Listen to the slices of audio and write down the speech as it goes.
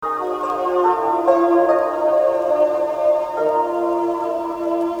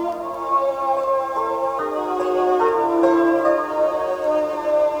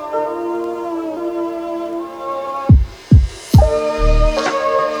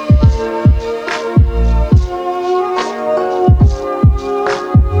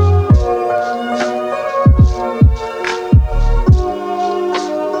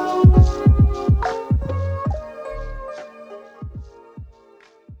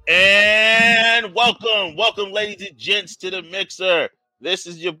And welcome, ladies and gents, to the mixer. This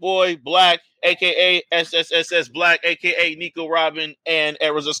is your boy Black, aka SSSS Black, aka Nico Robin, and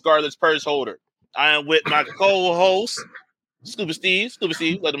Arizona Scarlet's purse holder. I am with my co-host, Scuba Steve. Scuba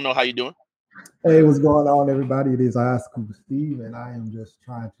Steve, let them know how you doing. Hey, what's going on, everybody? It is I, Scuba Steve, and I am just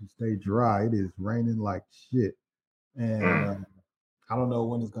trying to stay dry. It is raining like shit, and I don't know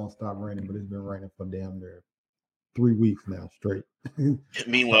when it's gonna stop raining, but it's been raining for damn near 3 weeks now straight.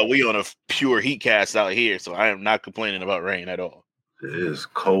 Meanwhile, we on a pure heat cast out here, so I am not complaining about rain at all. It is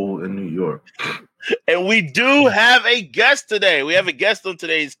cold in New York. And we do have a guest today. We have a guest on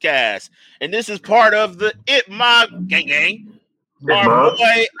today's cast, and this is part of the It Mob Gang. Our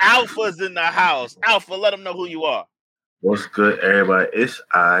boy Alpha's in the house. Alpha, let them know who you are. What's good, everybody? It's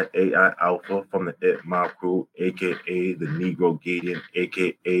AI Alpha from the It Mob crew, a.k.a. the Negro Gadian,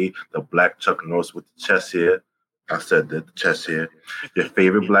 a.k.a. the Black Chuck Norris with the chest here. I said that, the chest here. Your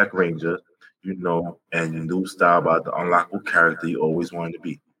favorite Black Ranger, you know, and your new style about the unlockable character you always wanted to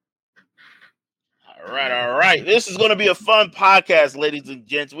be. All right. This is going to be a fun podcast, ladies and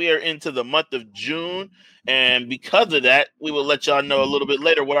gents. We are into the month of June, and because of that, we will let y'all know a little bit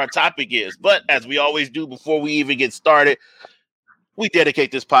later what our topic is. But as we always do before we even get started, we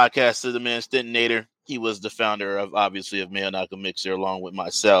dedicate this podcast to the man Stentinator. He was the founder of Male Knockout Mixer along with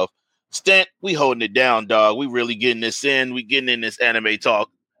myself. Stent, we holding it down, dog. We really getting this in. We getting in this anime talk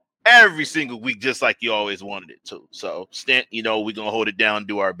every single week, just like you always wanted it to. So, Stent, you know, we're going to hold it down and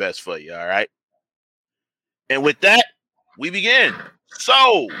do our best for you, all right? And with that, we begin.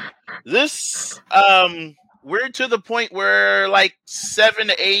 So, this, we're to the point where like 7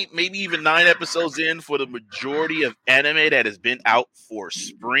 to 8, maybe even 9 episodes in for the majority of anime that has been out for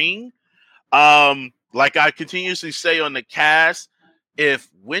spring. Like I continuously say on the cast, if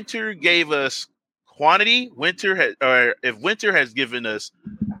winter gave us quantity, if winter has given us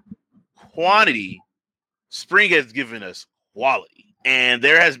quantity, spring has given us quality. And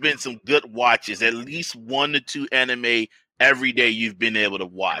there has been some good watches, at least 1 to 2 anime every day you've been able to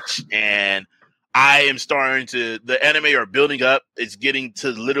watch. And I am starting to, the anime are building up. It's getting to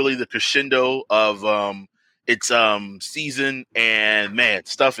literally the crescendo of its season, and man,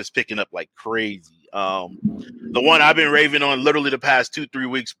 stuff is picking up like crazy. The one I've been raving on literally the past 2-3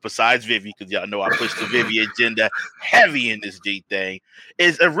 weeks, besides Vivi, because y'all know I pushed the Vivi agenda heavy in this G thing,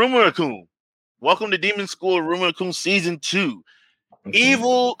 is Arumura-kun. Welcome to Demon School Arumura-kun Season 2.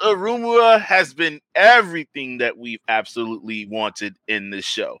 Evil Arumura has been everything that we've absolutely wanted in this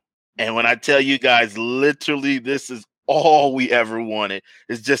show. And when I tell you guys, literally, this is all we ever wanted,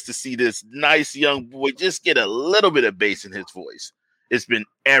 is just to see this nice young boy just get a little bit of bass in his voice. It's been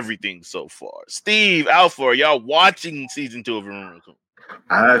everything so far. Steve, Alpha, are y'all watching Season 2 of Arumura-kun?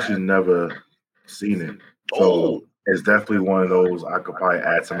 I actually never seen it. So it's definitely one of those I could probably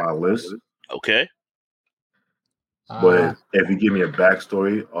add to my list. Okay. But if you give me a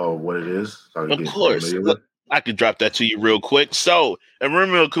backstory of what it is, so of course. Look, I could drop that to you real quick. So,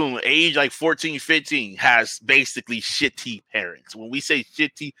 Arumura-kun, age like 14, 15, has basically shitty parents. When we say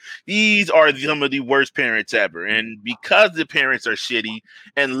shitty, these are some of the worst parents ever. And because the parents are shitty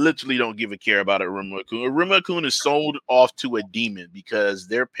and literally don't give a care about Arumura-kun, Arumura-kun is sold off to a demon because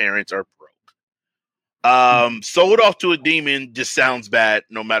their parents are broke. Sold off to a demon just sounds bad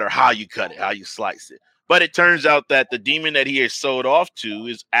no matter how you cut it, how you slice it. But it turns out that the demon that he is sold off to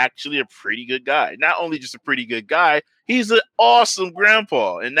is actually a pretty good guy. Not only just a pretty good guy, he's an awesome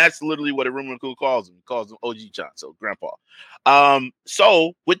grandpa. And that's literally what Arumura-kun calls him. He calls him Oji-chan, so grandpa.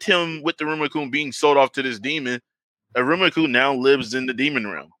 So with the Arumura-kun being sold off to this demon, Arumura-kun now lives in the demon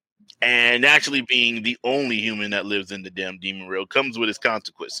realm. And actually being the only human that lives in the damn demon realm comes with its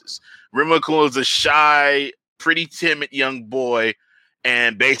consequences. Arumura-kun is a shy, pretty timid young boy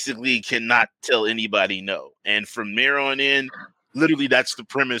and basically cannot tell anybody no. And from there on in, literally that's the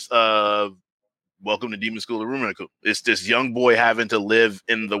premise of Welcome to Demon School Arumura-kun. It's this young boy having to live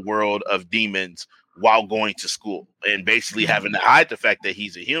in the world of demons while going to school and basically having to hide the fact that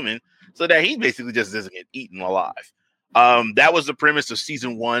he's a human so that he basically just doesn't get eaten alive. That was the premise of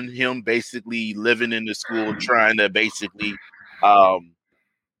Season 1, him basically living in the school, trying to basically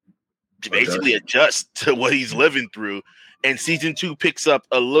adjust to what he's living through. And Season 2 picks up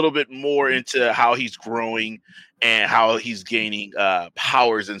a little bit more into how he's growing and how he's gaining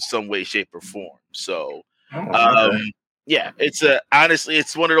powers in some way, shape, or form. So, yeah, honestly,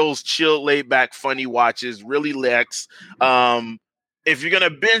 it's one of those chill, laid back, funny watches. Really lax. If you're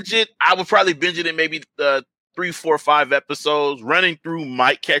gonna binge it, I would probably binge it in maybe 3, 4, 5 episodes. Running through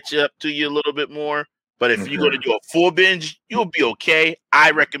might catch up to you a little bit more. But if you're going to do a full binge, you'll be okay. I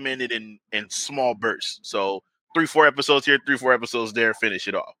recommend it in small bursts. So 3, 4 episodes here, 3, 4 episodes there, finish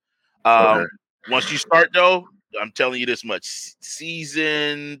it off. Okay. Once you start, though, I'm telling you this much: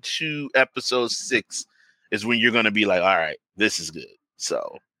 season 2, episode 6 is when you're gonna be like, all right, this is good.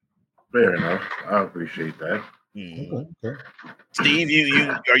 So, Fair enough. I appreciate that. Okay. Steve,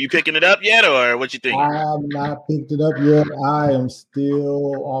 you are you picking it up yet, or what you think? I have not picked it up yet. I am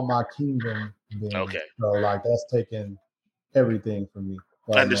still on my Kingdom binge. Okay. So like that's taking everything from me.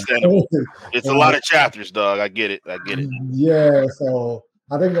 Right Understandable. now. It's a lot of chapters, dog. I get it. Yeah. So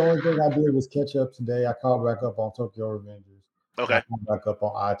I think the only thing I did was catch up today. I caught back up on Tokyo Revengers. Okay. I caught back up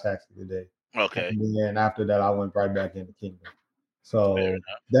on iTaxi today. Okay. And then after that, I went right back into Kingdom. So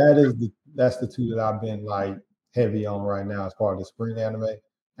that's the two that I've been like heavy on right now as far as the spring anime,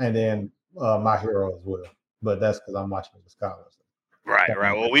 and then My Hero as well. But that's because I'm watching the scholars. Right.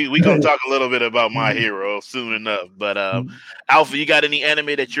 Well, we gonna talk a little bit about My Hero soon enough. But Alpha, you got any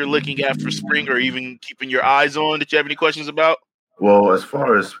anime that you're looking at for spring, or even keeping your eyes on that you have any questions about? Well, as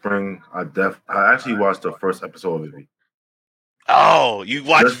far as spring, I actually watched the first episode of Vivy. Oh, you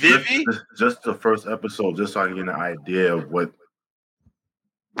watched Vivy? Just the first episode, just so I can get an idea of what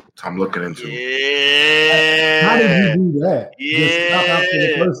I'm looking into. Yeah. How did you do that? Yeah. Just stop after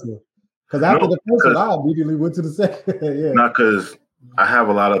the first one. Because after the first one, I immediately went to the second. Yeah. Not because I have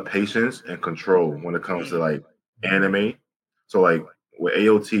a lot of patience and control when it comes to like anime. So like with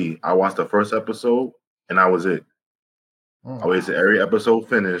AOT, I watched the first episode and I was it. I waited till every episode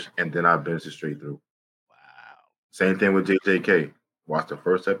finished and then I binged it straight through. Wow. Same thing with JJK. Watched the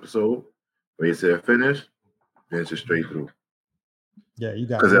first episode, waited till it finished, binged it straight through. Yeah, you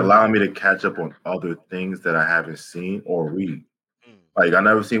got because it allowed me to catch up on other things that I haven't seen or read. Like I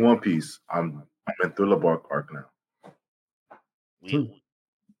never seen One Piece. I'm in Thriller Bark arc now.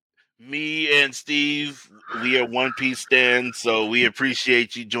 Me and Steve, we are One Piece stands, so we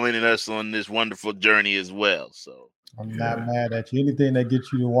appreciate you joining us on this wonderful journey as well. So I'm not mad at you. Anything that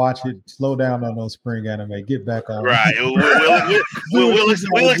gets you to watch it, slow down on those spring anime. Get back on. Right. We'll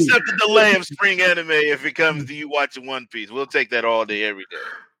accept the delay of spring anime if it comes to you watching One Piece. We'll take that all day, every day.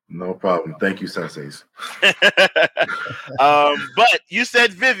 No problem. Thank you, senseis. But you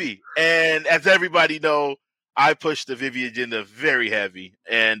said Vivy, and as everybody know, I pushed the Vivy agenda very heavy.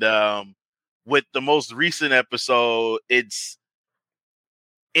 And with the most recent episode,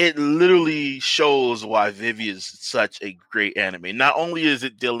 it literally shows why Vivy is such a great anime. Not only is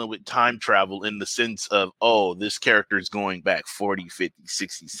it dealing with time travel in the sense of, oh, this character is going back 40, 50,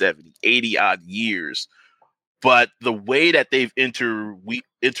 60, 70, 80 odd years, but the way that they've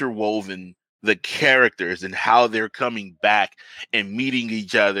interwoven the characters and how they're coming back and meeting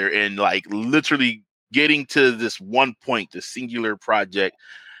each other and like literally getting to this one point, the singular project,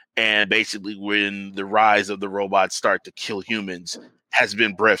 and basically when the rise of the robots start to kill humans has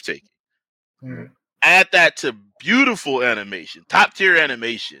been breathtaking. Add that to beautiful animation, top tier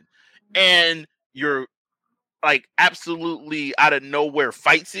animation, and you're like absolutely out of nowhere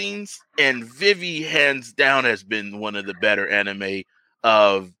fight scenes. And Vivy hands down has been one of the better anime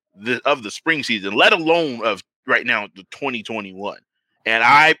of the spring season, let alone of right now, the 2021. And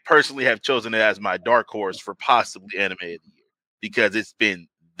I personally have chosen it as my dark horse for possibly anime of the year because it's been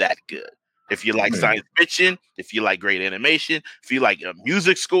that good. If you like science fiction, if you like great animation, if you like a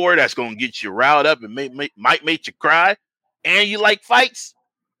music score that's going to get you riled up and might make you cry, and you like fights,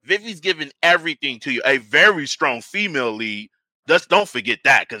 Vivy's giving everything to you. A very strong female lead. Just don't forget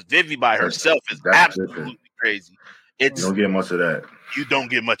that, because Vivy by herself is absolutely crazy. You don't get much of that. You don't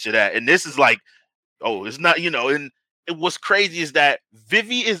get much of that. And this is like, oh, it's not, and what's crazy is that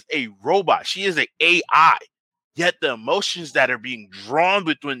Vivy is a robot. She is an AI. Yet the emotions that are being drawn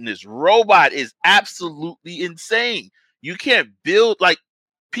between this robot is absolutely insane. You can't build, like,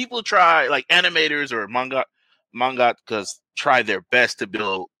 people try, like animators or mangakas try their best to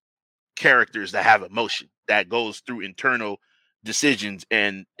build characters that have emotion, that goes through internal decisions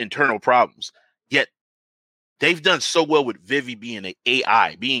and internal problems. Yet they've done so well with Vivy being an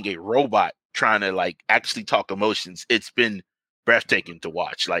AI, being a robot, trying to like actually talk emotions. It's been breathtaking to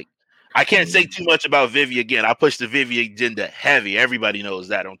watch. Like, I can't say too much about Vivy again. I push the Vivy agenda heavy. Everybody knows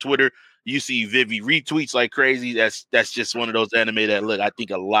that on Twitter. You see Vivy retweets like crazy. That's just one of those anime that, look, I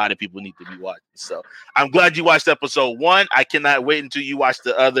think a lot of people need to be watching. So I'm glad you watched episode 1. I cannot wait until you watch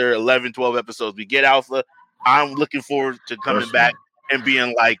the other 11, 12 episodes we get, Alpha. I'm looking forward to coming back and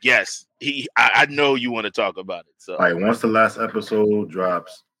being like, yes, I know you want to talk about it. So, all right, once the last episode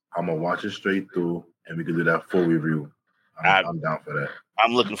drops, I'm going to watch it straight through and we can do that full review. I'm down for that.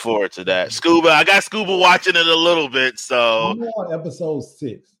 I'm looking forward to that. Scuba, I got Scuba watching it a little bit, so I'm on episode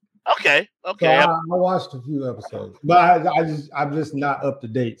 6. Okay. So I watched a few episodes, but I'm just not up to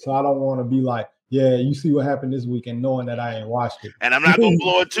date. So I don't want to be like, Yeah, you see what happened this week, and knowing that I ain't watched it. And I'm not gonna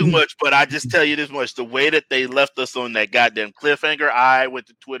blow it too much, but I just tell you this much: the way that they left us on that goddamn cliffhanger, I went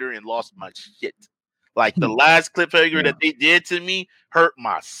to Twitter and lost my shit. Like the last cliffhanger that they did to me hurt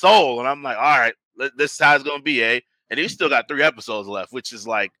my soul, and I'm like, all right, this is how it's gonna be, eh? And they still got 3 episodes left, which is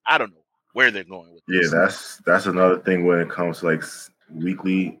like, I don't know where they're going with this. Yeah, that's another thing when it comes to like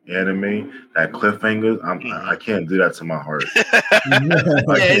weekly anime, that cliffhangers. I can't do that to my heart.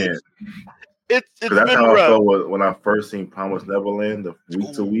 I can't. It's that's how I felt when I first seen Promised Neverland, the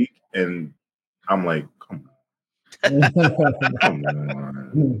week to week, and I'm like, come on.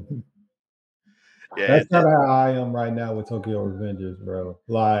 Yeah, that's kind of how I am right now with Tokyo Revengers, bro.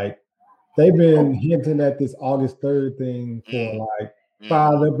 Like, they've been hinting at this August 3rd thing for like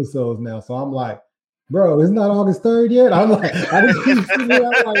 5 episodes now. So I'm like, bro, it's not August 3rd yet. I'm like, I just keep sitting there.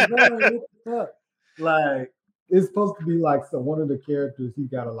 I'm like, bro, what the fuck? Like, it's supposed to be like one of the characters he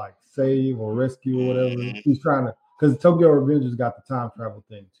gotta like save or rescue or whatever. He's trying to, because Tokyo Revengers got the time travel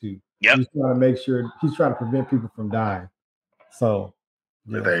thing too. Yep. He's trying to make sure, he's trying to prevent people from dying. So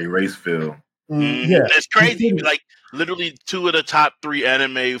with that erase feel. Yeah, it's crazy. Like literally 2 of the top 3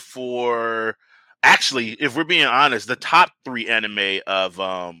 anime for, actually, if we're being honest, the top 3 anime of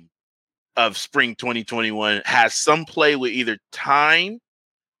spring 2021 has some play with either time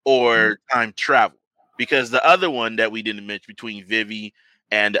or time travel. Because the other one that we didn't mention between Vivi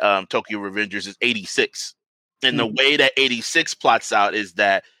and Tokyo Revengers is 86. And the way that 86 plots out is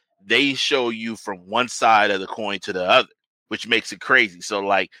that they show you from one side of the coin to the other, which makes it crazy. So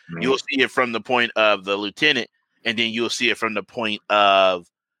like you'll see it from the point of the lieutenant, and then you'll see it from the point of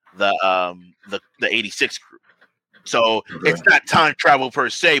the 86 crew. So it's not time travel per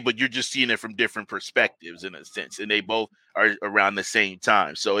se, but you're just seeing it from different perspectives in a sense, and they both are around the same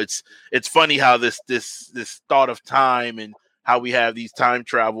time. So it's funny how this thought of time and how we have these time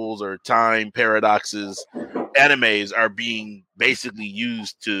travels or time paradoxes, animes are being basically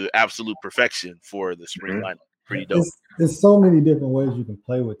used to absolute perfection for the spring lineup. Pretty dope. There's so many different ways you can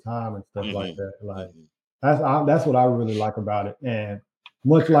play with time and stuff like that. Like that's what I really like about it. And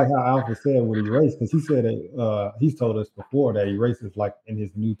much like how Alpha said with Erase, because he said that he's told us before that Erase is like in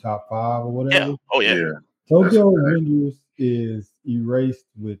his new top 5 or whatever. Yeah. Oh yeah. Tokyo Revengers is erased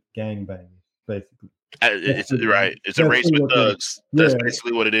with gangbangers, basically. It's right. It's a race with thugs. That's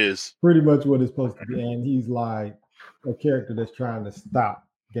basically what it is. Pretty much what it's supposed to be. And he's like a character that's trying to stop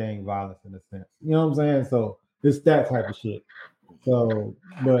gang violence in a sense. You know what I'm saying? So it's that type of shit. So,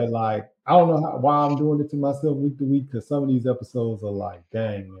 but like, I don't know why I'm doing it to myself week to week, because some of these episodes are like,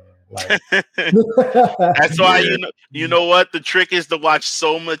 dang, man. Like, that's why you know what? The trick is to watch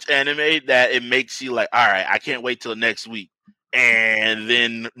so much anime that it makes you like, all right, I can't wait till next week. And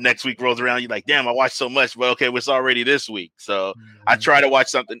then next week rolls around, you're like, damn, I watched so much, but okay, it's already this week. So I try to watch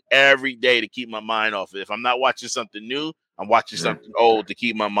something every day to keep my mind off of it. If I'm not watching something new, I'm watching something old to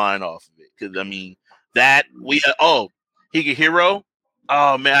keep my mind off of it. Because I mean, that Higehiro.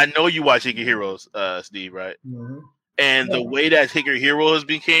 Oh man, I know you watch Higehiro, Steve, right? And the way that Higehiro has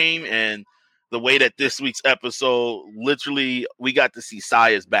became, and the way that this week's episode, literally, we got to see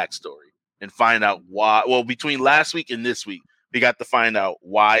Saya's backstory and find out why. Well, between last week and this week, we got to find out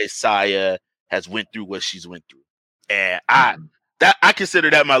why Saya has went through what she's went through. And I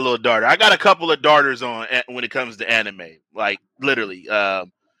consider that my little daughter. I got a couple of daughters on when it comes to anime, like literally,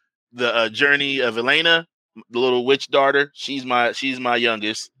 the Journey of Elena, the little witch daughter. She's my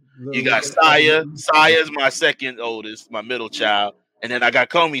youngest. You got Saya. Saya's my second oldest, my middle child, and then I got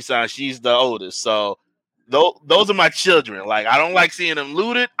Komi-san. She's the oldest. So those are my children. Like, I don't like seeing them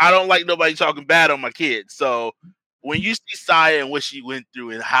looted. I don't like nobody talking bad on my kids. So when you see Saya and what she went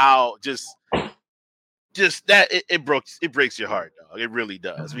through and how just that it breaks your heart, dog. It really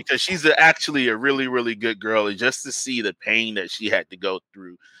does, because she's actually a really, really good girl, and just to see the pain that she had to go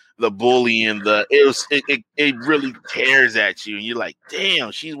through, the bullying, it really tears at you, and you're like, damn,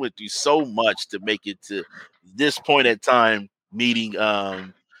 she went through so much to make it to this point at time, meeting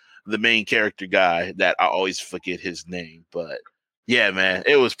the main character guy that I always forget his name, but yeah, man,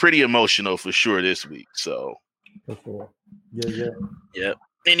 it was pretty emotional for sure this week. So for sure. Yeah.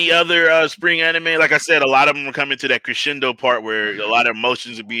 Any other spring anime? Like I said, a lot of them are coming to that crescendo part where a lot of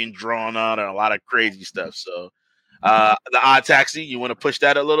emotions are being drawn on and a lot of crazy stuff. So the Odd Taxi, you want to push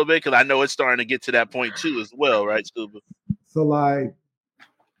that a little bit? Because I know it's starting to get to that point too as well, right, Scuba? So like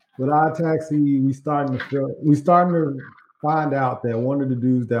with Odd Taxi, we starting to find out that one of the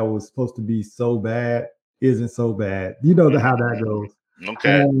dudes that was supposed to be so bad isn't so bad. You know how that goes.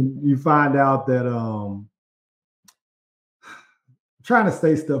 Okay. And you find out that trying to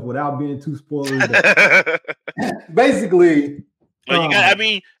say stuff without being too spoilery. Basically, Well, I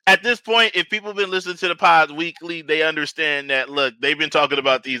mean, at this point, if people have been listening to the pods weekly, they understand that. Look, they've been talking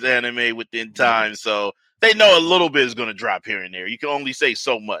about these anime within time, so they know a little bit is going to drop here and there. You can only say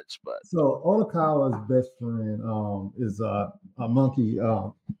so much, but so Onokawa's best friend is a monkey,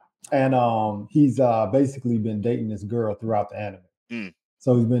 and he's basically been dating this girl throughout the anime. Mm.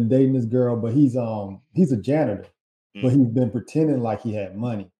 So he's been dating this girl, but he's a janitor, but he's been pretending like he had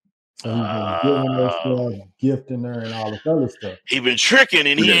money. So he's been giving her stuff, gifting her, and all this other stuff. He been tricking,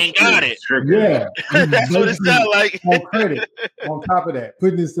 and he ain't got it. Yeah, that's what it sounds like. On credit. On top of that,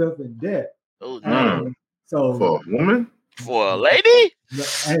 putting himself in debt. Oh, so for a woman, for a lady,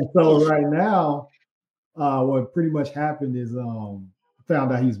 and so right now, what pretty much happened is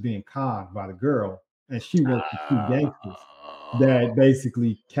found out he was being conned by the girl, and she worked for two gangsters that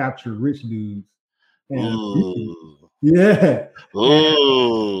basically captured rich dudes. Yeah.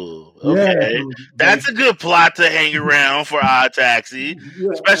 Ooh. Okay. Yeah. That's a good plot to hang around for Odd Taxi,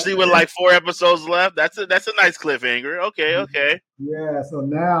 especially with like 4 episodes left. That's a nice cliffhanger. Okay. Yeah. So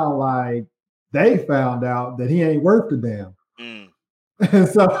now, like, they found out that he ain't worth the damn. And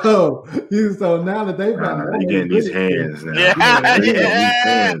so now that they found out, he getting these hands now.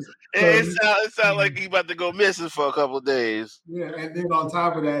 Yeah. It sounds like he's about to go missing for a couple of days. Yeah, and then on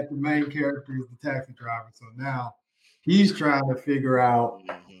top of that, the main character is the taxi driver. So now he's trying to figure out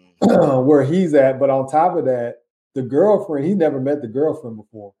where he's at. But on top of that, the girlfriend, he never met the girlfriend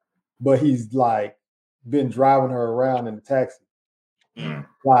before, but he's like been driving her around in the taxi,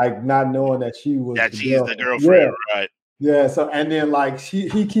 like not knowing that she's the girlfriend, right? Yeah. So and then like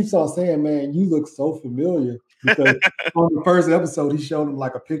he keeps on saying, "Man, you look so familiar." Because on the first episode, he showed him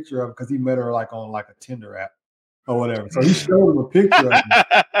like a picture of it because he met her like on like a Tinder app or whatever. So he showed him a picture of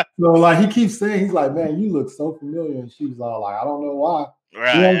it. So like he keeps saying, he's like, "Man, you look so familiar," and she was all like, "I don't know why."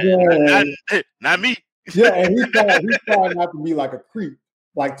 Right? You know not me. Yeah, and he's trying not to be like a creep,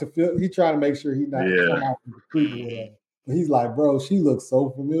 like to feel. He's trying to make sure he's not come out as a creep or whatever. But he's like, "Bro, she looks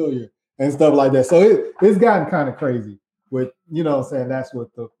so familiar," and stuff like that. So it's gotten kind of crazy with, you know what I'm saying? That's what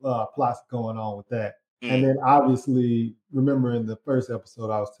the plot's going on with that. And then obviously, remember in the first episode,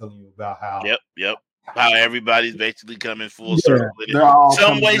 I was telling you about how how everybody's basically coming full circle.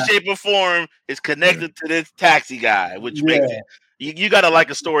 Some way, shape, or form is connected to this taxi guy, which makes it. You gotta like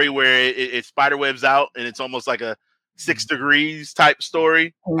a story where it spiderwebs out and it's almost like a 6 degrees type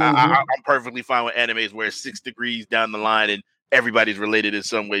story. I'm perfectly fine with animes where it's 6 degrees down the line and everybody's related in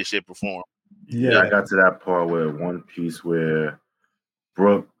some way, shape, or form. Yeah, I got to that part where One Piece where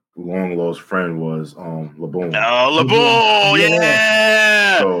Brooke Longlow's friend was Laboon. Oh, Laboon,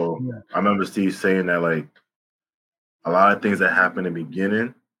 yeah. So I remember Steve saying that like a lot of things that happen in the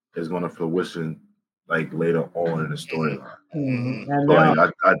beginning is going to fruition like later on in the storyline. And so now,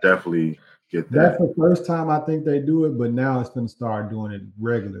 I definitely get that. That's the first time I think they do it, but now it's going to start doing it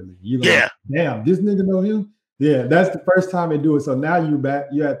regularly. Damn, this nigga know him. Yeah, that's the first time they do it. So now you're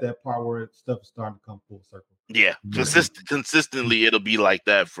at that part where stuff is starting to come full circle. Yeah, consistently it'll be like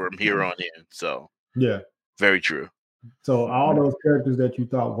that from here on in. So yeah, very true. So all those characters that you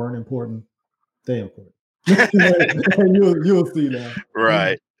thought weren't important, they're important. You'll see that.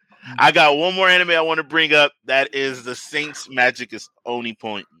 Right. I got one more anime I want to bring up. That is the Saints Magic is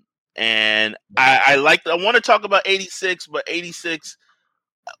Onipoint. And I want to talk about 86, but 86.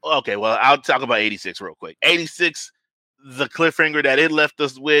 Okay, well, I'll talk about 86 real quick. 86, the cliffhanger that it left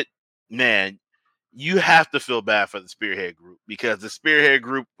us with, man, you have to feel bad for the Spearhead group because the Spearhead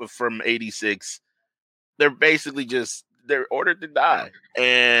group from 86, they're basically they're ordered to die.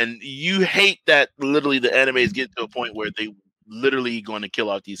 And you hate that literally the anime is getting to a point where they literally going to kill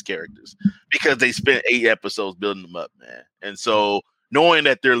off these characters because they spent 8 episodes building them up, man. And so knowing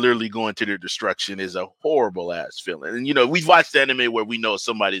that they're literally going to their destruction is a horrible ass feeling. And, you know, we've watched anime where we know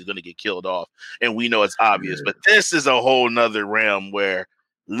somebody's going to get killed off and we know it's obvious, but this is a whole nother realm where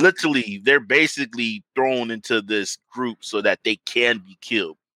literally they're basically thrown into this group so that they can be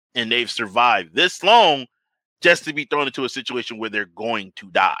killed. And they've survived this long just to be thrown into a situation where they're going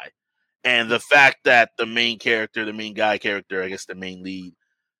to die. And the fact that the main guy character, I guess the main lead,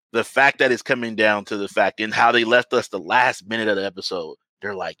 the fact that it's coming down to the fact and how they left us the last minute of the episode,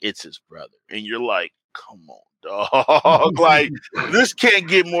 they're like, it's his brother. And you're like, come on, dog. Like, this can't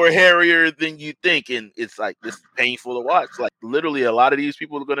get more hairier than you think. And it's like, this is painful to watch. Like, literally, a lot of these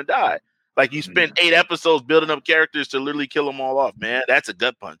people are going to die. Like, you spent 8 episodes building up characters to literally kill them all off, man. That's a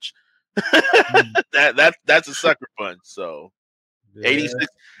gut punch. That's a sucker punch. So,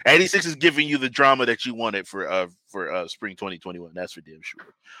 86 is giving you the drama that you wanted for spring 2021. That's for damn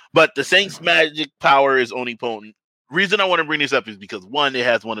sure. But the Saints Magic power is Onipotent. Reason I want to bring this up is because one, it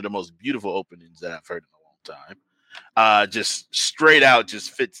has one of the most beautiful openings that I've heard in a long time. just straight out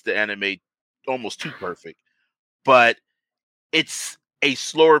just fits the anime almost too perfect. But it's a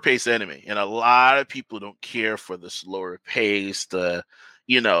slower pace anime, and a lot of people don't care for the slower pace, the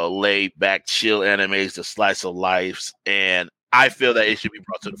laid back, chill animes, the slice of life. And I feel that it should be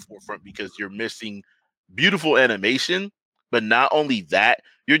brought to the forefront because you're missing beautiful animation, but not only that,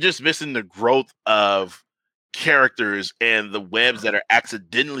 you're just missing the growth of characters and the webs that are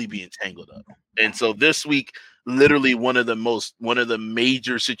accidentally being tangled up. And so this week, literally one of the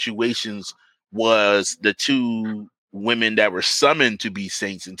major situations was the two women that were summoned to be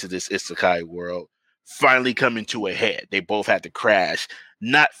saints into this isekai world finally coming to a head. They both had to crash,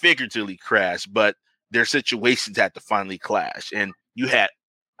 not figuratively crash, but their situations had to finally clash. And you had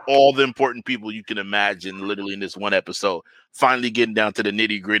all the important people you can imagine literally in this one episode finally getting down to the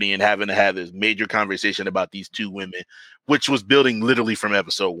nitty gritty and having to have this major conversation about these two women, which was building literally from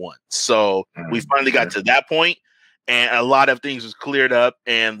episode 1. So we finally got to that point, and a lot of things was cleared up,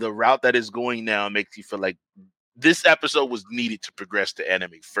 and the route that is going now makes you feel like this episode was needed to progress the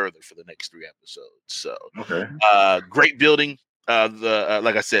anime further for the next 3 episodes. So great building.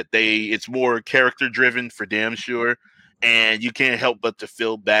 Like I said, it's more character driven for damn sure. And you can't help but to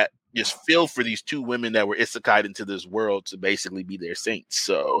feel for these two women that were isekai'd into this world to basically be their saints.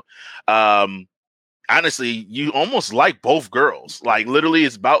 So, honestly, you almost like both girls. Like, literally,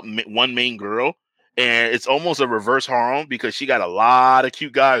 it's about one main girl, and it's almost a reverse harem because she got a lot of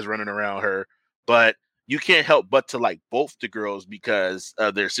cute guys running around her. But you can't help but to like both the girls because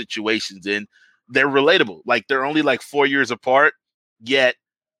of their situations, and they're relatable. Like, they're only like 4 years apart, yet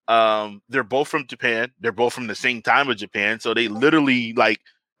they're both from Japan. They're both from the same time of Japan. So they literally like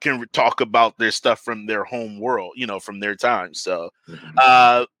can talk about their stuff from their home world, from their time. So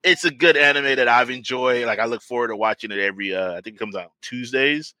it's a good anime that I've enjoyed. Like, I look forward to watching it every, I think it comes out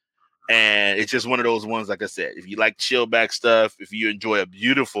Tuesdays. And it's just one of those ones, like I said, if you like chill back stuff, if you enjoy a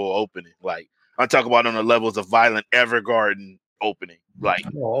beautiful opening, like I'm talking about on the levels of Violent Evergarden opening, like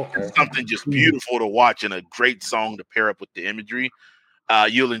something just beautiful to watch and a great song to pair up with the imagery.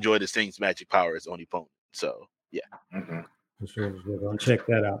 You'll enjoy the Saints' magic power as Onipon. So, yeah. For sure. I'll check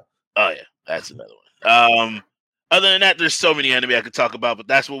that out. Oh, yeah. That's another one. Other than that, there's so many anime I could talk about, but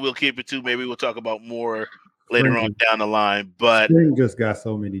that's what we'll keep it to. Maybe we'll talk about more later on down the line. But Spring just got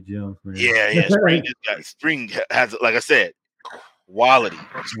so many gems, man. Yeah. Spring has, like I said, quality.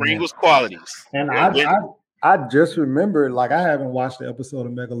 Spring was qualities. And I just remembered, like, I haven't watched the episode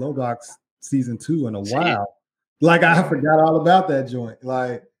of Megalobox season 2 in a while. Like, I forgot all about that joint.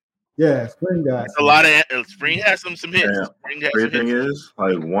 Like, yeah, Spring got a lot of Spring has some hits. Yeah. Great thing is,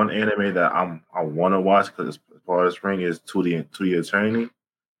 like, one anime that I want to watch because as far as Spring is To the Eternity.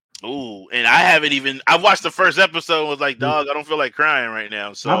 Ooh, and I watched the first episode and was like, dog, I don't feel like crying right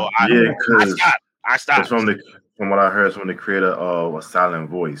now. So I stopped. From what I heard from the creator of A Silent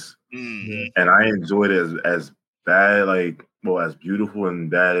Voice. Mm-hmm. And I enjoyed it as bad, like, well, as beautiful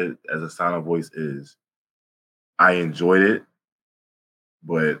and bad as A Silent Voice is. I enjoyed it,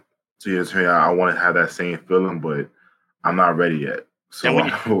 but I want to have that same feeling, but I'm not ready yet.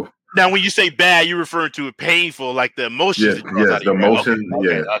 So now, when you say bad, you're referring to it painful, like the emotions. Yes, the emotion.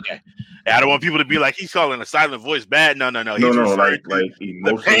 Okay. I don't want people to be like, he's calling A Silent Voice bad. No. Like emotional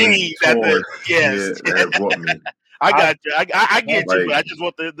pain. that brought me. I got you. I get you, but I just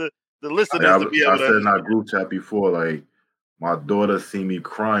want the listeners to be able to. I said in our group chat before, like, my daughter see me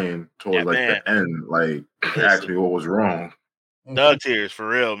crying towards the end, like, asked me what was wrong. Thug tears, for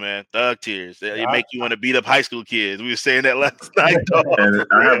real, man. Thug tears. They make you want to beat up high school kids. We were saying that last night, dog. And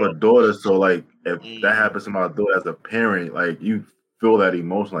I have a daughter, so, like, if that happens to my daughter as a parent, like, you feel that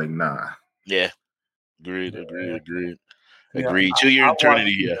emotion, like, nah. Yeah. Agreed. To Your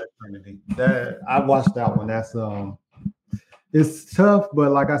Eternity, I watched that one. That's it's tough,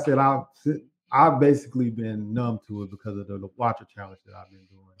 but like I said, I've basically been numb to it because of the Watcher challenge that I've been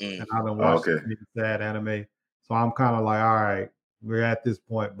doing. And I've been watching sad anime. So I'm kind of like, all right, we're at this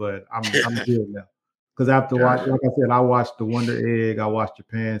point, but I'm good now. Because after watch, like I said, I watched The Wonder Egg, I watched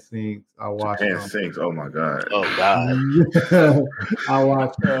Japan Sinks, I watched Japan Sinks. Oh my god. I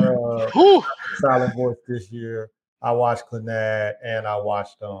watched Silent Voice this year. I watched Clannad, and I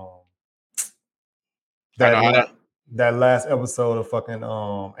watched that last episode of fucking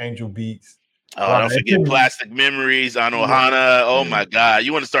Angel Beats. Oh, don't forget Plastic Memories, Anohana. Oh my god.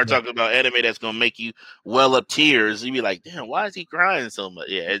 You want to start talking about anime that's gonna make you well up tears. You be like, damn, why is he crying so much?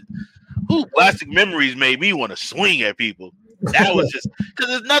 Yeah. Plastic Memories made me want to swing at people. That was just because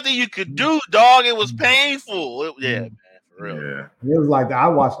there's nothing you could do, dog. It was painful. Man, for real. Yeah. It was like I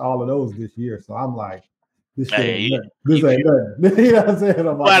watched all of those this year, so I'm like, this ain't nothing. You know what I'm saying?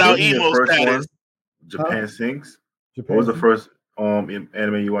 Flat out emo status. Japan Sings. Japan What was the Sings? first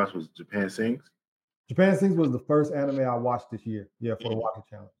anime you watched? Was Japan Sings? Japan Sings was the first anime I watched this year. Yeah, for the Watcher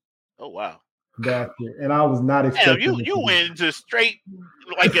Challenge. Oh wow. That's it. And I was not Damn, expecting you went into straight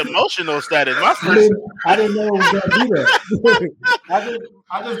like emotional status. My I first didn't know it was gonna do that.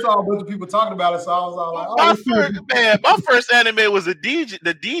 I just saw a bunch of people talking about it, so I was all like, my first anime was the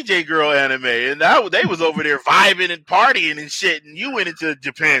DJ girl anime, and they was over there vibing and partying and shit, and you went into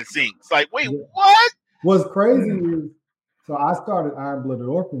Japan Sinks. Like, wait, what? What's crazy is, so I started Iron Blooded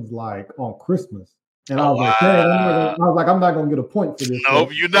Orphans like on Christmas. And I was like, dang, I'm not gonna get a point for this.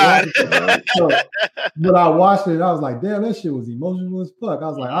 Nope, you're not. But I watched it and I was like, damn, that shit was emotional as fuck. I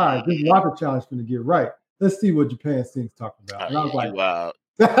was like, all right, this Watcher Challenge finna get right. Let's see what Japan Sings talking about. And I was like, wow.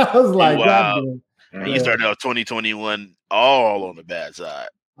 I was like, wow. And you started out 2021 all on the bad side.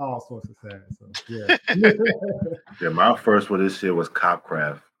 All sorts of sad. So yeah. Yeah, my first with this shit was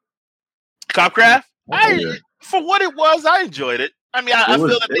Copcraft. Copcraft? For what it was, I enjoyed it. I mean, I feel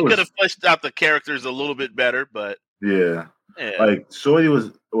that they could have fleshed out the characters a little bit better, but yeah. Like Shorty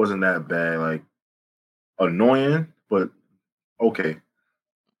wasn't that bad. Like annoying, but okay.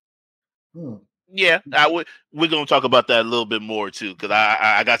 Yeah, we're gonna talk about that a little bit more too, because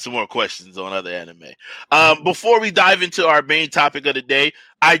I got some more questions on other anime. Before we dive into our main topic of the day,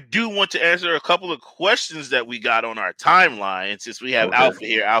 I do want to answer a couple of questions that we got on our timeline. And since we have Alpha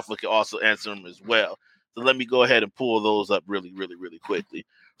here, Alpha can also answer them as well. So let me go ahead and pull those up really, really, really quickly.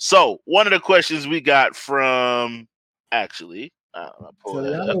 So one of the questions we got from actually,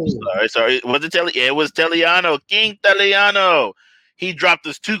 sorry, was it Telly? It was Teliano, King Teliano. He dropped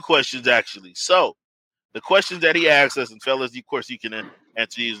us two questions actually. So the questions that he asked us, and fellas, of course, you can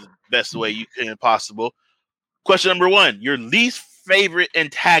answer these the best way you can possible. Question number one: your least favorite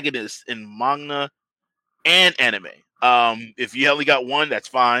antagonist in manga and anime. If you only got one, that's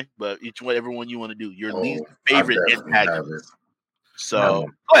fine. But everyone you want to do your least favorite antagonist. So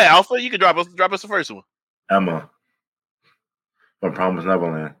go ahead, Alpha. You can drop us the first one. Emma from Promised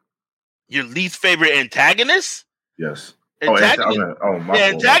Neverland. Your least favorite antagonist? Yes.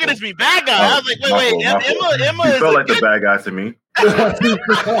 Antagonist be bad guy. I was like, wait, Emma is felt like the bad guy to me. Trying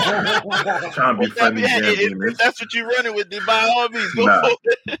to be funny. If that's what you're running with, then by all means, go for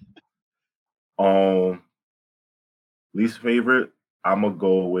it. Least favorite, I'm gonna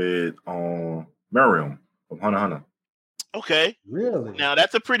go with Miriam from Hunter x Hunter. Okay. Really? Now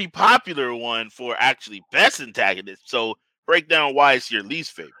that's a pretty popular one for actually best antagonist. So break down why it's your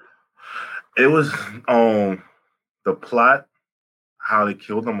least favorite. It was the plot, how they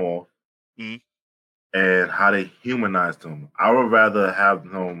killed them all, and how they humanized them. I would rather have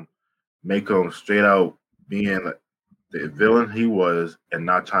them make him straight out being the villain he was and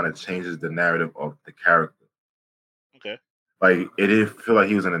not trying to change the narrative of the character. Okay. Like, it didn't feel like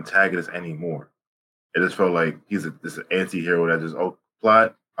he was an antagonist anymore. It just felt like he's this anti-hero that just,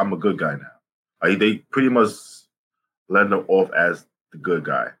 plot, I'm a good guy now. Like, they pretty much let him off as the good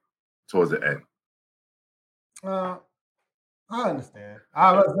guy towards the end. I understand.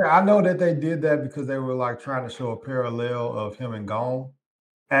 I know that they did that because they were like trying to show a parallel of him and Gon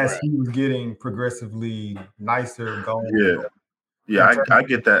as he was getting progressively nicer. Gon. Yeah, I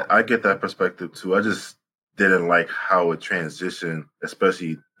get that. I get that perspective too. I just didn't like how it transitioned,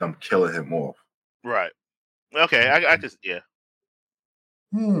 especially them killing him off. Right. Okay. I just Okay.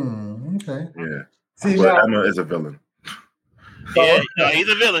 Yeah. See, but Emma is a villain. Yeah, he's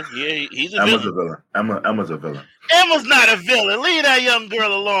a villain. Yeah, he's a Emma's villain. Emma's a villain. Emma's not a villain. Leave that young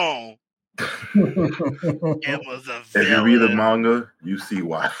girl alone. Emma's a villain. If you read the manga, you see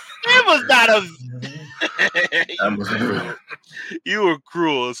why. Emma's not a Emma's a villain. You were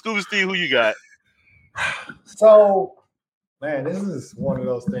cruel. Scuba Steve, who you got? So, man, this is one of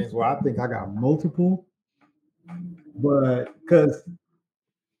those things where I think I got multiple, but because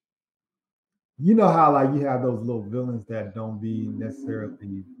you know how like you have those little villains that don't be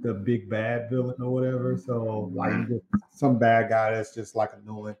necessarily the big bad villain or whatever. So like you get some bad guy that's just like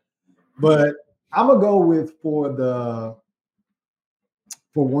annoying. But I'm gonna go with for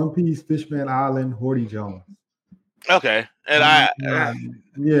One Piece, Fishman Island, Horty Jones. Okay, and I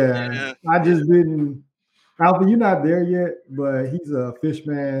just didn't. Alpha, you're not there yet, but he's a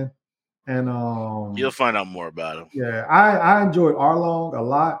fishman, and you'll find out more about him. Yeah, I enjoyed Arlong a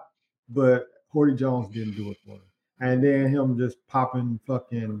lot, but Horty Jones didn't do it for him. And then him just popping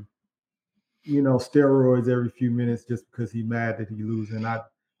fucking, steroids every few minutes just because he's mad that he losing.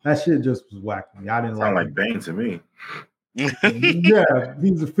 That shit just was whack to me. I didn't like Bane to me. Yeah,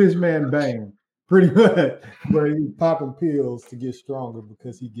 he's a fishman Bane, pretty much. Where he's popping pills to get stronger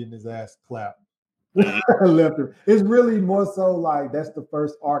because he's getting his ass clapped. Left him. It's really more so like that's the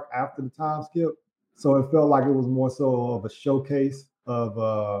first arc after the time skip. So it felt like it was more so of a showcase of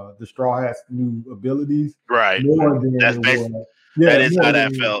the Straw Hat's new abilities, Right. more than That's it basically was. that Yeah, is more how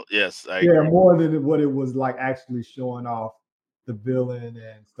that than felt. Yes, I yeah, agree. more than what it was like actually showing off the villain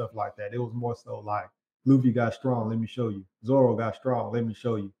and stuff like that. It was more so like Luffy got strong, let me show you. Zoro got strong, let me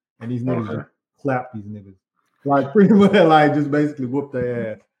show you. And these niggas just clapped these niggas. Like pretty much like just basically whooped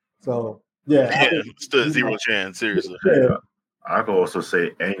their ass. So yeah, I think stood zero chance. Seriously. yeah. I could also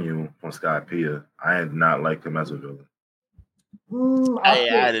say Enu from Skypiea. I did not like him as a villain.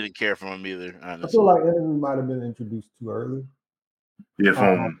 I didn't care for him either. Honestly, I feel like Enemy might have been introduced too early. Yeah,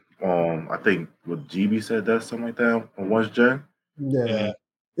 from I think what GB said that something like that on Once Gen. Yeah.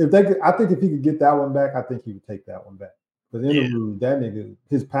 If they could, I think if he could get that one back, I think he would take that one back. Because Enemy, that nigga,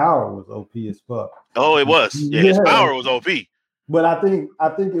 his power was OP as fuck. Oh, it was. Yeah, his power was OP. But I think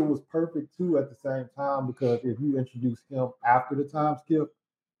it was perfect too at the same time, because if you introduce him after the time skip,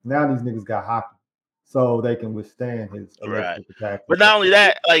 now these niggas got hockey, so they can withstand his electric attack. But not only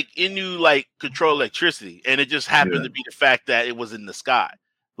that, like Inu like control electricity, and it just happened to be the fact that it was in the sky.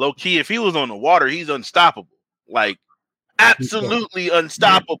 Low key, if he was on the water, he's unstoppable. Like absolutely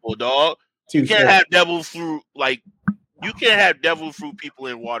unstoppable, dog. You can't have devil fruit you can't have devil fruit people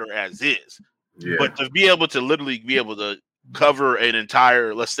in water as is. Yeah. But to be able to literally be able to cover an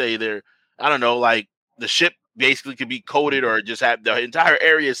entire, let's say I don't know, like the ship basically could be coated or just have the entire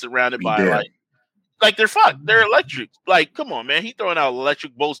area surrounded by like they're fucked. They're electric. Like, come on, man. He throwing out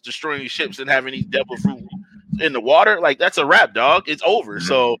electric bolts, destroying ships, and having these devil fruit in the water. Like, that's a wrap, dog. It's over. Mm-hmm.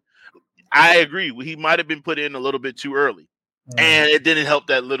 So I agree. He might have been put in a little bit too early. And it didn't help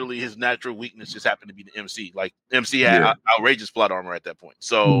that literally his natural weakness just happened to be the MC. Like MC had outrageous plot armor at that point.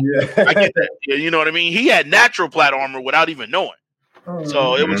 So I get that. You know what I mean? He had natural plot armor without even knowing.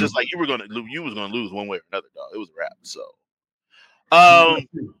 So it was just like you was gonna lose one way or another, dog. It was a wrap. So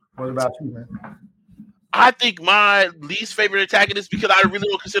what about you, man? I think my least favorite antagonist, because I really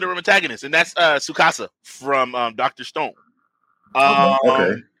don't consider him antagonist, and that's Tsukasa from Dr. Stone.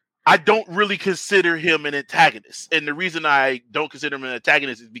 I don't really consider him an antagonist. And the reason I don't consider him an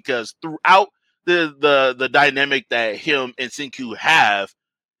antagonist is because throughout the dynamic that him and Senku have,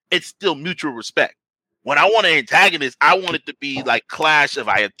 it's still mutual respect. When I want an antagonist, I want it to be like clash of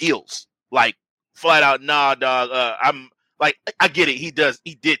ideals. Like flat out, nah, dog, I'm like, I get it. He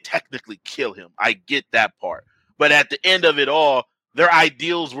did technically kill him. I get that part. But at the end of it all, their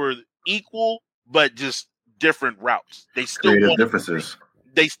ideals were equal, but just different routes. They still creative differences.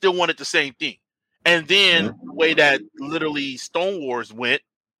 They still wanted the same thing. And then the way that literally Stone Wars went,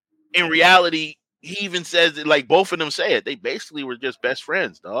 in reality, he even says it, like both of them say it. They basically were just best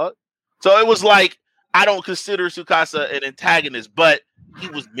friends, dog. So it was like, I don't consider Tsukasa an antagonist, but he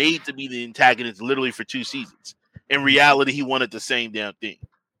was made to be the antagonist literally for 2 seasons. In reality, he wanted the same damn thing.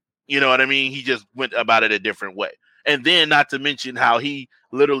 You know what I mean? He just went about it a different way. And then not to mention how he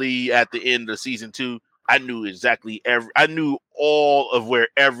literally at the end of season 2, I knew exactly I knew all of where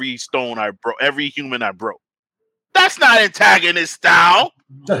every stone I broke, every human I broke. That's not antagonist style.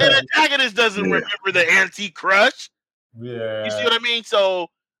 An antagonist doesn't remember the anti-crush. Yeah. You see what I mean? So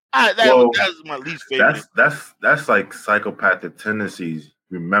that was my least favorite. That's like psychopathic tendencies,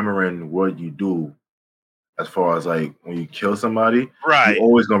 remembering what you do. As far as like when you kill somebody, right? You're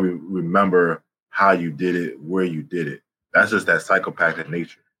always gonna remember how you did it, where you did it. That's just that psychopathic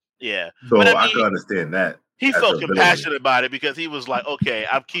nature. Yeah. So I can understand that. He felt compassionate about it because he was like, okay,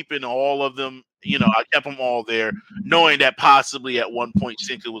 I'm keeping all of them. You know, I kept them all there, knowing that possibly at one point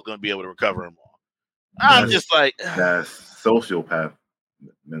Senku was going to be able to recover them all. I'm just like, that's sociopath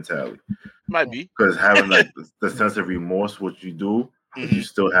mentality. Might be because having like the sense of remorse, what you do, but you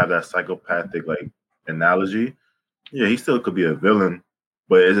still have that psychopathic like analogy. Yeah, he still could be a villain,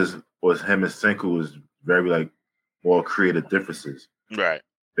 but it just was him and Senku was very like more creative differences. Right.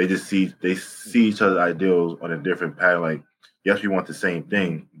 They see each other's ideals on a different pattern. Like, yes, we want the same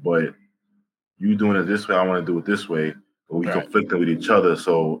thing, but you doing it this way, I want to do it this way, but we conflicting with each other.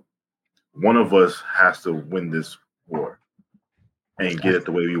 So one of us has to win this war and get it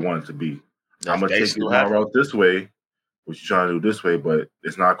the way we want it to be. I'm gonna take my route this way, what you're trying to do this way, but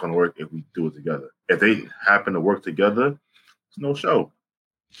it's not gonna work if we do it together. If they happen to work together, it's no show.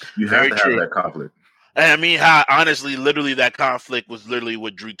 You have to have that conflict. And I mean, honestly, literally, that conflict was literally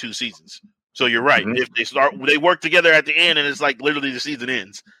what drew 2 seasons. So you're right. If they work together at the end, and it's like literally the season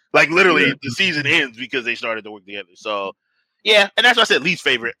ends. Like literally, the season ends because they started to work together. So yeah, and that's why I said least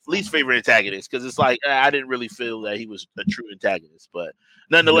favorite antagonist, because it's like I didn't really feel that he was a true antagonist, but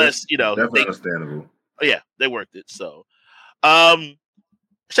nonetheless, you know, definitely understandable. Yeah, they worked it. So,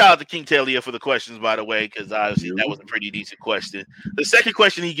 Shout out to King Talia for the questions, by the way, because obviously that was a pretty decent question. The second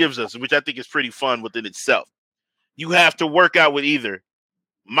question he gives us, which I think is pretty fun within itself. You have to work out with either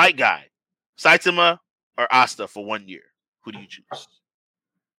Might Guy, Saitama, or Asta for 1 year. Who do you choose?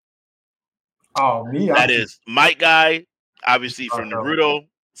 Oh, me. That is Might Guy, obviously from Naruto,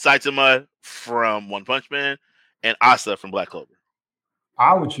 Saitama from One Punch Man, and Asta from Black Clover.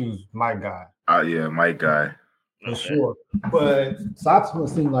 I would choose Might Guy. Yeah, Might Guy. For sure. But Saitama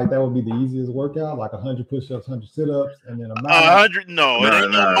seemed like that would be the easiest workout, like 100 push-ups, 100 sit-ups, and then a mile. 100? No, it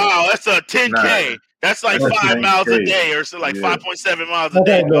ain't no mile. That's a 10K. That's like 5 miles a day or so, like 5.7 miles a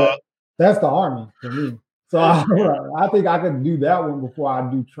day, dog. That's the Army for me. So I think I could do that one before I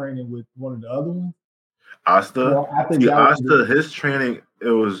do training with one of the other ones. Asta? Well, I think Asta, his training, it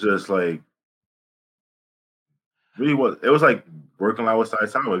was just like, really was, it was like working out with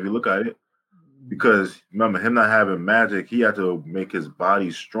Saitama if you look at it. Because remember, him not having magic, he had to make his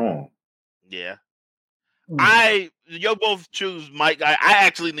body strong. Yeah. You both choose Might Guy. I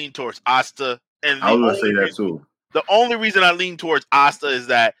actually lean towards Asta. And I was going to say that too. The only reason I lean towards Asta is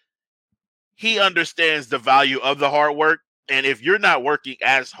that he understands the value of the hard work. And if you're not working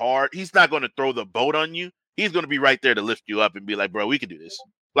as hard, he's not going to throw the boat on you. He's going to be right there to lift you up and be like, bro, we can do this.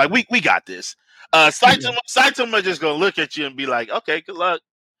 Like, we got this. Saitama just going to look at you and be like, okay, good luck.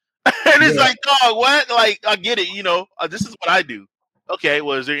 And it's like, dog, what? Like, I get it, this is what I do. Okay,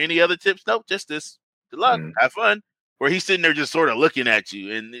 well, is there any other tips? Nope, just this. Good luck. Have fun. Where he's sitting there just sort of looking at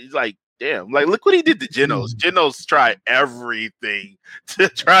you, and he's like, damn, like, look what he did to Genos. Genos tried everything to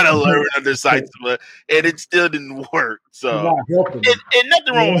try to learn under Saitama, and it still didn't work. So, and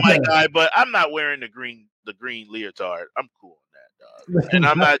nothing wrong with my guy, but I'm not wearing the green leotard. I'm cool. And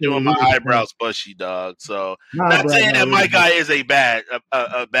I'm not doing my eyebrows bushy, dog. So not saying that my guy is a bad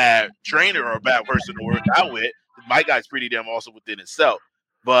trainer or a bad person to work out with. My guy's pretty damn awesome within itself.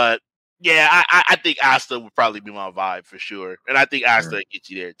 But yeah, I think Asta would probably be my vibe for sure. And I think Asta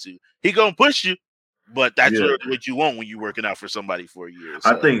gets you there too. He gonna push you, but that's really what you want when you're working out for somebody for a year.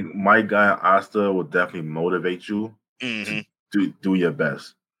 So. I think my guy Asta will definitely motivate you to do your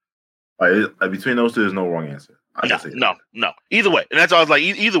best. Like between those two, there's no wrong answer. No. Either way, and that's why I was like,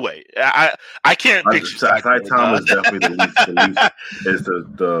 either way, I can't picture. Saitama is definitely the least is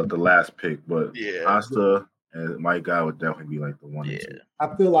the last pick, but Asta and my guy would definitely be like the one. Yeah,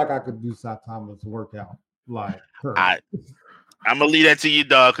 I feel like I could do Saitama's workout like her. I'm gonna leave that to you,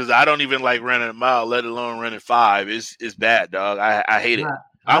 dog, because I don't even like running a mile, let alone running 5. It's bad, dog. I hate it.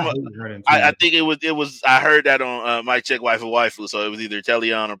 I think it was. I heard that on Mike Check Waifu, so it was either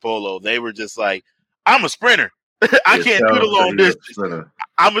Telion or Polo. They were just like, I'm a sprinter. I can't do the long distance.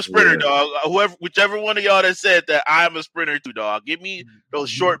 I'm a sprinter, dog. Whichever one of y'all that said that, I'm a sprinter too, dog. Give me those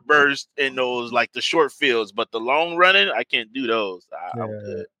short bursts and those like the short fields, but the long running, I can't do those. I'm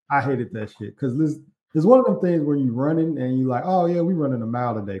good. I hated that shit because there's one of them things where you running and you like, oh yeah, we running a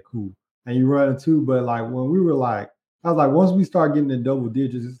mile today, cool, and you running too. But like when we were like, I was like, once we start getting in double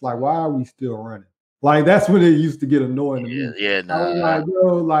digits, it's like, why are we still running? Like that's when it used to get annoying to me. Yeah, I was like,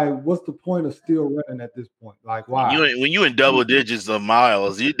 bro, like, what's the point of still running at this point? Like, why? When you in double digits of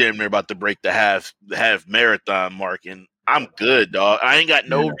miles, you damn near about to break the half marathon mark, and I'm good, dog. I ain't got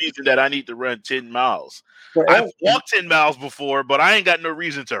no reason that I need to run 10 miles. I've walked 10 miles before, but I ain't got no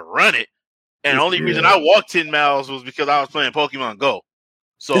reason to run it. And the only reason I walked 10 miles was because I was playing Pokemon Go.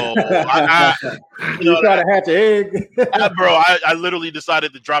 So you try to hatch an egg, bro. I literally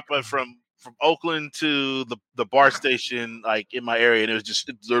decided to drop it from Oakland to the bar station, like in my area, and it's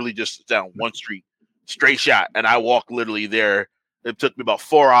literally just down one street, straight shot, and I walked literally there. It took me about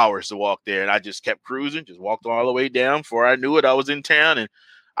 4 hours to walk there, and I just kept cruising, just walked all the way down. Before I knew it, I was in town, and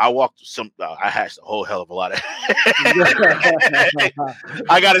I walked I hatched a whole hell of a lot of.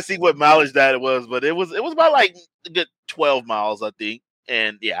 I got to see what mileage that it was, but it was about like a good 12 miles, I think,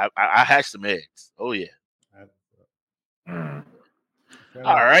 and yeah, I hatched some eggs. Oh yeah.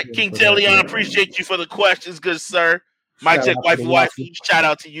 All right, King Telion, appreciate you for the questions, good sir. Mike Check Waifu, shout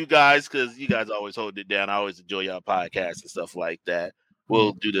out to you guys because you guys always hold it down. I always enjoy y'all podcasts and stuff like that.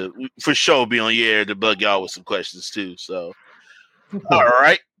 We'll for sure be on your air to bug y'all with some questions too. So, all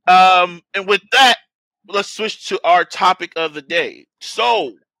right. And with that, let's switch to our topic of the day.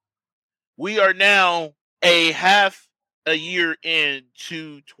 So, we are now half a year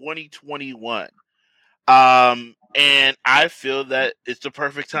into 2021. And I feel that it's the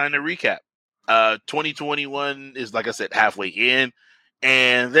perfect time to recap. 2021 is, like I said, halfway in,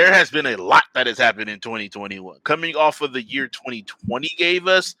 and there has been a lot that has happened in 2021. Coming off of the year 2020 gave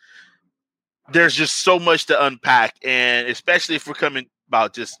us, there's just so much to unpack, and especially if we're coming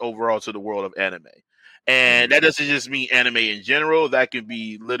about just overall to the world of anime. And that doesn't just mean anime in general. That can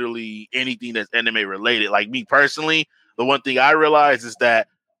be literally anything that's anime related. Like me personally, the one thing I realize is that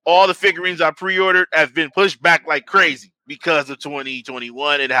all the figurines I pre-ordered have been pushed back like crazy because of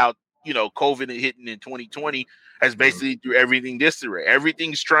 2021 and how, COVID hitting in 2020 has basically threw everything disarray.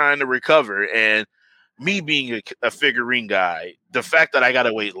 Everything's trying to recover. And me being a figurine guy, the fact that I got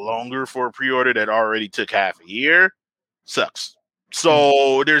to wait longer for a pre-order that already took half a year sucks.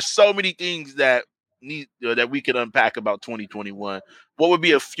 So there's so many things that that we could unpack about 2021. What would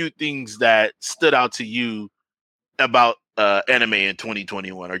be a few things that stood out to you about anime in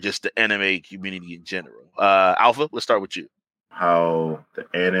 2021 or just the anime community in general? Alpha, let's start with you. How the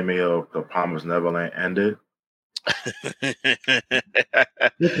anime of The Promised Neverland ended. It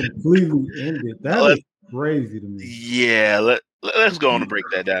completely ended. That was crazy to me. Yeah, let's go on and break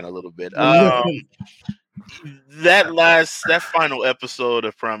that down a little bit. That final episode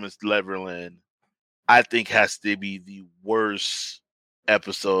of Promised Neverland, I think, has to be the worst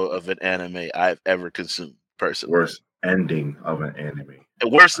episode of an anime I've ever consumed, personally. Worst ending of an anime. The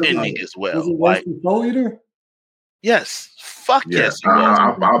worst ending as well. Was it worse than Soul Eater? Yes. Fuck yes.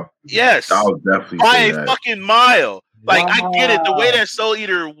 Yes. I'll definitely by say a that. fucking mile. Like, I get it. The way that Soul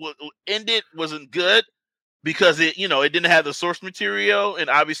Eater ended wasn't good because it didn't have the source material, and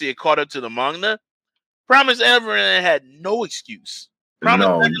obviously it caught up to the manga. Promised Neverland had no excuse. Promised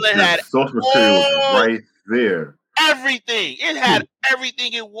Neverland had source material right there. Everything. It had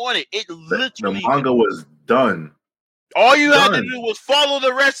everything it wanted. It literally. The manga was done. All you had to do was follow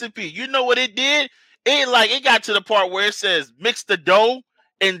the recipe. You know what it did? It got to the part where it says mix the dough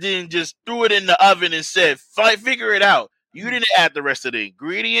and then just threw it in the oven and said, figure it out. You didn't add the rest of the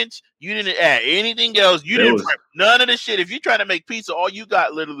ingredients. You didn't add anything else. You didn't prep none of the shit. If you're trying to make pizza, all you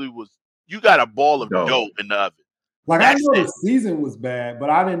got literally was you got a ball of dough in the oven. Like, I know the season was bad, but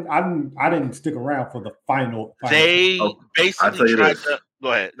I didn't stick around for the final. They basically tried to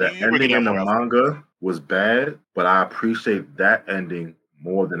go ahead. The ending in the manga was bad, but I appreciate that ending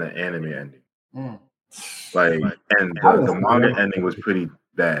more than the anime ending. The manga ending was pretty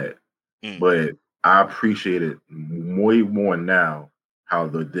bad, but I appreciate it way more now how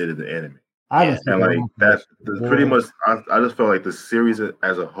they did the anime. Pretty much. I just felt like the series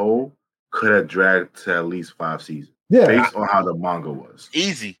as a whole could have dragged to at least 5 seasons. Yeah, based on how the manga was.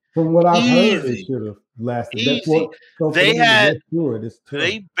 Easy. From what I've heard, it should have lasted. Easy.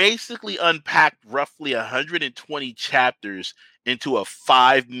 They basically unpacked roughly 120 chapters into a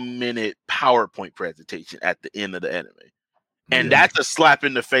 5-minute PowerPoint presentation at the end of the anime. And that's a slap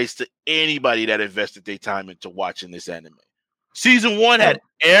in the face to anybody that invested their time into watching this anime. Season 1 had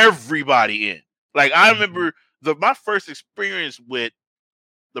everybody in. Like, I remember my first experience with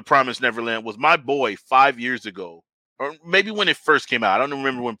The Promised Neverland was my boy 5 years ago, or maybe when it first came out. I don't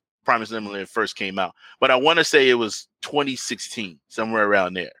remember when Promised Neverland first came out, but I want to say it was 2016, somewhere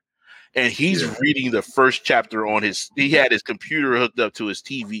around there. And he's reading the first chapter he had his computer hooked up to his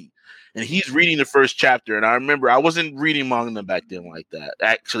TV, and he's reading the first chapter. And I remember I wasn't reading manga back then like that.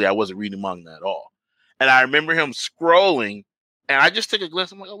 Actually, I wasn't reading manga at all. And I remember him scrolling, and I just took a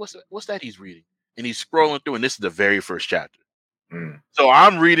glance. I'm like, oh, what's that he's reading? And he's scrolling through, and this is the very first chapter. So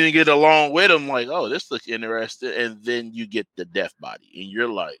I'm reading it along with him, like, oh, this looks interesting. And then you get the death body, and you're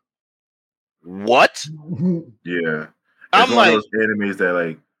like, what? Yeah. I'm one like, of those animes that,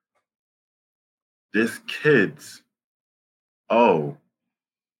 like, this kid's, because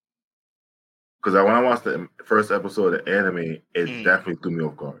when I watched the first episode of the anime, it definitely threw me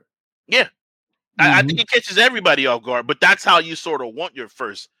off guard. Yeah. I think it catches everybody off guard, but that's how you sort of want your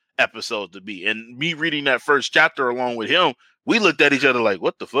first episode to be. And me reading that first chapter along with him, we looked at each other like,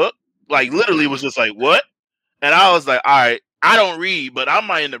 what the fuck? Like, literally was just like, what? And I was like, all right, I don't read, but I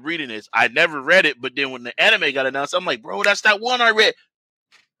might end up reading this. I never read it, but then when the anime got announced, I'm like, bro, that's that one I read.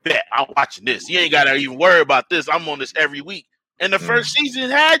 Bet, I'm watching this. You ain't got to even worry about this. I'm on this every week. And the first season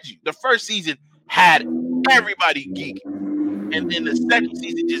had you. The first season had everybody geeking. And then the second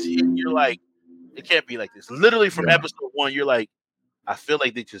season just hit, you're like, it can't be like this. Literally from episode 1, you're like, I feel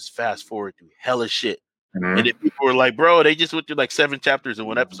like they just fast forward through hella shit. And then people were like, bro, they just went through like 7 chapters in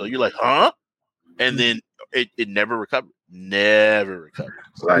one episode. You're like, huh? And then it never recovered. Never recovered.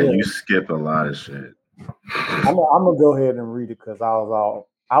 Like, you skip a lot of shit. I'm gonna go ahead and read it because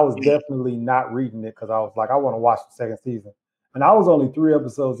I was definitely not reading it because I was like, I want to watch the second season. And I was only 3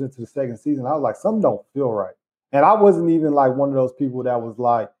 episodes into the second season. I was like, something don't feel right. And I wasn't even like one of those people that was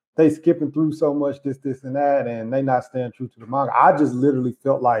like, they skipping through so much, this, and that, and they not staying true to the manga. I just literally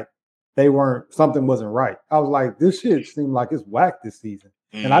felt like something wasn't right. I was like, this shit seemed like it's whack this season.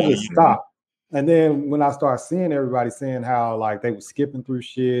 And I just stopped. And then when I started seeing everybody saying how like they were skipping through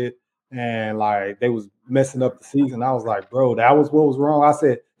shit, and like they was messing up the season. I was like, bro, that was what was wrong. I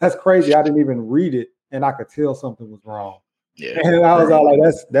said, that's crazy. I didn't even read it, and I could tell something was wrong. Yeah. And I was all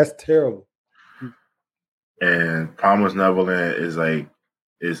like, that's terrible. And Promised Neverland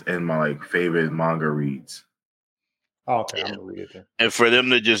is in my like favorite manga reads. Okay, I'm gonna read it then. And for them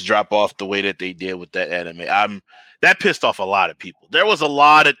to just drop off the way that they did with that anime, that pissed off a lot of people. There was a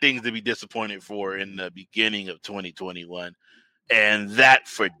lot of things to be disappointed for in the beginning of 2021, and that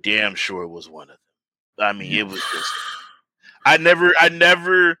for damn sure was one of them. I mean, it was just I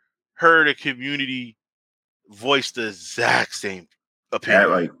never heard a community voice the exact same opinion.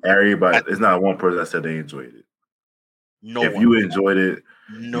 Like everybody, it's not one person that said they enjoyed it. No if one. you enjoyed it,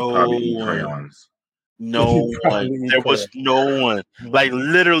 No you probably eat one. crayons. No one. There was no one. Like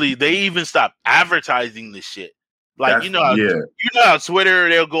literally, they even stopped advertising the shit. Like you know how Twitter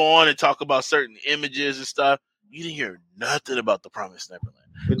they'll go on and talk about certain images and stuff. You didn't hear nothing about the Promised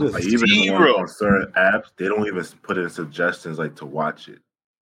Neverland. Like even on certain apps, they don't even put in suggestions like to watch it.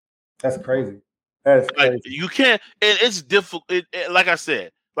 That's crazy. That's crazy. Like, you can't. It's difficult. Like I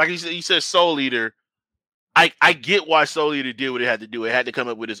said, like you said, Soul Eater. I get why Soul Eater did what it had to do. It had to come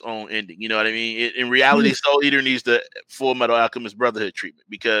up with its own ending. You know what I mean? In reality, Soul Eater needs the Full Metal Alchemist Brotherhood treatment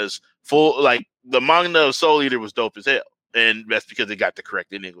because the manga of Soul Eater was dope as hell, and that's because it got the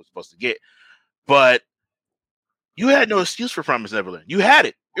correct ending it was supposed to get. But you had no excuse for Promised Neverland. You had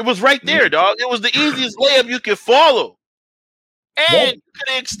it. It was right there, dog. It was the easiest layup you could follow, and you could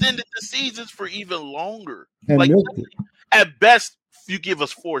have extended the seasons for even longer. Like at best, you give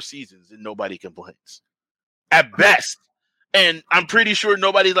us 4 seasons and nobody complains. At best. And I'm pretty sure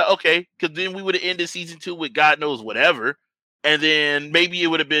nobody's like, okay, because then we would have ended season 2 with God knows whatever. And then maybe it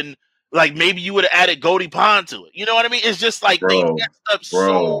would have been like, maybe you would have added Goldie Pond to it. You know what I mean? It's just like they messed up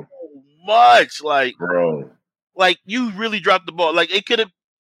so much. Like you really dropped the ball. Like it could have,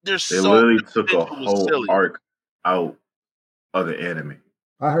 they literally took a whole arc out of the anime.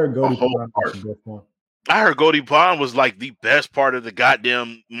 I heard Goldie Pond was the best one. I heard Goldie Pond was like the best part of the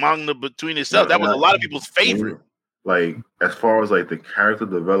goddamn manga between itself. That was a lot of people's favorite. Like as far as like the character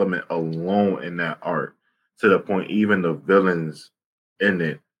development alone in that arc, to the point even the villains in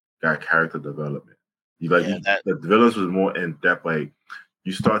it got character development. The villains was more in depth. Like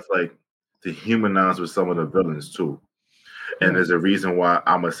you start to humanize with some of the villains too, and there's a reason why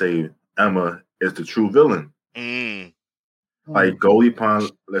I'm gonna say Emma is the true villain. Like Goldie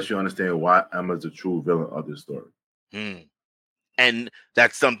Pond lets you understand why Emma's the true villain of this story. And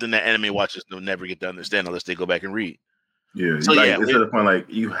that's something that anime watchers will never get to understand unless they go back and read. Yeah. So it's to the point like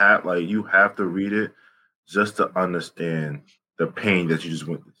you have to read it just to understand the pain that you just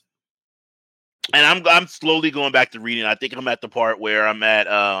went through. And I'm slowly going back to reading. I think I'm at the part where I'm at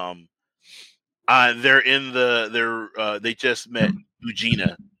they just met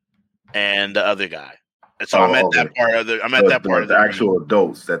Eugenia and the other guy. And so I'm at that part of the actual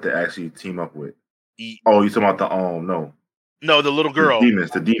adults that they actually team up with. You talking about the No, the little girl.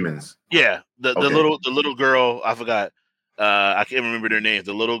 The demons. Yeah. The little girl, I forgot. I can't remember their names.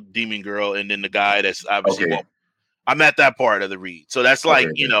 The little demon girl and then the guy that's obviously I'm at that part of the read. So that's like,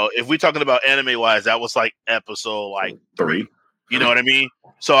 if we're talking about anime wise, that was like episode 3. You know what I mean?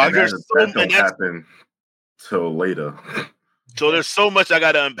 So I guess that don't happen till later. So there's so much I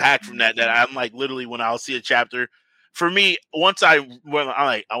got to unpack from that I'm like literally when I'll see a chapter. For me, once I'm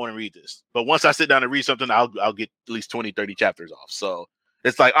like, I want to read this. But once I sit down and read something, I'll get at least 20, 30 chapters off. So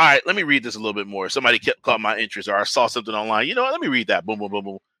it's like, all right, let me read this a little bit more. Somebody caught my interest or I saw something online. You know what? Let me read that. Boom, boom, boom,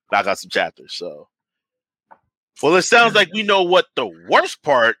 boom. I got some chapters. So, well, it sounds like we know what the worst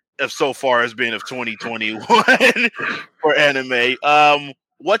part of so far has been of 2021 for anime.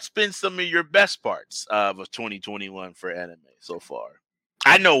 What's been some of your best parts of 2021 for anime so far?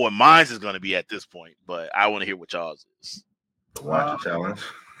 I know what mine's is going to be at this point, but I want to hear what y'all's is. The Watcher Challenge.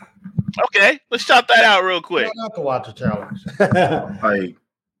 Okay, let's shout that out real quick. Not the Watcher Challenge. Like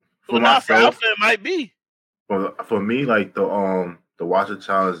for myself, it might be. For me, like the Watcher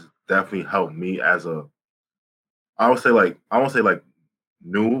Challenge definitely helped me as a. I won't say like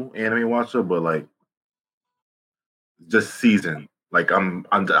new anime watcher, but like just seasoned. Like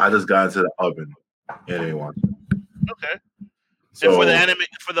I just got into the oven anime watcher. Okay. So, and for the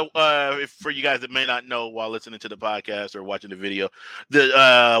anime, for you guys that may not know while listening to the podcast or watching the video, the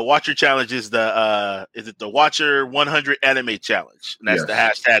Watcher Challenge is the Watcher 100 Anime Challenge, and that's the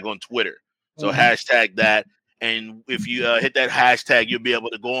hashtag on Twitter. So hashtag that, and if you hit that hashtag, you'll be able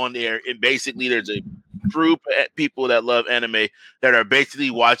to go on there. And basically, there's a group of people that love anime that are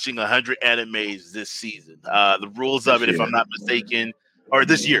basically watching 100 animes this season. The rules of it, if I'm not mistaken, or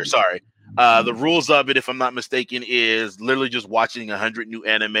this year, sorry. The rules of it, if I'm not mistaken, is literally just watching 100 new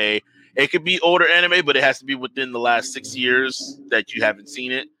anime It could be older anime, but it has to be within the last 6 years that you haven't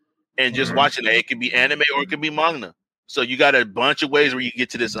seen it. And just watching it could be anime or it could be manga. So you got a bunch of ways where you get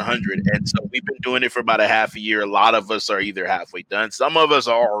to this 100. And so we've been doing it for about a half a year. A lot of us are either halfway done. Some of us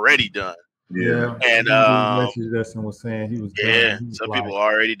are already done. Yeah. And Justin was saying he was done. Some people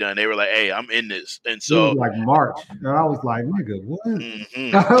are already done. They were like, hey, I'm in this. And so it was like March. And I was like, nigga, what?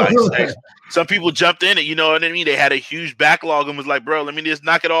 Like, some people jumped in it, you know what I mean? They had a huge backlog and was like, bro, let me just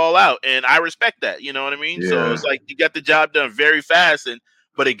knock it all out. And I respect that, you know what I mean? Yeah. So it's like you got the job done very fast,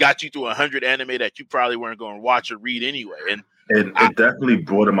 but it got you to 100 anime that you probably weren't going to watch or read anyway. And it definitely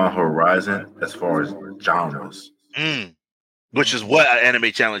broadened my horizon as far as genres. Which is what an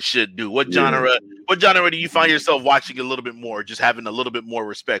anime challenge should do. What genre do you find yourself watching a little bit more, just having a little bit more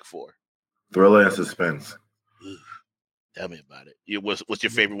respect for? Thriller and suspense. Ooh, tell me about it. What's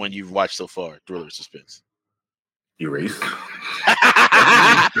your favorite one you've watched so far? Thriller or suspense? Erase.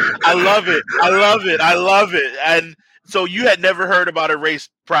 I love it. And so you had never heard about Erase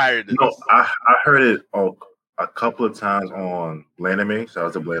prior to this? No, I heard it a couple of times on Blanime. Shout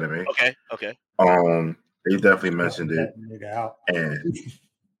out to Blanime. Okay. They definitely mentioned it, and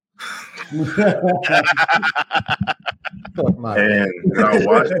I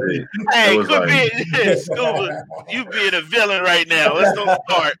watched it. Hey, quit being stupid. You being a villain right now. Let's don't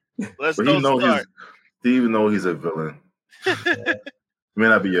start. Steve knows he's a villain. May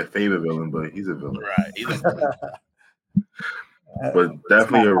not be your favorite villain, but he's a villain. Right. He's a villain. But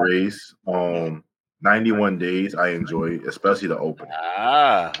definitely Erase. 91 Days, I enjoy, especially the opening.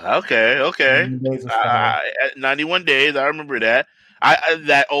 Okay. 91 Days, I remember that.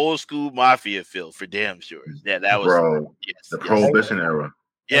 That old school mafia feel for damn sure. Yeah, that was the Prohibition era.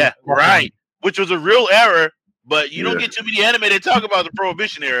 Yeah, right. Which was a real era, but you don't get too many anime that talk about the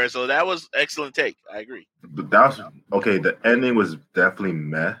Prohibition era, so that was excellent take. I agree. But that's okay. The ending was definitely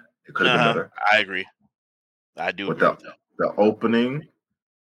meh. It could have been better. I agree. I do agree with that. The opening.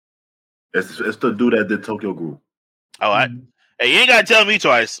 It's the dude that did Tokyo Ghoul. Oh, hey, you ain't gotta tell me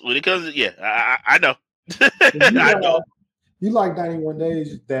twice when it comes to I know. I know. You like 91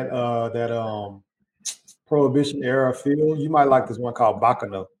 Days, that Prohibition era feel. You might like this one called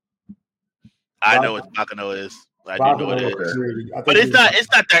Bakano. I know what Bakano is. I do know what it is. But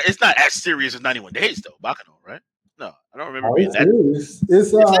it's not as serious as 91 Days though. Bakano, right? No, I don't remember being that.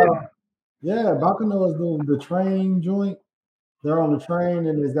 It's Bakano is doing the train joint. They're on the train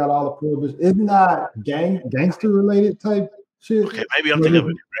and it's got all the prohibition. It's not gangster related type shit. Okay, maybe I'm thinking of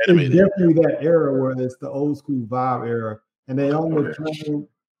it. It's definitely that era where it's the old school vibe era. And they on the train.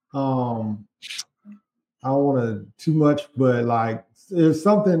 I don't want to too much, but like there's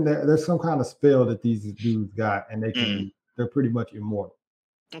some kind of spell that these dudes got, and they're pretty much immortal.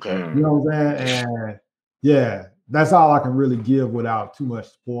 Okay. You know what I'm saying? And yeah, that's all I can really give without too much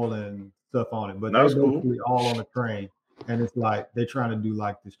spoiling stuff on it. But they're basically all on the train. And it's like they're trying to do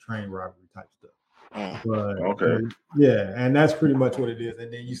like this train robbery type stuff. But yeah, and that's pretty much what it is.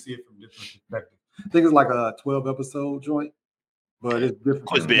 And then you see it from different perspectives. I think it's like a 12 episode joint, but it's different.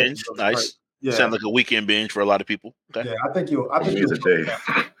 Quick binge, nice. Right? Yeah, sounds like a weekend binge for a lot of people. Okay. Yeah, I think it's a day.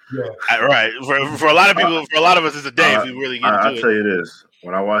 Yeah, right. For a lot of people, for a lot of us, it's a day. If we really get I'll tell you this: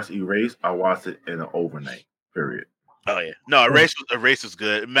 when I watched Erase, I watched it in an overnight period. Oh yeah, no, Erase was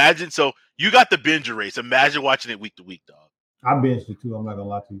good. Imagine, so you got the binge Erase. Imagine watching it week to week, dog. I binged it too. I'm not gonna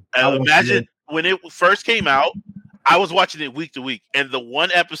lie to you. Imagine when it first came out, I was watching it week to week, and the one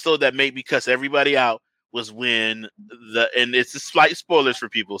episode that made me cuss everybody out was when and it's a slight spoilers for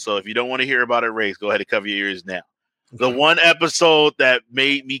people. So if you don't want to hear about Erase, go ahead and cover your ears now. The one episode that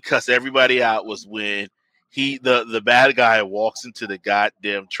made me cuss everybody out was when the bad guy walks into the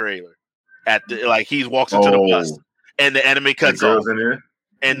goddamn trailer he walks into the bus. And the anime cuts off,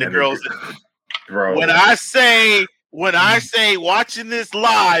 and the girls. Bro. When I say watching this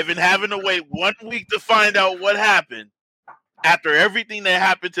live and having to wait 1 week to find out what happened, after everything that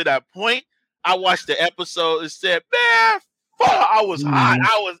happened to that point, I watched the episode and said, "Man, fuck!" I was hot.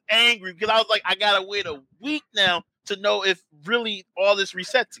 I was angry because I was like, "I gotta wait a week now to know if really all this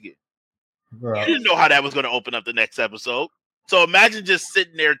resets again." Bro. You didn't know how that was going to open up the next episode. So imagine just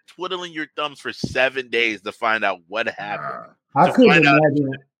sitting there twiddling your thumbs for 7 days to find out what happened. I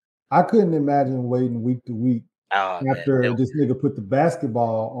couldn't imagine waiting week to week after this nigga put the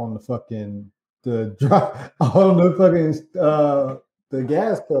basketball on the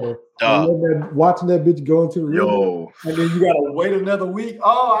gas pedal. Watching that bitch go into the room, and then you gotta wait another week.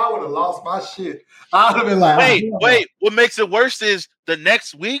 Oh, I would have lost my shit. I would have been like, wait. What makes it worse is the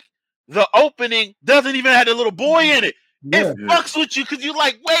next week, the opening doesn't even have a little boy in it. It fucks with you because you're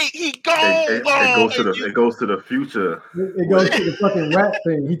like, wait, he gone. It goes to the future. It goes to the fucking rat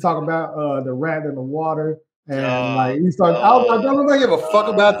thing. He talking about the rat in the water. And like he started, I was like, don't give a fuck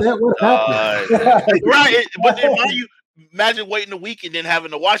about that. What happened? Right. But then imagine waiting a week and then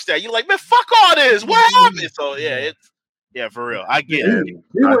having to watch that. You're like, man, fuck all this. What happened? So yeah, for real. I get it. He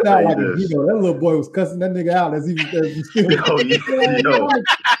went out like a hero. That little boy was cussing that nigga out as he still I'm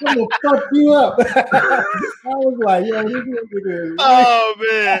gonna fuck you up. I was like, yo, this nigga. Oh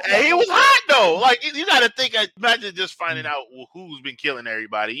man. And he was hot though. Like you gotta think, imagine just finding out who's been killing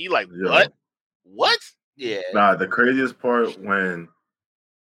everybody. You like, what? What? Yeah. Nah, the craziest part when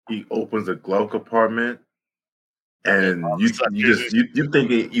he opens the glove compartment and you think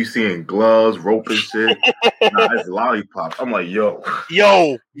you seeing gloves, rope and shit. Nah, it's lollipops. I'm like, yo,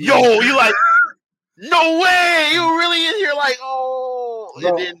 you like, no way, you really in here like,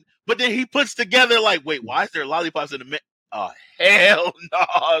 but then he puts together like, wait, why is there lollipops in the mix? Oh hell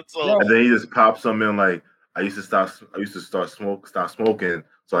no! So, and then he just pops some in like, I used to start smoking,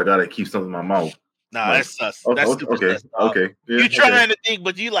 so I gotta keep something in my mouth. Nah, like, that's sus. That's okay. Yeah, you trying to think,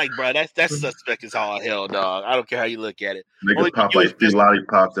 but you like, bro, that's suspect as all hell, dog. I don't care how you look at it. Niggas pop like 3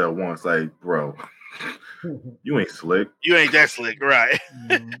 lollipops at once, like, bro, you ain't slick. You ain't that slick, right?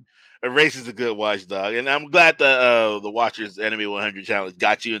 Erase is a good watch, dog, and I'm glad the Watchers Anime 100 Challenge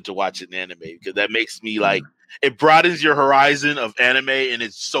got you into watching anime because that makes me like it broadens your horizon of anime, and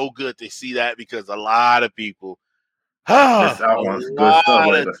it's so good to see that because a lot of people. This album was good stuff.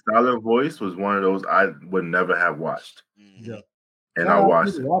 Like the Silent Voice was one of those I would never have watched. Yeah. And I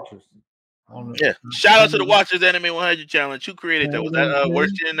watched it. Watchers. Yeah. Shout out to the Watchers Anime 100 Challenge. Who created that? Was that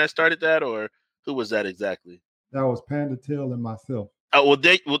Worstgen that started that, or who was that exactly? That was Panda Tail and myself. Oh well,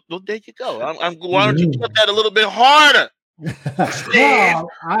 there you go. Why don't you put that a little bit harder? No,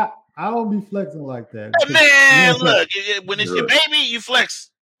 I don't be flexing like that. Man, look, when it's your baby, you flex.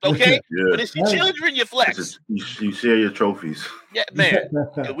 Okay, when it's your children, you flex. You share your trophies. Yeah, man.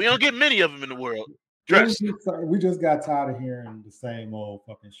 We don't get many of them in the world. Trust. We just got tired of hearing the same old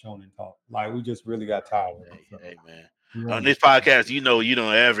fucking shonen talk. Like we just really got tired of it. Hey man. On this podcast, you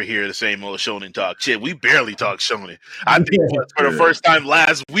don't ever hear the same old shonen talk. Shit, we barely talk shonen. I think for the first time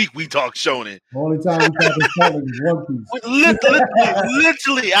last week we talked shonen. The only time we talked shonen is One Piece.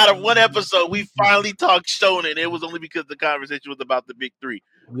 Literally, out of one episode, we finally talked shonen. It was only because the conversation was about the big three.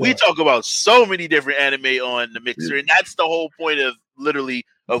 Yeah. We talk about so many different anime on the Mixer, and that's the whole point of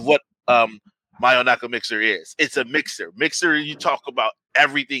what Mayonaka Mixer is. It's a mixer. Mixer, you talk about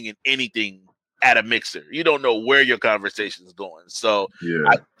everything and anything at a mixer. You don't know where your conversation is going. So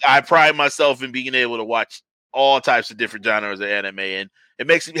I pride myself in being able to watch all types of different genres of anime, and it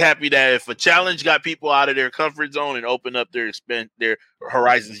makes me happy that if a challenge got people out of their comfort zone and opened up their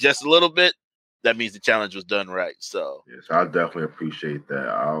horizons just a little bit, that means the challenge was done right. So yes, I definitely appreciate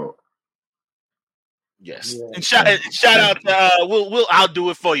that. Yes, and shout out to I'll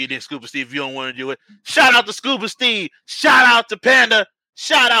do it for you then, Scuba Steve, if you don't want to do it. Shout out to Scuba Steve. Shout out to Panda.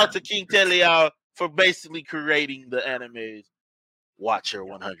 Shout out to King Teliao for basically creating the anime's Watcher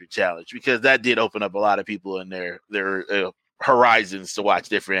 100 Challenge, because that did open up a lot of people in their horizons to watch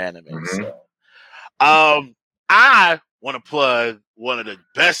different animes. Mm-hmm. So, I want to plug one of the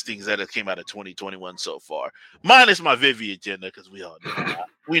best things that has came out of 2021 so far, minus my Vivi agenda, because we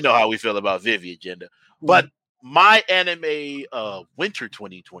know how we feel about Vivi agenda. But my anime winter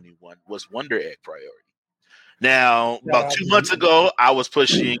 2021 was Wonder Egg Priority. Now, about 2 months ago, I was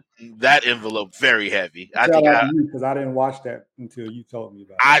pushing that envelope very heavy. Because I didn't watch that until you told me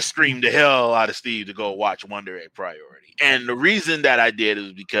about it. I screamed the hell out of Steve to go watch Wonder Egg Priority. And the reason that I did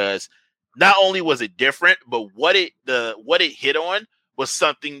is because not only was it different, but what it hit on was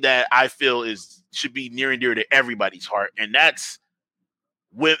something that I feel should be near and dear to everybody's heart. And that's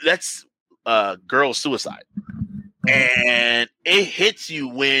girl suicide. And it hits you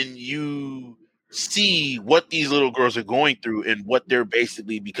when you see what these little girls are going through and what they're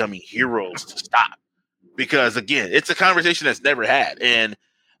basically becoming heroes to stop. Because again, it's a conversation that's never had. And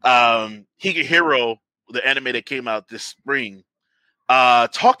Higehiro, the anime that came out this spring,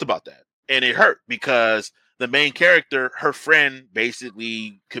 talked about that. And it hurt because the main character, her friend,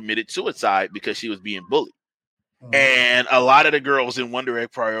 basically committed suicide because she was being bullied. And a lot of the girls in Wonder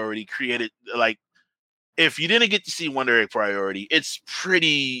Egg Priority created, like, if you didn't get to see Wonder Egg Priority, it's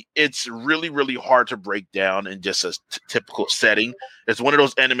really, really hard to break down in just a typical setting. It's one of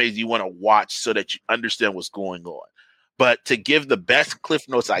those animes you want to watch so that you understand what's going on. But to give the best cliff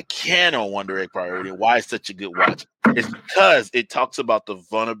notes I can on Wonder Egg Priority, why it's such a good watch, is because it talks about the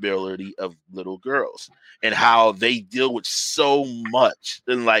vulnerability of little girls and how they deal with so much,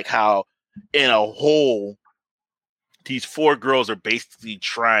 and like how in a whole these 4 girls are basically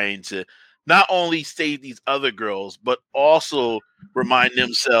trying to not only save these other girls, but also remind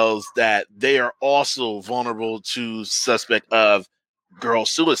themselves that they are also vulnerable to suspect of girl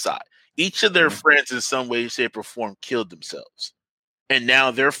suicide. Each of their friends in some way, shape, or form killed themselves. And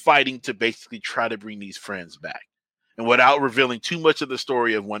now they're fighting to basically try to bring these friends back. And without revealing too much of the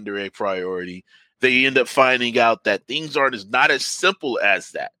story of Wonder Egg Priority, they end up finding out that things aren't not as simple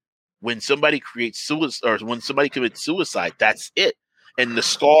as that. When somebody creates suicide, or when somebody commits suicide, that's it. And the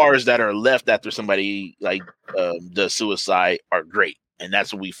scars that are left after somebody does suicide are great. And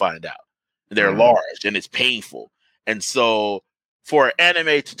that's what we find out. They're large and it's painful. And so for an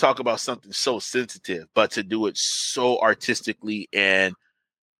anime to talk about something so sensitive, but to do it so artistically and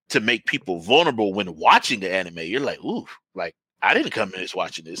to make people vulnerable when watching the anime, you're like, ooh, like I didn't come in this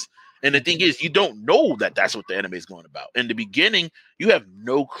watching this. And the thing is, you don't know that that's what the anime is going about. In the beginning, you have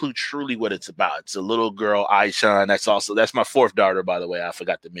no clue truly what it's about. It's a little girl, Aishan. That's my 4th daughter, by the way. I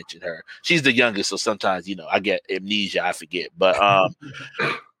forgot to mention her. She's the youngest, so sometimes, I get amnesia. I forget. But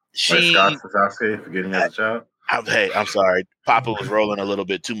she... Sasuke, forgetting as a child? I'm sorry. Papa was rolling a little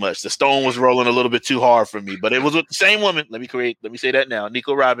bit too much. The stone was rolling a little bit too hard for me, but it was with the same woman. Let me say that now.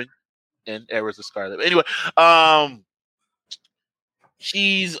 Nico Robin and Eras of Scarlet. Anyway,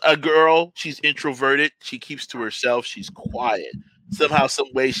 she's a girl. She's introverted. She keeps to herself. She's quiet. Somehow,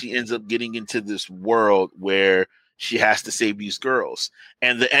 some way, she ends up getting into this world where she has to save these girls.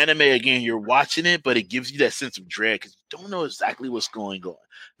 And the anime, again, you're watching it, but it gives you that sense of dread because you don't know exactly what's going on.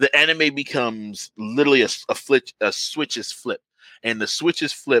 The anime becomes literally a switch is flipped. And the switch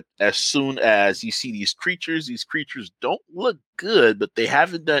is flipped as soon as you see these creatures. These creatures don't look good, but they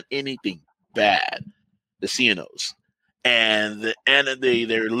haven't done anything bad. The Xenos. And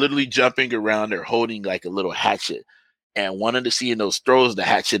they're literally jumping around. They're holding like a little hatchet. And one of the Xenos throws the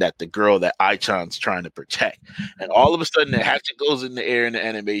hatchet at the girl that Aichan's trying to protect. And all of a sudden, the hatchet goes in the air in the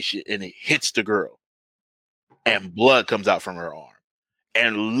animation and it hits the girl. And blood comes out from her arm.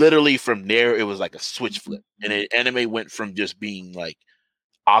 And literally from there, it was like a switch flip. And the anime went from just being like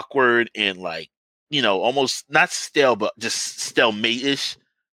awkward and like, almost not stale, but just stalemate-ish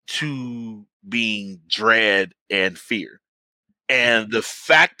to being dread and fear. And the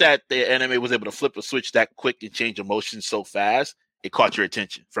fact that the anime was able to flip a switch that quick and change emotions so fast, it caught your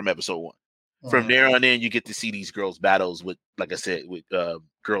attention from episode 1. From there on in, you get to see these girls' battles with, like I said, with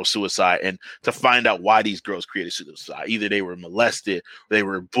girl suicide, and to find out why these girls created suicide. Either they were molested, they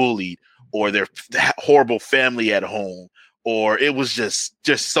were bullied, or their horrible family at home, or it was just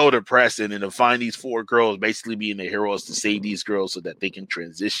so depressing. And to find these 4 girls basically being the heroes to save these girls so that they can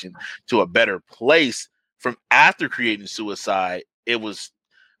transition to a better place from after creating suicide, it was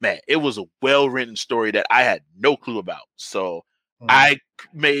a well-written story that I had no clue about. So I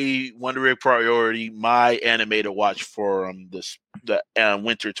made Wonder Egg Priority my anime to watch for the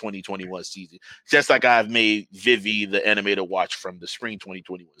winter 2021 season. Just like I've made Vivi the anime to watch from the spring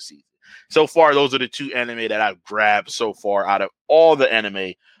 2021 season. So far, those are the 2 anime that I've grabbed so far out of all the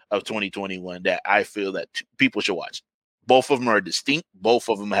anime of 2021 that I feel that people should watch. Both of them are distinct. Both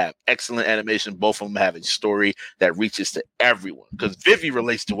of them have excellent animation. Both of them have a story that reaches to everyone. Because Vivi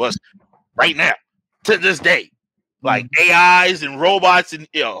relates to us right now, to this day. Like AIs and robots and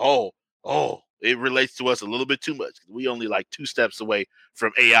it relates to us a little bit too much. We only like 2 steps away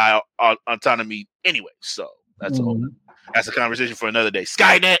from AI autonomy anyway. So that's a conversation for another day.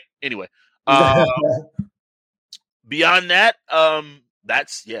 Skynet. Anyway, beyond that,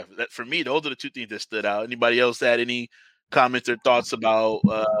 that for me, those are the 2 things that stood out. Anybody else had any comments or thoughts about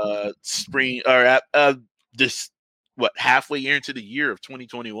spring or this? What, halfway year into the year of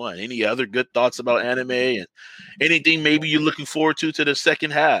 2021? Any other good thoughts about anime and anything maybe you're looking forward to the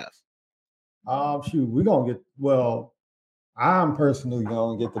second half? We're gonna I'm personally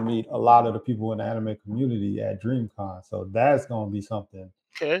gonna get to meet a lot of the people in the anime community at DreamCon, so that's gonna be something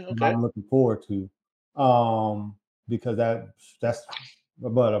I'm looking forward to. Because that's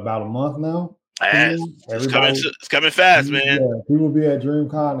about a month now. It's coming fast, man. Yeah, people be at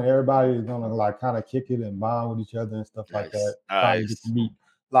DreamCon and everybody is gonna like kind of kick it and bond with each other and stuff like that. Probably get to meet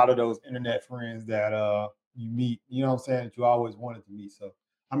a lot of those internet friends that you meet, you know what I'm saying, that you always wanted to meet. So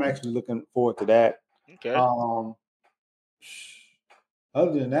I'm actually looking forward to that. Okay.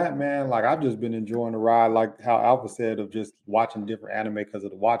 Other than that, man, like I've just been enjoying the ride, like how Alpha said, of just watching different anime because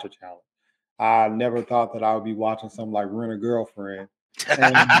of the Watcher Challenge. I never thought that I would be watching something like Rent a Girlfriend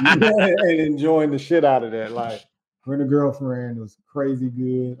and enjoying the shit out of that. Like Rent a Girlfriend was crazy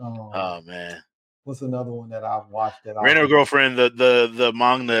good. Oh man, what's another one that I've watched? Rent a Girlfriend. The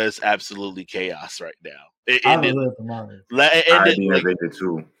manga is absolutely chaos right now. I haven't read the manga. I did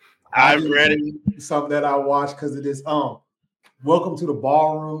too. I've read it. Something that I watched because of this. Welcome to the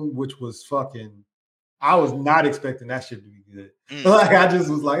Ballroom, which was fucking. I was not expecting that shit to be good. Like I just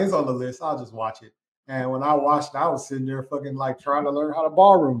was like, it's on the list. I'll just watch it. And when I watched, I was sitting there fucking like trying to learn how to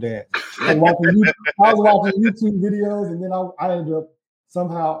ballroom dance. I was watching YouTube videos, and then I ended up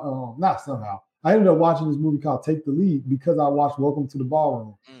I ended up watching this movie called Take the Lead because I watched Welcome to the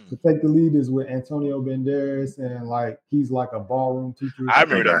Ballroom. So Take the Lead is with Antonio Banderas, and like he's like a ballroom teacher. I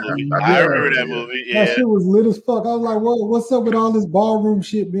remember that movie. I remember that movie. Yeah. That shit was lit as fuck. I was like, "Whoa, what's up with all this ballroom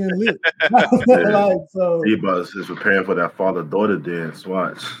shit being lit?" Like, so D-Bus is preparing for that father-daughter dance.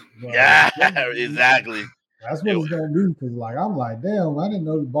 Watch. Yeah, exactly. That's what it's gonna be. Because like I'm like, damn, I didn't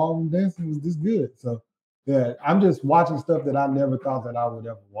know the ballroom dancing was this good. So yeah, I'm just watching stuff that I never thought that I would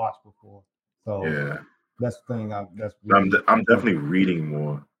ever watch before. So yeah, that's the thing. I'm definitely reading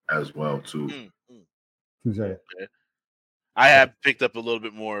more as well too. Okay. I have picked up a little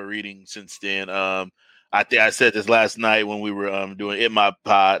bit more reading since then. I think I said this last night when we were doing it my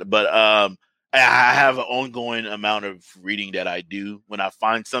pod, but I have an ongoing amount of reading that I do. When I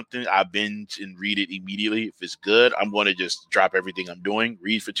find something, I binge and read it immediately. If it's good, I'm going to just drop everything I'm doing,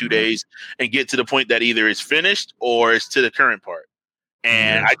 read for 2 days, and get to the point that either it's finished or it's to the current part.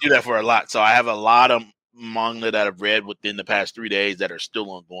 And I do that for a lot. So I have a lot of manga that I've read within the past 3 days that are still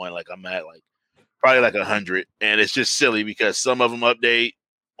ongoing. Like I'm at probably 100. And it's just silly because some of them update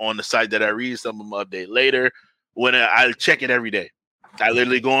on the site that I read, some of them update later. When I check it every day. I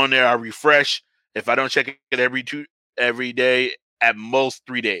literally go on there, I refresh. If I don't check it every day, at most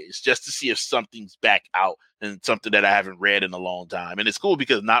 3 days, just to see if something's back out and something that I haven't read in a long time. And it's cool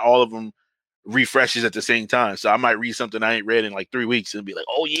because not all of them refreshes at the same time. So I might read something I ain't read in 3 weeks and be like,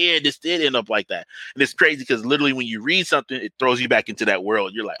 oh yeah, this did end up like that. And it's crazy because literally when you read something, it throws you back into that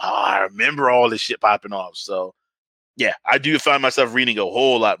world. You're like, oh, I remember all this shit popping off. So yeah, I do find myself reading a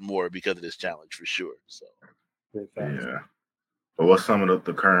whole lot more because of this challenge for sure. So yeah. But what's some of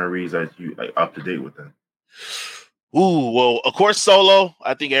the current reads that you up to date with them? Ooh, well, of course, Solo.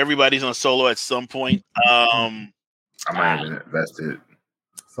 I think everybody's on Solo at some point. I might have invested.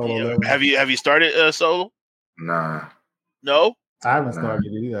 Solo. Have you started Solo? Nah. No? I haven't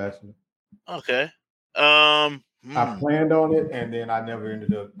started it either, actually. Okay. I planned on it and then I never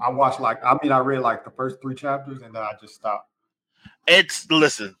ended up. I read the first 3 chapters and then I just stopped. It's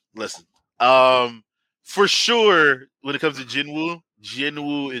listen. For sure, when it comes to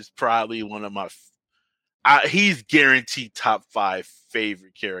Jinwoo is probably one of my he's guaranteed top 5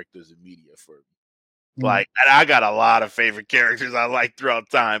 favorite characters in media for me. And I got a lot of favorite characters I like throughout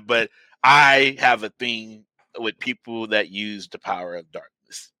time, but I have a thing with people that use the power of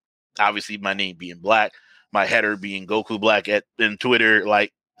darkness. Obviously, my name being Black, my header being Goku Black in Twitter,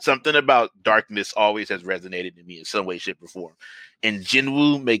 something about darkness always has resonated in me in some way, shape, or form. And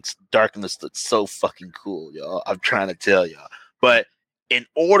Jinwoo makes darkness look so fucking cool, y'all. I'm trying to tell y'all. But in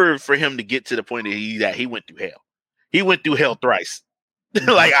order for him to get to the point that he went through hell. He went through hell thrice.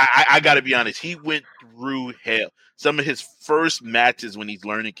 I got to be honest. He went through hell. Some of his first matches when he's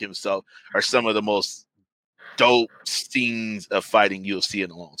learning himself are some of the most dope scenes of fighting you'll see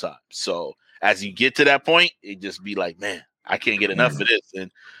in a long time. So as you get to that point, it just be like, man, I can't get enough of this.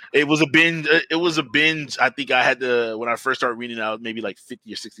 And it was a binge. I think I had to, when I first started reading, I was maybe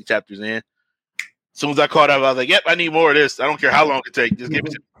 50 or 60 chapters in. As soon as I caught up, I was like, yep, I need more of this. I don't care how long it takes. Just give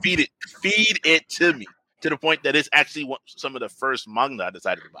it to me. Feed it to me. To the point that it's actually some of the first manga I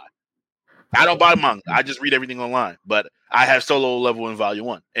decided to buy. I don't buy manga. I just read everything online. But I have Solo Level in Volume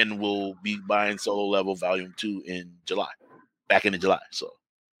 1 and will be buying Solo Level Volume 2 in July. Back into July. So,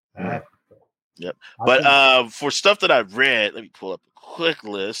 yep. But for stuff that I've read, let me pull up a quick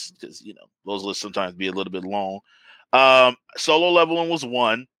list because, those lists sometimes be a little bit long. Solo Level 1 was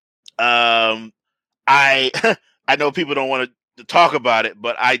 1. I know people don't want to talk about it,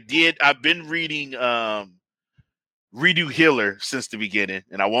 but I've been reading Redo Healer since the beginning,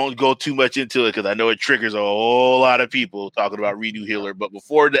 and I won't go too much into it because I know it triggers a whole lot of people talking about Redo Healer. But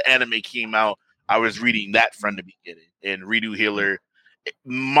before the anime came out, I was reading that from the beginning, and Redo Healer,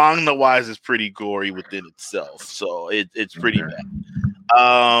 manga wise, is pretty gory within itself, so it's pretty bad.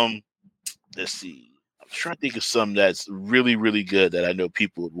 Let's see. I'm trying to think of some that's really, really good that I know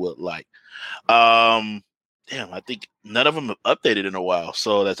people would like. Damn, I think none of them have updated in a while,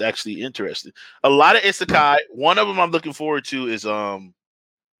 so that's actually interesting. A lot of isekai. One of them I'm looking forward to is what's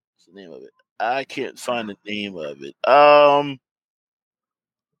the name of it? I can't find the name of it. I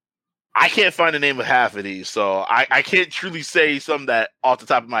can't find the name of half of these, so I can't truly say something that off the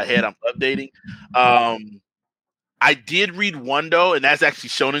top of my head I'm updating. I did read one though, and that's actually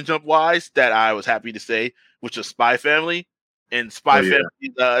Shonen Jump wise that I was happy to say, which was Spy Family. And Spy Oh, yeah. Family,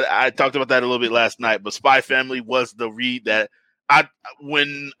 I talked about that a little bit last night, but Spy Family was the read that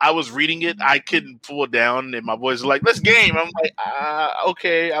when I was reading it, I couldn't pull down, and my boys were like, "Let's game." I'm like,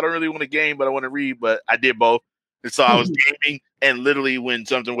 okay, I don't really want to game, but I want to read. But I did both, and so I was gaming, and literally when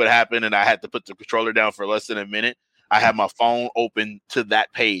something would happen, and I had to put the controller down for less than a minute, I had my phone open to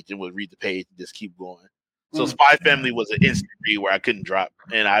that page and would read the page and just keep going. So Spy Family was an instant read where I couldn't drop,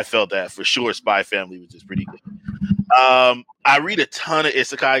 and I felt that for sure. Spy Family was just pretty good. I read a ton of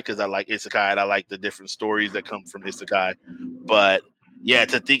isekai because I like isekai and I like the different stories that come from isekai. But yeah,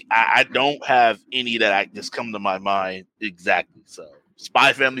 to think I don't have any that I just come to my mind exactly. So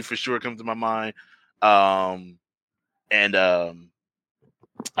Spy Family for sure comes to my mind. What did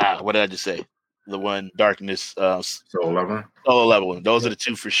I just say? The one Darkness, Solo Leveling. Solo Leveling. Those are the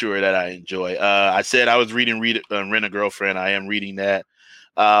two for sure that I enjoy. I said I was reading Rent a Girlfriend. I am reading that.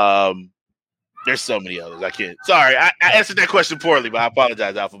 There's so many others. I can't. Sorry, I answered that question poorly, but I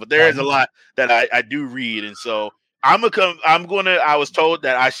apologize, Alpha. But there is a lot that I do read, and so I was told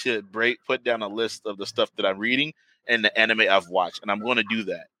that I should put down a list of the stuff that I'm reading and the anime I've watched, and I'm going to do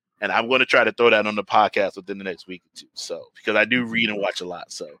that. And I'm going to try to throw that on the podcast within the next week or two. So because I do read and watch a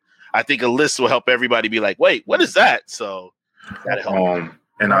lot, so I think a list will help everybody be like, wait, what is that? So that'll help.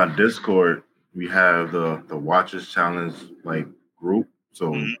 In our Discord, we have the Watchers Challenge like group. So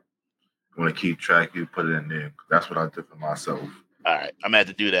want to keep track, you put it in there. That's what I did for myself. All right, I'm gonna have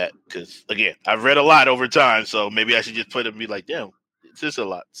to do that because again, I've read a lot over time, so maybe I should just put it and be like, damn, it's just a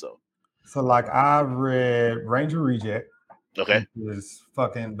lot. So like I've read Ranger Reject. Okay. Which is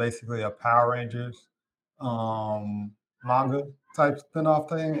fucking basically a Power Rangers manga type spin-off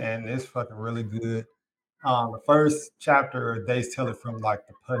thing, and it's fucking really good. The first chapter, they tell it from like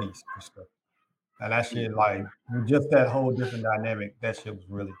the putties perspective. And that shit, like just that whole different dynamic, that shit was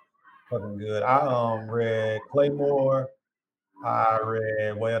really fucking good. I read Claymore, I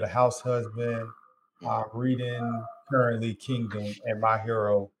read Way of the House Husband, I'm reading currently Kingdom and My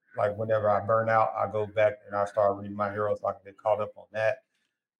Hero. Like whenever I burn out, I go back and I start reading My Hero so I can get caught up on that.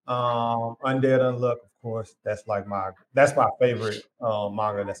 Undead Unluck, of course, that's my favorite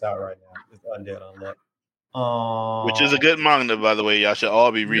manga that's out right now. It's Undead Unluck. Which is a good manga, by the way. Y'all should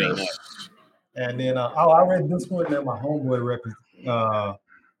all be reading that. And then, I read this one that my homeboy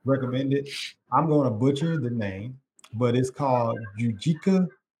recommended. I'm going to butcher the name, but it's called Yujika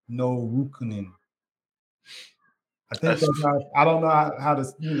no Rukunin. I think I don't know how to,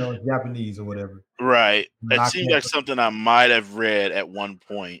 Japanese or whatever. Right. It seems like something I might have read at one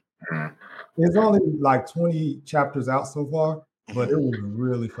point. It's only like 20 chapters out so far, but it was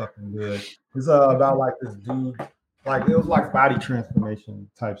really fucking good. It's about like this dude, like it was like body transformation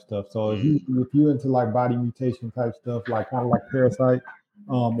type stuff. So if you're into like body mutation type stuff, like kind of like Parasite,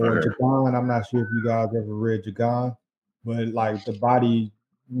 or Jagan, I'm not sure if you guys ever read Jagan, but like the body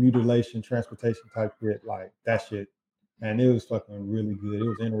mutilation transportation type shit, like that shit. And it was fucking really good. It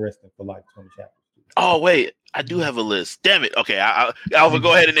was interesting for like 20 chapters. Oh, wait. I do have a list. Damn it. Okay. I'll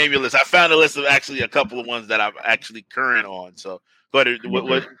go ahead and name your list. I found a list of actually a couple of ones that I'm actually current on. So go ahead. What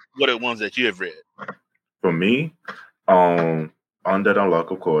are the ones that you have read? For me, Undead Unluck,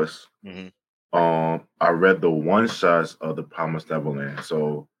 of course. I read the one-shots of The Promised Neverland.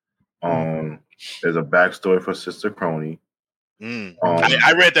 So there's a backstory for Sister Crony.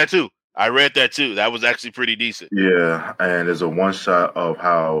 I read that too. That was actually pretty decent. Yeah, and there's a one-shot of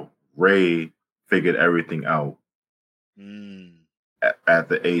how Ray figured everything out at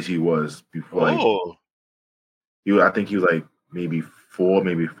the age he was before. I think he was like maybe 4,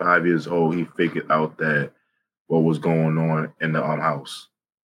 maybe 5 years old. He figured out that what was going on in the house.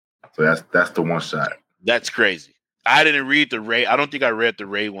 So that's the one shot. That's crazy. I didn't read the Ray. I don't think I read the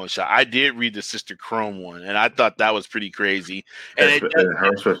Ray one shot. I did read the Sister Chrome one, and I thought that was pretty crazy. And in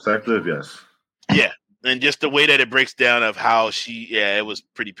her perspective, yes. Yeah. And just the way that it breaks down of how it was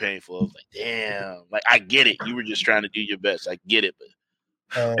pretty painful. I was like, damn, like I get it. You were just trying to do your best. I get it, but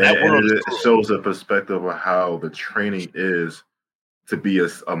it shows the perspective of how the training is to be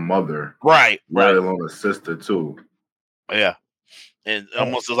a mother, right? Let alone a sister too. Yeah, and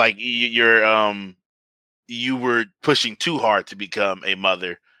almost like you were pushing too hard to become a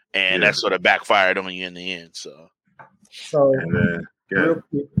mother, and that sort of backfired on you in the end. So real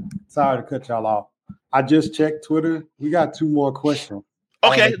quick, sorry to cut y'all off. I just checked Twitter. We got 2 more questions.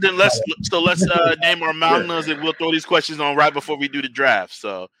 Okay, then let's name our mangas and we'll throw these questions on right before we do the draft.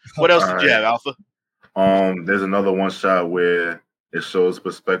 So what else did you have, Alpha? There's another one shot where it shows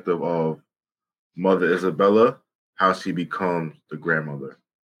perspective of Mother Isabella, how she becomes the grandmother.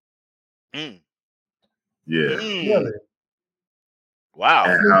 Yeah. Really? Wow.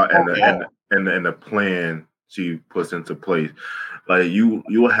 And the plan she puts into place. Like you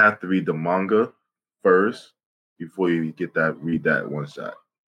will have to read the manga first before you read that one shot.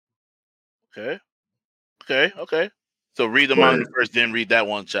 Okay. So read the manga first, then read that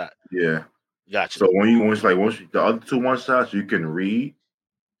one shot. Yeah. Gotcha. So once the other two one shots you can read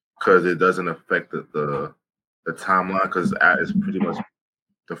because it doesn't affect the timeline because it's pretty much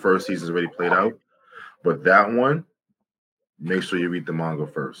the first season's already played out. But that one, make sure you read the manga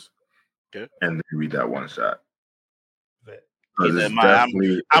first. Okay. And then read that one shot. Because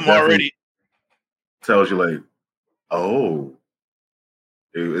I'm already tells you like, oh,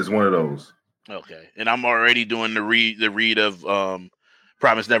 it's one of those. Okay. And I'm already doing the read of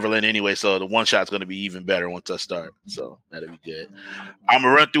Promise Neverland anyway, so the one shot's going to be even better once I start. So that'll be good. I'm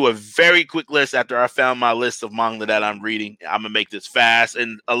going to run through a very quick list after I found my list of manga that I'm reading. I'm going to make this fast.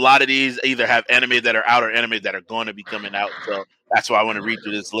 And a lot of these either have anime that are out or anime that are going to be coming out. So that's why I want to read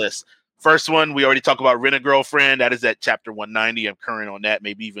through this list. First one, we already talked about Rent a Girlfriend. That is at chapter 190. I'm current on that,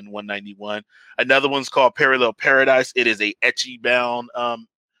 maybe even 191. Another one's called Parallel Paradise. It is a ecchi bound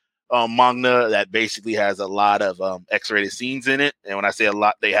manga that basically has a lot of X-rated scenes in it, and when I say a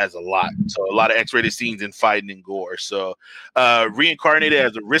lot, they has a lot. So a lot of X-rated scenes in fighting and gore. So Reincarnated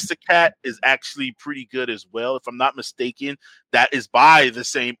as Aristocat is actually pretty good as well, if I'm not mistaken. That is by the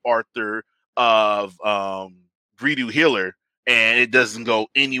same author of Redo Healer, and it doesn't go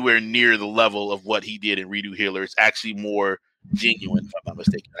anywhere near the level of what he did in Redo Healer. It's actually more genuine, if I'm not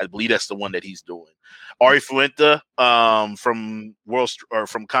mistaken. I believe that's the one that he's doing. Ari Fuenta from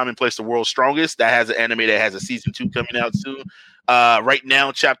Commonplace to World's Strongest, that has an anime that has a season 2 coming out soon. Right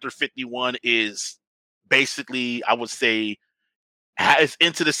now, chapter 51 is basically, I would say, it's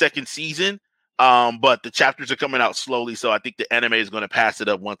into the second season, but the chapters are coming out slowly, so I think the anime is going to pass it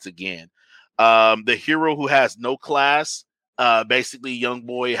up once again. The hero who has no class, basically, young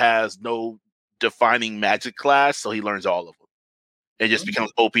boy has no defining magic class, so he learns all of them. And just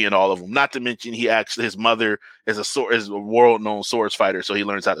becomes OP in all of them. Not to mention, his mother is a world-known swords fighter, so he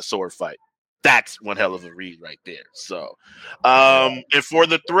learns how to sword fight. That's one hell of a read right there. So, and for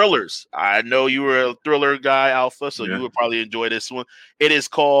the thrillers, I know you were a thriller guy, Alpha, so you would probably enjoy this one. It is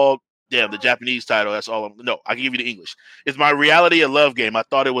called, the Japanese title. That's all. I can give you the English. It's My Reality of Love Game. I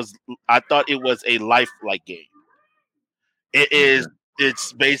thought it was a lifelike game. It is.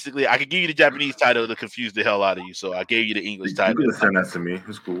 It's basically, I could give you the Japanese title to confuse the hell out of you, so I gave you the English title. You can send that to me.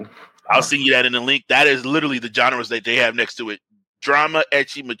 It's cool. I'll send you that in the link. That is literally the genres that they have next to it: drama,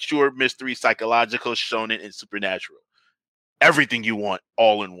 ecchi, mature, mystery, psychological, shonen, and supernatural. Everything you want,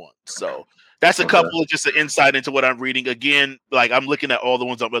 all in one. So that's a couple of just an insight into what I'm reading. Again, like I'm looking at all the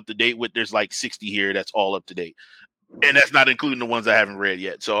ones I'm up to date with. There's like 60 here. That's all up to date, and that's not including the ones I haven't read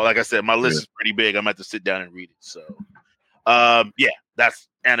yet. So, like I said, my list is pretty big. I'm going to have to sit down and read it. So. That's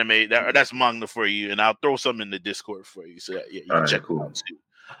anime. That's manga for you, and I'll throw some in the Discord for you. So you can check it out too.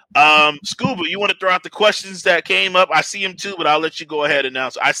 Scuba, you want to throw out the questions that came up? I see them too, but I'll let you go ahead and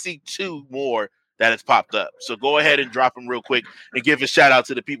announce. I see 2 more that has popped up. So go ahead and drop them real quick and give a shout out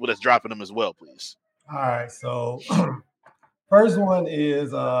to the people that's dropping them as well, please. All right. So first one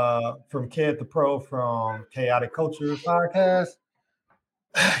is from Ked the Pro from Chaotic Culture Podcast.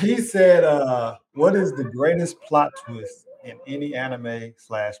 He said, what is the greatest plot twist in any anime /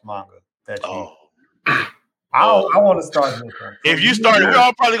 manga that you I want to start this one. If you start, we're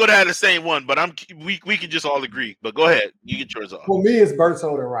all probably going to have the same one, but we can just all agree. But go ahead, you get yours off. For me, it's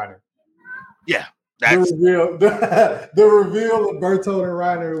Bertold and Reiner. Yeah, that's the reveal of Bertold and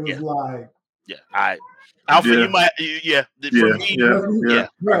Reiner was like, Alpha, you might, for me, I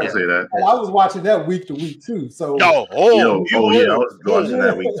can say that. And I was watching that week to week too. So, I was watching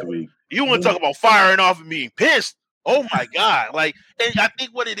that week to week. You want to talk about firing off and being pissed? Oh my god! Like, and I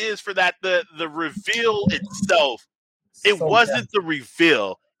think what it is for that, the reveal itself, it wasn't the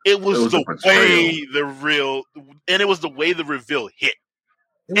reveal. It was the way it was the way the reveal hit.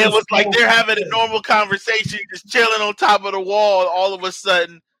 It was like they're having a normal conversation, just chilling on top of the wall. All of a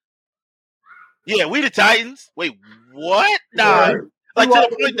sudden, we the Titans. Wait, what? Nah. Like to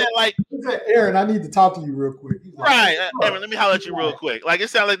the point that, like, he said, Aaron, I need to talk to you real quick. Like, right, Aaron, let me holler at you real quick. Like, it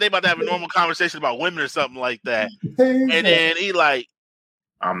sounds like they about to have a normal conversation about women or something like that. And then he like,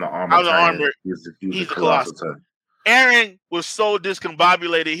 I'm the armor. He's the Colossus. Aaron was so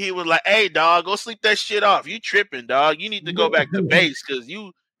discombobulated. He was like, "Hey, dog, go sleep that shit off. You tripping, dog? You need to go back to base because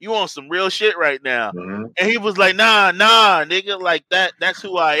you on some real shit right now." Mm-hmm. And he was like, "Nah, nigga, like that's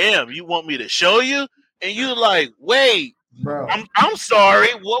who I am. You want me to show you?" And you like, "Wait." Bro. I'm sorry.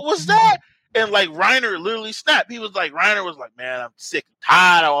 What was that? And like Reiner literally snapped. Reiner was like, man, I'm sick and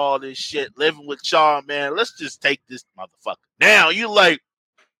tired of all this shit living with y'all, man. Let's just take this motherfucker. Now you like,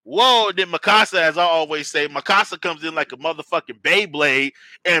 Whoa, then Mikasa, as I always say, Mikasa comes in like a motherfucking Beyblade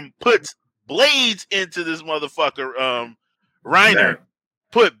and puts blades into this motherfucker, Reiner. Man.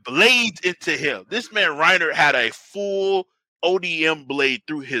 Put blades into him. This man, Reiner, had a full ODM blade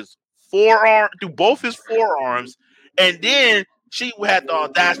through his forearm, through both his forearms, and then she had the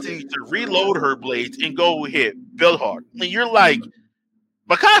audacity to reload her blades and go hit Billhard. And you're like,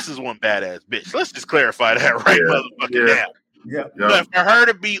 Mikasa's one badass bitch. Let's just clarify that right motherfucking now. Yeah. But for her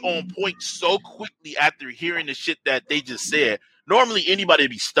to be on point so quickly after hearing the shit that they just said, normally anybody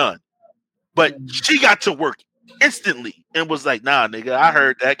would be stunned. But she got to work instantly and was like, nah, nigga, I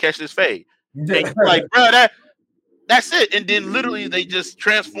heard that. Catch this fade. And like, bro, that's it. And then literally they just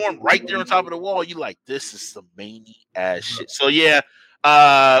transformed right there on top of the wall. You like, this is some many ass shit. So yeah,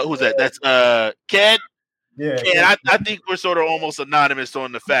 who's that? That's Ked. Yeah, and I think we're sort of almost anonymous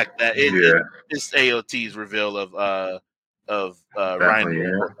on the fact that it's AOT's reveal of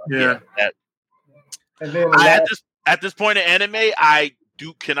Reiner. Yeah. And then At this point in anime, I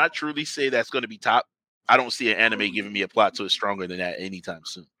cannot truly say that's going to be top. I don't see an anime giving me a plot twist stronger than that anytime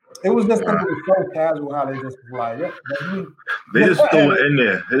soon. It was just going to be so casual how they just was like, yep. They just threw it in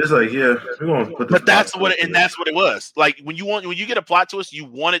there. It's just like, yeah, we're going to put this. But that's what it was. Like when you get a plot twist, you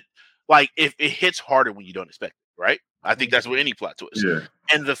want it. Like if it hits harder when you don't expect it, right? I think that's what any plot twist. Yeah.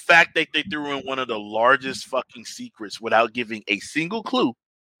 And the fact that they threw in one of the largest fucking secrets without giving a single clue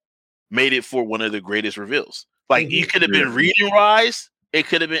made it for one of the greatest reveals. Like you could have been reading wise, it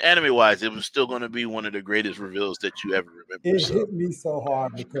could have been anime wise. It was still going to be one of the greatest reveals that you ever remember. It hit me so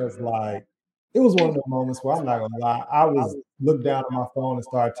hard because like it was one of the moments where I'm not gonna lie, I was looked down at my phone and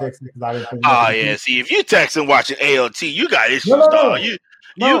started texting because I didn't think. Oh yeah, see if you texting watching AOT, you got issues, No. dog.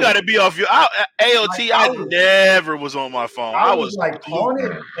 You got to be off your AOT. I never was on my phone. I was like on it,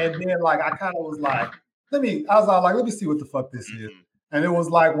 and then like I kind of was like, let me see what the fuck this is. And it was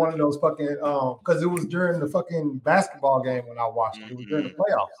like one of those fucking because it was during the fucking basketball game when I watched it. It was during the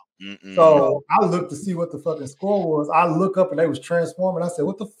playoffs. So I looked to see what the fucking score was. I look up and they was transforming. I said,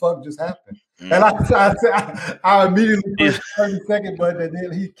 what the fuck just happened? And I immediately pushed the 30-second button, and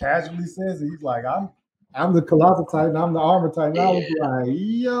then he casually says it. He's like, I'm the Colossal Titan, I'm the Armor Titan. I was like,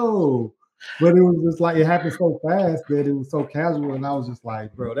 yo. But it was just like it happened so fast that it was so casual, and I was just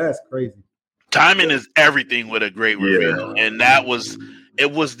like, bro, that's crazy. Timing is everything with a great reveal. And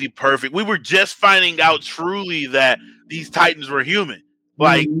it was the perfect. We were just finding out truly that these Titans were human.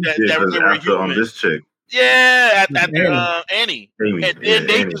 Like that they were human. This chick. Yeah, after Annie. Amy. And then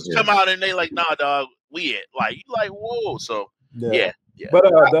they just come out and they like, nah, dog, we it. Like you like, whoa. So yeah. But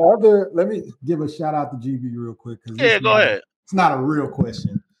the other, let me give a shout out to GB real quick. Go ahead. It's not a real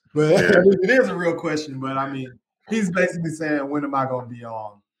question, but it is a real question. But I mean, he's basically saying, when am I going to be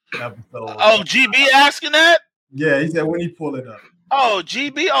on episode? Oh, GB asking that? Yeah, he said when he pull it up. Oh,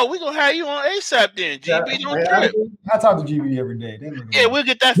 GB. Oh, we're going to have you on ASAP then. GB, don't trip. I talk to GB every day. Yeah, we'll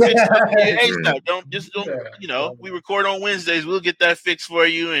get that fixed ASAP. Don't, we record on Wednesdays. We'll get that fixed for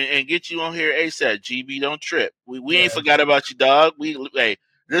you and get you on here ASAP. GB, don't trip. We ain't forgot about you, dog.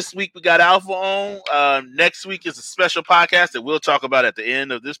 This week we got Alpha on. Next week is a special podcast that we'll talk about at the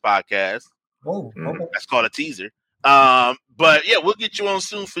end of this podcast. Oh, okay. That's called a teaser. But yeah, we'll get you on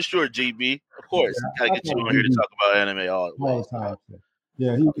soon for sure, GB. Of course, gotta get you on here to talk about anime all the time.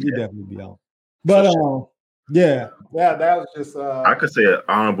 Yeah, he definitely be on. But that was just. I could say an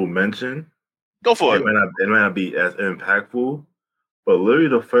honorable mention. Go for it. It may not be as impactful, but literally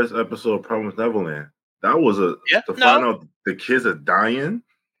the first episode of Promised Neverland. That was find out the kids are dying.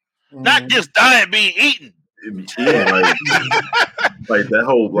 Not just dying, being eaten. Like that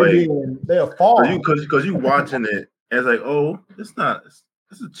whole they're falling because you watching it and it's like, oh, it's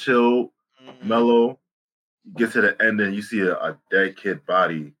a chill, mellow. You get to the end and you see a dead kid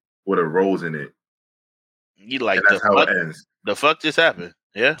body with a rose in it. You like and that's how it ends. The fuck just happened?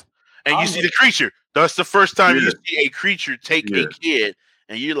 Yeah, and you see the creature. That's the first time you see a creature take a kid,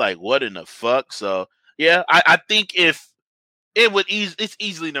 and you're like, what in the fuck? So yeah, I think if it would it's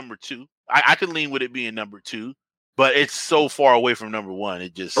easily number 2. I could lean with it being number 2, but it's so far away from number 1.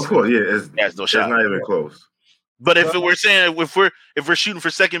 It just, of course, it's no shot. It's not even close. But if we're saying if we're shooting for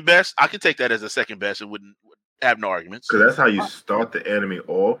second best, I could take that as a second best. It wouldn't have no arguments. Because that's how you start the anime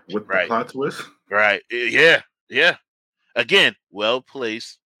off with the plot twist. Right. Yeah. Again, well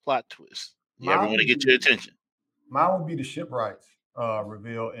placed plot twist. You ever want to get your attention? Mine would be the shipwrights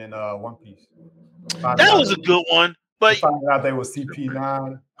reveal in One Piece. That was a good one. But found out they were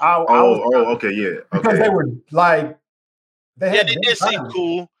CP9. Okay, yeah. Okay. Because they were like, they did seem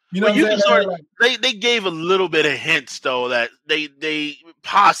cool. You know, they gave a little bit of hints though that they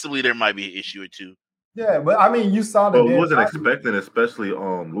possibly there might be an issue or two. Yeah, but I mean, you saw the. But we dead wasn't body. expecting, especially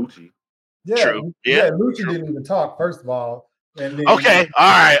Lucci. Yeah, True. Yeah. Lucci True. didn't even talk. First of all, and then Okay.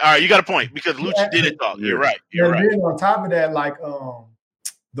 All right. You got a point because Lucci Yeah. didn't talk. You're Yeah. right. You're and right. then on top of that, like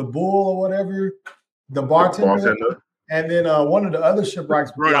the bull or whatever, the bartender, and then one of the other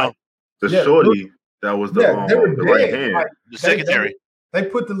shipwrights, Bruno, the yeah, shorty that was they were the right dead. hand. Like, the secretary. they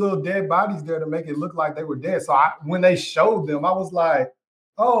put the little dead bodies there to make it look like they were dead. So when they showed them, I was like,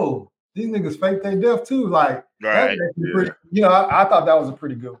 oh, these niggas faked their death too. Like, Right. that's actually pretty, I thought that was a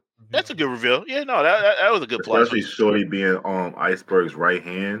pretty good reveal. That's a good reveal. Yeah, no, that was a good plot. Especially shorty being Iceberg's right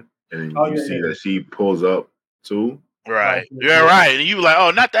hand, and Oh, you yeah, see yeah. that she pulls up too. Right. Oh, You're yeah. right. And you were like,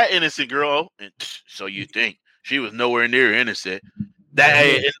 oh, not that innocent girl. And so you think she was nowhere near innocent.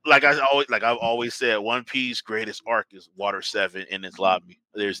 That like I've always said, One Piece greatest arc is Water 7 in its lobby.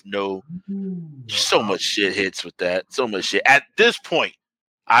 There's so much shit hits with that. So much shit. At this point,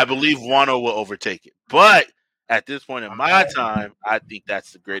 I believe Wano will overtake it. But at this point in my time, I think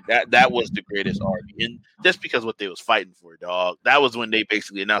that's that was the greatest arc. And just because what they was fighting for, dog. That was when they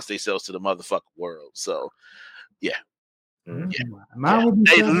basically announced themselves to the motherfucking world. So yeah. Mine would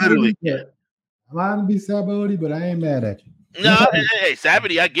be They literally mine would be Sabaody, but I ain't mad at you. No, hey,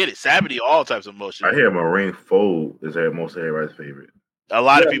 Sabity, I get it. Sabity, all types of motion. I hear Marineford is most everybody's favorite. A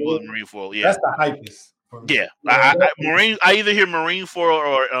lot of people in Marineford, yeah. That's the hypest. Yeah, I either hear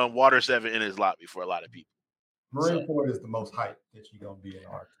Marineford or Water 7 in his lobby for a lot of people. Marineford is the most hype that you're gonna be in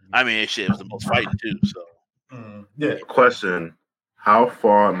art. I mean, shit, it was the most fighting too. So, yeah. Question: how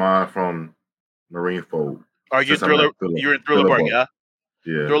far am I from Marineford? Are you You're in Thriller Bark, yeah?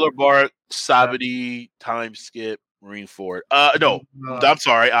 Yeah. Thriller Bark, Sabity, Time Skip, Marineford. No, I'm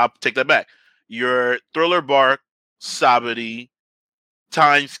sorry. I'll take that back. You're Thriller Bark, Sabity,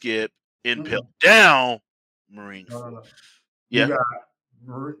 Time Skip, Impel Down, Marineford. Yeah.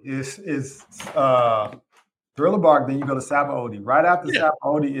 It's Thriller Bark, then you go to Sabaody. Right after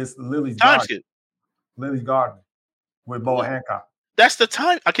Sabaody is Lily's Time Garden. Skip. Lily's Garden with Boa Hancock. That's the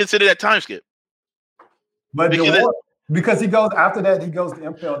time. I consider that Time Skip. But because he goes after that, he goes to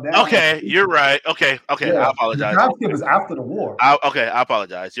Impel Down. Okay, you're right. Okay, yeah. I apologize. Time Skip is after the war. I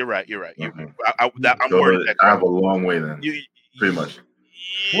apologize. You're right. Mm-hmm. I'm worried. I have a long way then. Pretty much.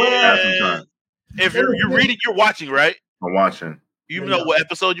 Yeah. If you're reading, you're watching, right? I'm watching. You know what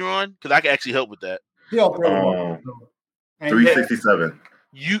episode you're on? Because I can actually help with that. 367.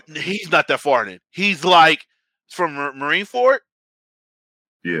 He's not that far in. He's like from Marineford.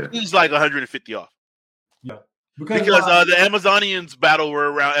 Yeah. He's like 150 off. Yeah. Because the Amazonians battle were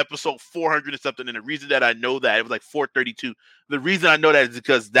around episode 400 or something. And the reason that I know that, it was like 432. The reason I know that is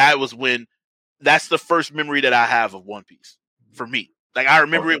because that's the first memory that I have of One Piece for me. Like, I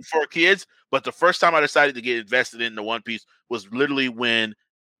remember it for kids, but the first time I decided to get invested in the One Piece was literally when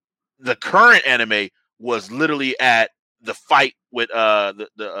the current anime was literally at the fight with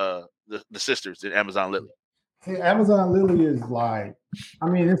the sisters in Amazon Lily. See, Amazon Lily is like, I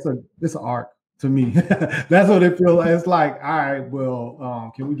mean, it's an arc to me. That's what it feels like. It's like, all right,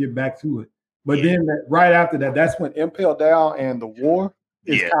 well, can we get back to it? But then right after that, that's when Impel Down and the war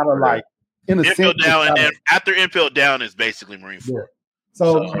is kind of like in a Impel sense. Down, and after Impel Down is basically Marineford.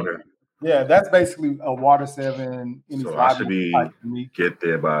 So that's basically a Water 7. So I should get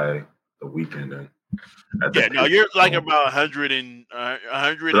there by the weekend then. No, you're like about 100 and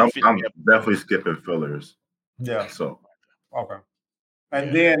 150. I'm definitely skipping fillers. Yeah. So okay.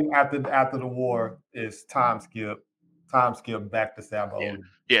 And then after the war is Time Skip back to Sabaody.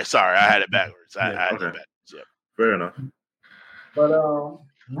 Yeah, sorry, I had it backwards. I had it backwards. Yeah. Fair enough. But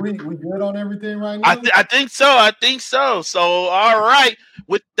we good on everything right now? I think so. So all right.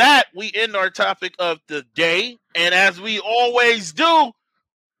 With that, we end our topic of the day. And as we always do,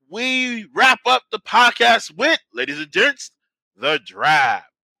 we wrap up the podcast with, ladies and gents, the draft.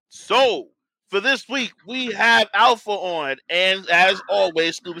 So for this week, we have Alpha on. And as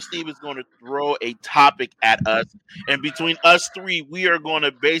always, Scuba Steve is going to throw a topic at us. And between us three, we are going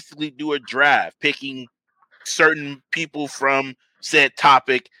to basically do a draft, picking certain people from said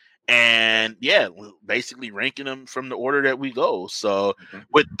topic. And basically ranking them from the order that we go. So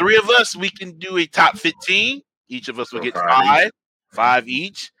with three of us, we can do a top 15. Each of us will get five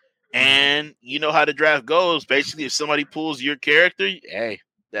each. And you know how the draft goes. Basically, if somebody pulls your character, hey,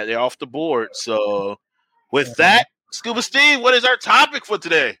 that they're off the board. So with that, Scuba Steve, what is our topic for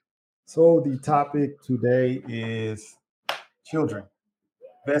today? So the topic today is children.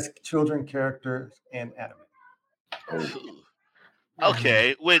 Best children characters in anime.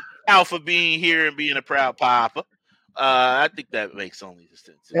 Okay, with Alpha being here and being a proud papa, I think that makes only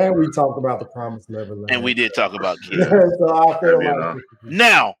sense. And we talked about the Promised Neverland. And we did talk about kids. So I feel like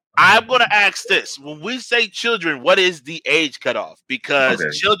now I'm going to ask this: when we say children, what is the age cutoff? Because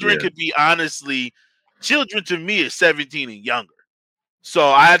children could be honestly, children to me is 17 and younger. So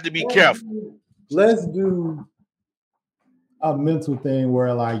I have to be careful. Let's do a mental thing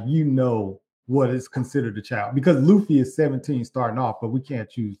where, like, what is considered a child, because Luffy is 17 starting off, but we can't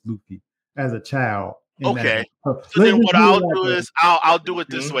choose Luffy as a child. Okay. So then what I'll do is I'll do it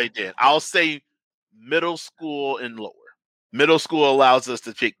this way then. I'll say middle school and lower. Middle school allows us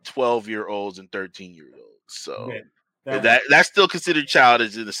to pick 12-year-olds and 13-year-olds. So that's still considered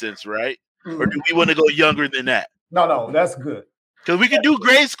childish in a sense, right? Or do we want to go younger than that? No, that's good. Because we can do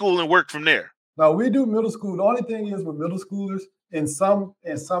grade school and work from there. No, we do middle school. The only thing is with middle schoolers, in some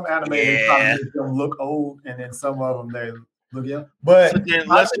anime, they try to make them look old, and then some of them they look young. But so then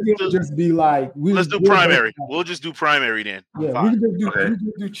let's just be like, let's do primary. We'll just do primary then. Yeah, we can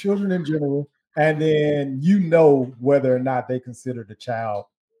just do children in general, and then whether or not they consider the child.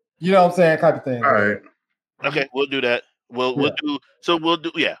 You know what I'm saying? Type of thing. All right. Okay, we'll do that. We'll do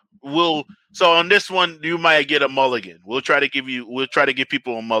so on this one you might get a mulligan. We'll try to give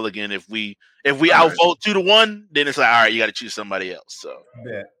people a mulligan. If we outvote 2-1, then it's like, all right, you got to choose somebody else. So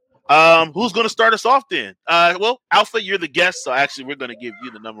who's going to start us off then? Well, Alpha, you're the guest, so actually we're going to give you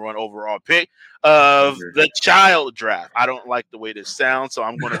the number 1 overall pick of the child draft. I don't like the way this sounds, so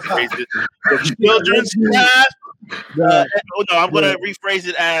I'm going to phrase it the children's draft. I'm going to rephrase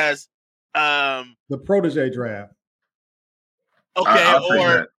it as the protege draft.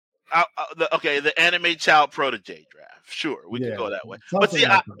 Okay, the anime child protege draft. Sure, we can go that way. But see,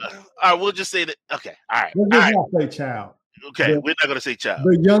 we'll just say that. Okay, all right. We'll just not say child. Okay, we're not going to say child.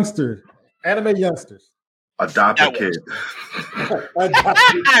 The youngsters, anime youngsters. Adopt a kid.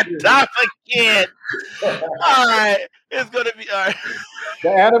 Adopt a kid. All right, it's going to be all right. The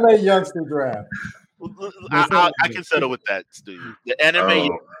anime youngster draft. I can settle with that, Steve. The anime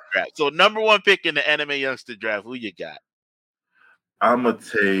youngster draft. So number 1 pick in the anime youngster draft. Who you got? I'm gonna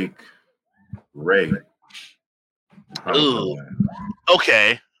take Ray. Ooh.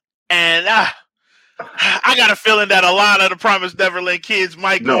 Okay. And I got a feeling that a lot of the Promised Neverland kids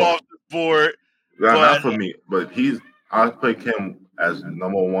might go off the board. Not for me, but I'll pick him as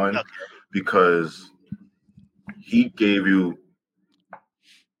number 1 because he gave you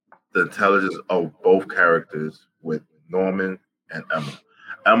the intelligence of both characters with Norman and Emma.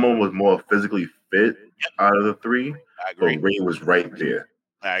 Emma was more physically fit out of the 3. But Ray was right there.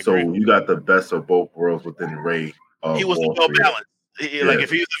 So you got the best of both worlds within Ray. He was well balanced. Like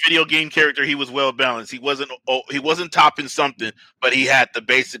if he was a video game character, he was well balanced. He wasn't topping something, but he had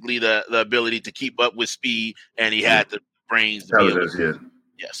the ability to keep up with speed, and he had the brains.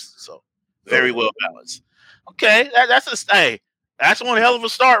 Yes, so very well balanced. Okay, that's one hell of a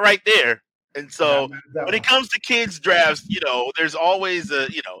start right there. And so when it comes to kids drafts, there's always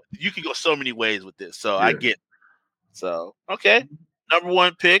you can go so many ways with this. So I get it. So, okay. Number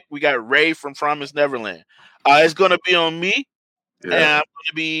 1 pick, we got Ray from Promised Neverland. It's going to be on me, and I'm going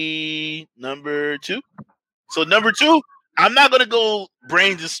to be number 2. So, number 2, I'm not going to go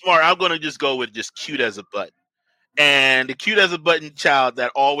brains and smart. I'm going to just go with just cute as a button. And the cute as a button child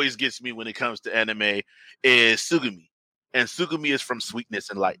that always gets me when it comes to anime is Tsugumi. And Tsugumi is from Sweetness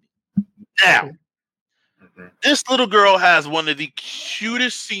and Lightning. Now, this little girl has one of the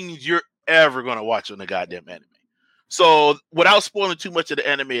cutest scenes you're ever going to watch on the goddamn anime. So without spoiling too much of the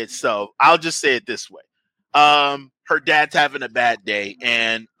anime itself, I'll just say it this way. Her dad's having a bad day.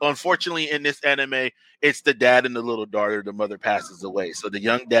 And unfortunately in this anime, it's the dad and the little daughter. The mother passes away. So the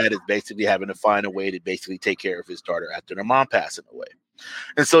young dad is basically having to find a way to basically take care of his daughter after their mom passing away.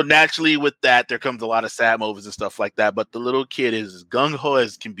 And so naturally with that, there comes a lot of sad moments and stuff like that. But the little kid is as gung-ho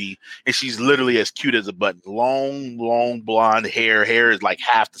as can be. And she's literally as cute as a button. Long blonde hair. Hair is like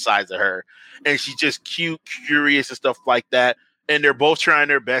half the size of her. And she's just cute, curious and stuff like that. And they're both trying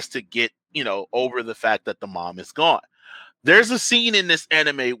their best to get, over the fact that the mom is gone. There's a scene in this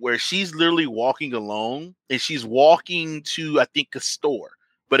anime where she's literally walking alone and she's walking to, I think, a store.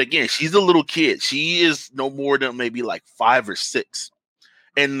 But again, she's a little kid. She is no more than maybe like 5 or 6.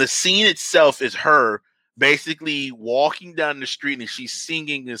 And the scene itself is her basically walking down the street and she's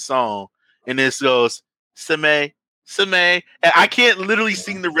singing this song. And this goes, Same. And I can't literally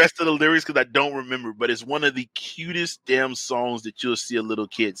sing the rest of the lyrics because I don't remember, but it's one of the cutest damn songs that you'll see a little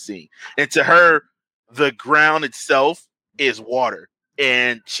kid sing. And to her, the ground itself is water.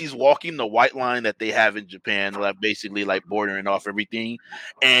 And she's walking the white line that they have in Japan, like basically like bordering off everything.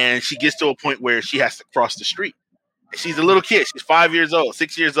 And she gets to a point where she has to cross the street. She's a little kid. She's 5 years old,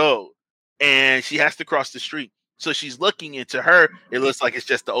 6 years old. And she has to cross the street. So she's looking into her. It looks like it's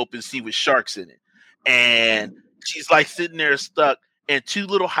just the open sea with sharks in it. And she's like sitting there stuck. And two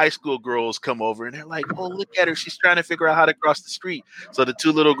little high school girls come over and they're like, oh, look at her. She's trying to figure out how to cross the street. So the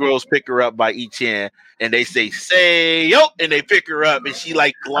two little girls pick her up by each hand and they say yo, and they pick her up and she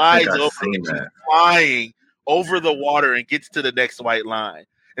like glides over and she's flying over the water and gets to the next white line.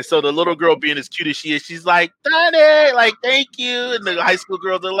 And so the little girl, being as cute as she is, she's like, Donnie, like, thank you. And the high school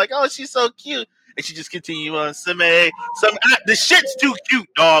girls are like, oh, she's so cute. And she just continues on, the shit's too cute,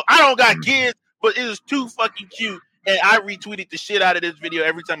 dog. I don't got kids, but it is too fucking cute. And I retweeted the shit out of this video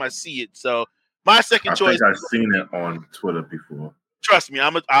every time I see it. So my second choice. I think I've seen it on Twitter before. Trust me,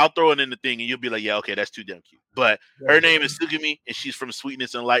 I'll throw it in the thing and you'll be like, yeah, okay, that's too damn cute. But her name is Sugimi and she's from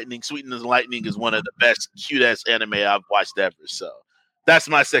Sweetness and Lightning. Sweetness and Lightning is one of the best cute-ass anime I've watched ever. So that's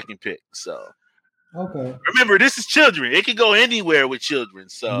my second pick. So okay. Remember, this is children. It can go anywhere with children.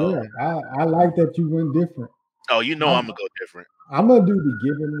 So yeah, I like that you went different. Oh, I'm gonna go different. I'm gonna do the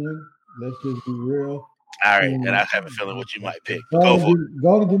given one. Let's just be real. All right, and I have a feeling what you might pick. Go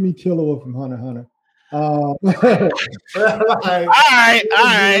to give me Killua from Hunter x Hunter. All right.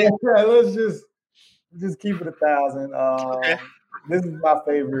 Let's just keep it 1,000. Okay. This is my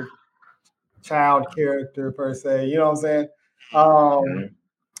favorite child character per se. You know what I'm saying?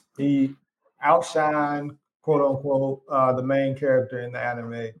 He outshined, quote unquote, the main character in the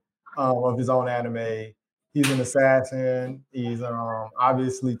anime of his own anime. He's an assassin. He's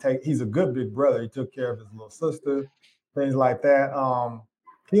obviously he's a good big brother. He took care of his little sister, things like that.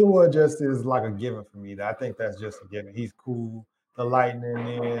 Killua just is like a given for me. I think that's just a given. He's cool. The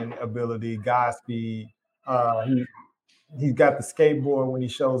lightning ability, Godspeed. He's got the skateboard when he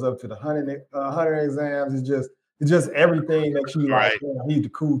shows up to the hunter exams. It's just everything that you like. Right. He's the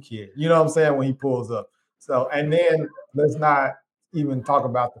cool kid. You know what I'm saying? When he pulls up. So, and then let's not even talk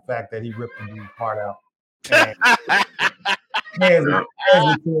about the fact that he ripped the dude's part out. And hands it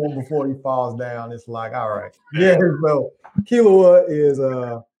to him before he falls down. It's like, all right. Yeah, so Killua is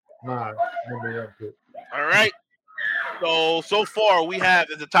my number one pick. All right. So far we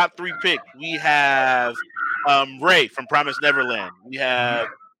have as the top 3 picks. We have Ray from Promised Neverland. We have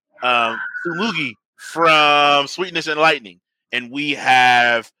Tsumugi from Sweetness and Lightning, and we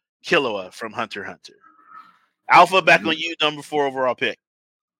have Killua from Hunter x Hunter. Alpha, back on you, number 4 overall pick.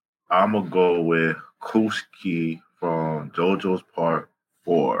 I'm gonna go with Kusuke from JoJo's Part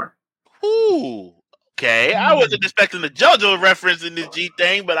 4. Ooh, okay. I wasn't expecting the JoJo reference in this G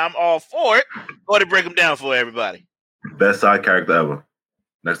thing, but I'm all for it. Go ahead and break them down for everybody. Best side character ever,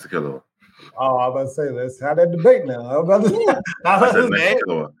 next to Killua. Oh, I was about to say, let's have that debate now. I'm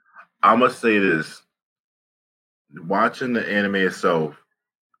gonna say this. Watching the anime itself,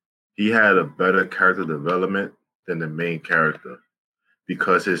 he had a better character development than the main character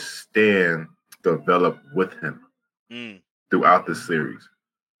because his stand developed with him throughout the series.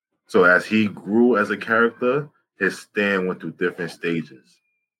 So as he grew as a character, his stand went through different stages.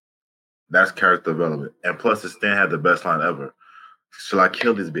 That's character development. And plus, his stand had the best line ever. Shall I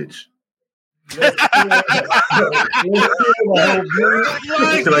kill this bitch?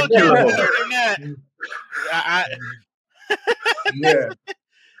 Yeah.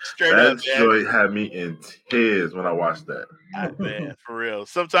 Straight that up, joy had me in tears when I watched that. Man, for real.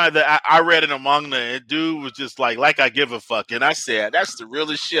 Sometimes I read in a manga and dude was just like I give a fuck. And I said, that's the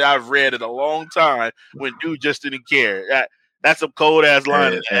realest shit I've read in a long time when dude just didn't care. That's some cold ass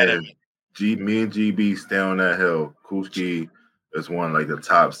line. Me and GB stay on that hill. Kusuke is one of like the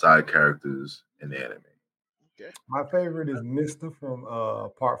top side characters in the anime. Okay. My favorite is Mister from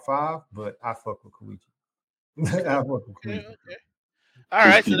Part 5, but I fuck with Koichi. I fuck with Koichi. Okay. All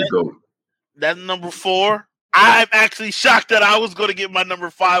right, so that's number 4. I'm actually shocked that I was going to get my number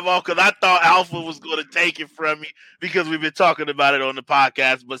 5 off because I thought Alpha was going to take it from me because we've been talking about it on the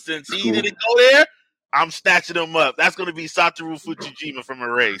podcast. But since he didn't go there, I'm snatching him up. That's going to be Satoru Fujijima from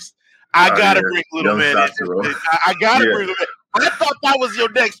Erased. I got to bring Little Man in. I got to bring him in. I thought that was your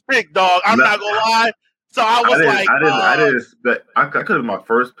next pick, dog. I'm not going to lie. So I didn't expect. I could have my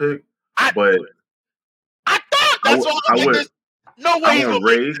first pick, but I thought that's what I would. No way. I went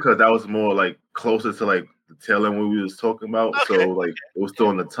Ray because that was more like closer to like the tail end what we was talking about. Okay. So like it was still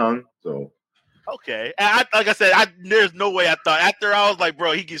on the tongue. So okay, and like I said, there's no way I thought after I was like,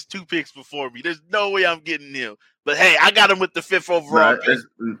 bro, he gets 2 picks before me. There's no way I'm getting him. But hey, I got him with the 5th overall.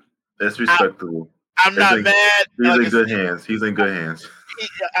 That's respectable. I'm not mad. He's in good hands. He's in good hands.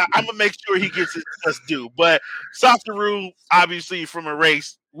 I'm gonna make sure he gets his just due. But Satoru, obviously from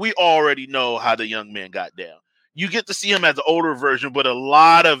Erased, we already know how the young man got down. You get to see him as an older version, but a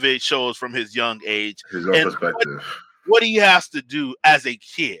lot of it shows from his young age. His own perspective. what he has to do as a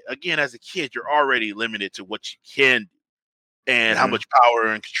kid. Again, as a kid, you're already limited to what you can do and how much power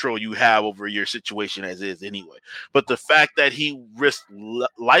and control you have over your situation as is anyway. But the fact that he risked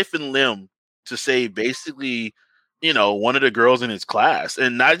life and limb to save basically, one of the girls in his class,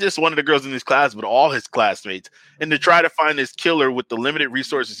 and not just one of the girls in his class, but all his classmates, and to try to find this killer with the limited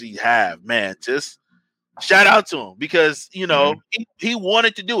resources he have, man, just shout out to him because, he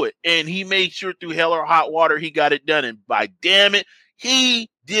wanted to do it and he made sure through hell or hot water, he got it done. And by damn it, he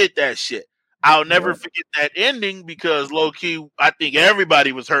did that shit. I'll never forget that ending because low key, I think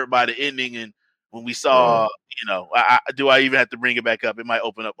everybody was hurt by the ending. And when we saw, do I even have to bring it back up? It might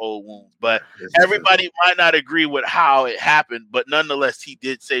open up old wounds, but everybody might not agree with how it happened. But nonetheless, he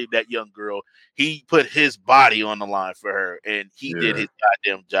did save that young girl. He put his body on the line for her and he did his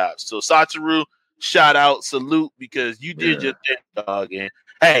goddamn job. So Satoru, shout out, salute, because you did your thing, dog. And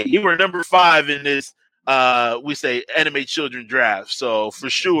hey, you were number 5 in this, we say anime children draft. So for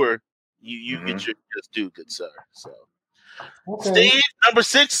sure, you get your just due, good sir. So, Steve, number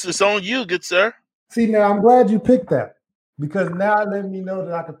 6 is on you, good sir. See, now I'm glad you picked that because now let me know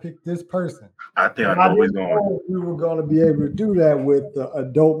that I can pick this person. I think I know where he's going. We were going to be able to do that with the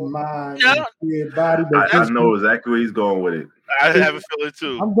adult mind and kid body. I know exactly where he's going with it. I have a feeling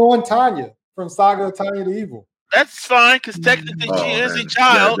too. I'm going Tanya from Saga of Tanya the Evil. That's fine because technically she is a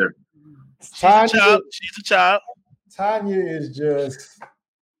child. She's a child. Tanya is just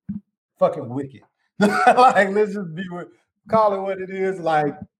fucking wicked. Like, let's just call it what it is.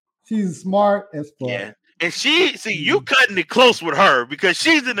 Like, she's smart as fuck. Yeah. And you cutting it close with her because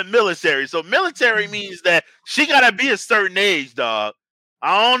she's in the military. So military means that she gotta be a certain age, dog.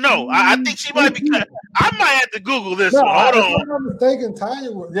 I don't know. I think she might be. I might have to Google this one. Hold on. If I'm not mistaken,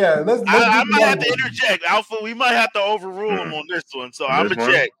 Tanya. Let's I might have to interject, Alpha. We might have to overrule him on this one. So I'm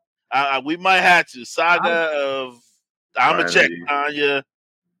gonna check. We might have to. I'm gonna check Tanya.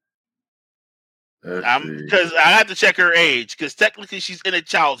 Because I have to check her age because technically she's in a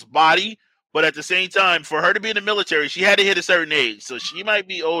child's body, but at the same time, for her to be in the military, she had to hit a certain age, so she might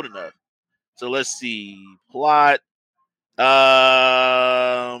be old enough. So let's see. Plot.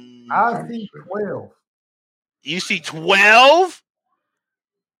 I see 12. You see 12?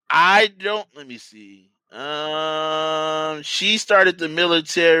 I don't. Let me see. She started the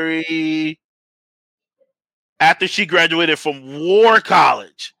military after she graduated from War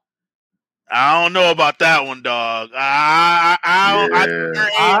College. I don't know about that one, dog. I think her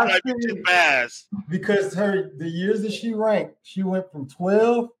age might be too fast. Because the years that she ranked, she went from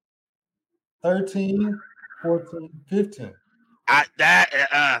 12, 13, 14, 15.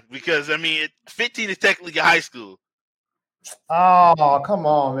 Because 15 is technically high school. Oh, come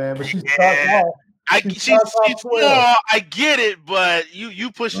on, man! But she starts off. She's small. I get it, but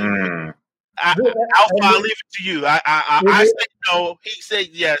you pushing. Alpha, I'll leave it to you. I say no. He said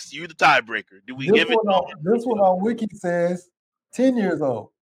yes. You the tiebreaker. Do we give it? This one on Wiki says 10 years old.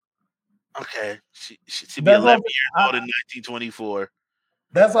 Okay, she should be 11 years old in 1924.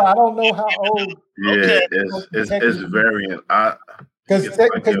 That's why I don't know how old. Yeah, okay. It's variant. All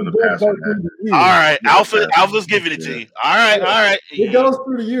right, Alpha's giving it to you. All right. It goes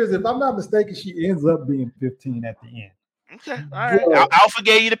through the years. If I'm not mistaken, she ends up being 15 at the end. Okay, all right. Yeah. Alpha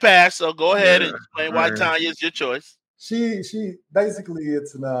gave you the pass, so go ahead and explain why Tanya is your choice. She basically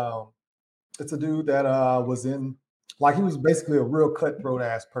it's a dude that was in, like, he was basically a real cutthroat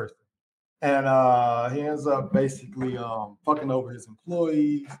ass person, and he ends up basically fucking over his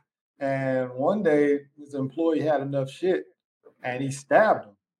employees. And one day his employee had enough shit, and he stabbed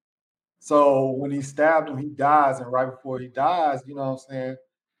him. So when he stabbed him, he dies, and right before he dies, you know what I'm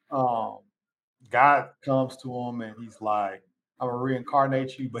saying? God comes to him and he's like, I'm gonna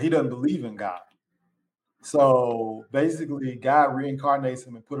reincarnate you, but he doesn't believe in God. So basically, God reincarnates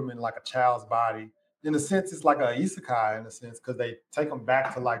him and put him in like a child's body. In a sense, it's like a isekai in a sense, because they take him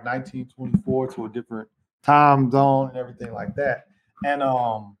back to like 1924 to a different time zone and everything like that. And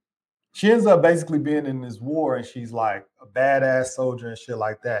she ends up basically being in this war, and she's like a badass soldier and shit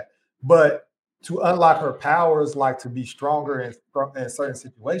like that. But to unlock her powers, like to be stronger in certain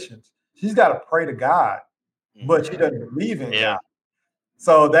situations, she's got to pray to God, but she doesn't believe in God.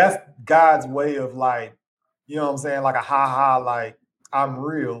 So that's God's way of, like, you know what I'm saying? Like a like, I'm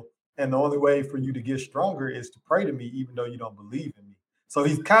real. And the only way for you to get stronger is to pray to me, even though you don't believe in me. So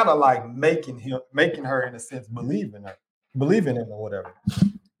he's kind of like making her, in a sense, believe in him or whatever.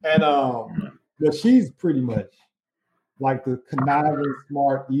 And but she's pretty much like the conniving,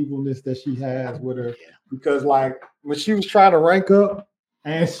 smart evilness that she has with her. Because like when she was trying to rank up,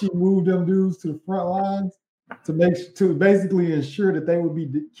 and she moved them dudes to the front lines to basically ensure that they would be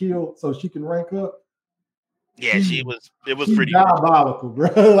killed so she can rank up. Yeah, it was she's pretty diabolical, bro.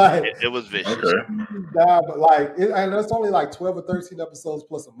 Like it was vicious. Okay. And that's only like 12 or 13 episodes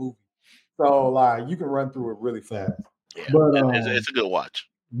plus a movie. So like you can run through it really fast. Yeah, But it's a good watch.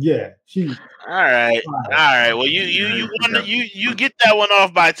 Yeah, all right. Well, you get that one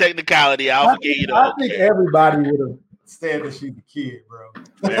off by technicality. I'll forget you. I think everybody would have said that she's a kid, bro.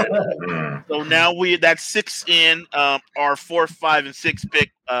 So now that's 6 in. Our 4th, 5, and 6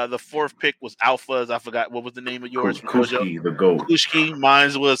 pick. The 4th pick was Alphas. I forgot what was the name of yours. Kushki, the goat. Kushki.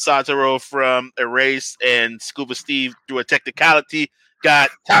 Mine was Satoru from Erase, and Scuba Steve through a technicality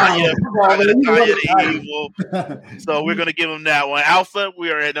got Tanya. Tanya the Evil. So we're gonna give him that one. Alpha, we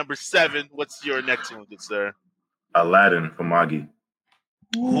are at number 7. What's your next one, good sir? Aladdin for Magi.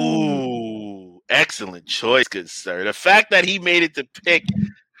 Ooh, excellent choice, good sir. The fact that he made it to pick,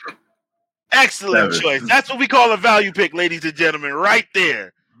 excellent choice. That's what we call a value pick, ladies and gentlemen, right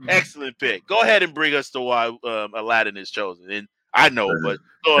there. Excellent pick. Go ahead and bring us to why Aladdin is chosen. And I know, but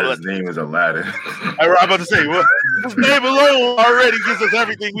his name is Aladdin. I'm about to say, well, his name alone already gives us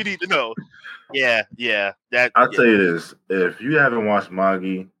everything we need to know. Yeah. I'll tell you this: if you haven't watched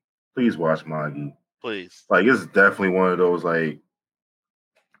Magi, please watch Magi. Please. Like, it's definitely one of those like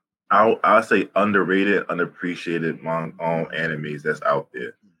I'll say underrated, unappreciated animes that's out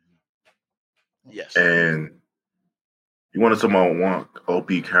there. Yes. And you want to talk about one OP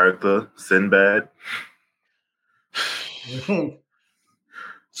character, Sinbad?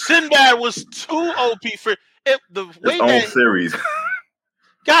 Sinbad was too OP for it, the way own series.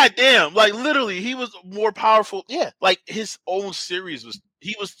 God damn, like literally, he was more powerful. Yeah, like his own series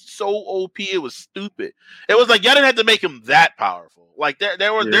he was so OP, it was stupid. It was like y'all didn't have to make him that powerful. Like there's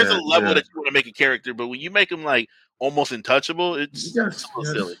a level that you want to make a character, but when you make him like almost untouchable, it's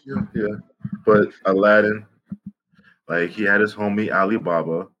silly. Yeah. But Aladdin, like he had his homie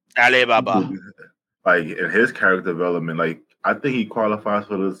Alibaba. Like in his character development, like I think he qualifies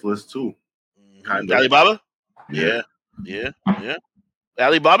for this list too. Kind of. Alibaba? Yeah.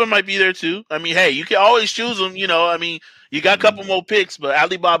 Alibaba might be there too. I mean, hey, you can always choose them. You know, I mean, you got a couple more picks, but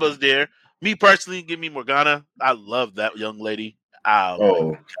Alibaba's there. Me personally, give me Morgana. I love that young lady.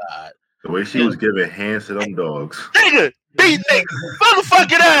 Oh my God. The way she was giving hands to them dogs. Nigga, beat nigga,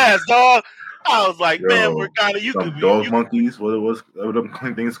 motherfucking ass, dog. I was like, man, Morgana, you could be dog monkeys. What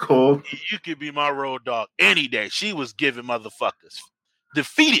them things called? You could be my road dog any day. She was giving motherfuckers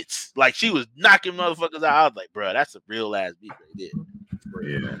defeated, like she was knocking motherfuckers out. I was like, bro, that's a real ass beat right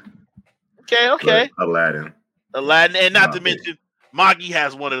there. Yeah. Okay. But Aladdin, and not to mention, Magi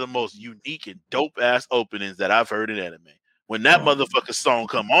has one of the most unique and dope ass openings that I've heard in anime. When that motherfucker song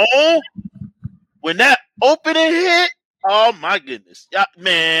come on, when that opening hit, oh my goodness, yeah,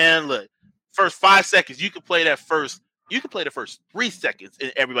 man, look. First 5 seconds, you can play that first. You can play the first 3 seconds,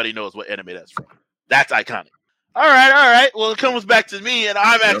 and everybody knows what anime that's from. That's iconic. All right. Well, it comes back to me, and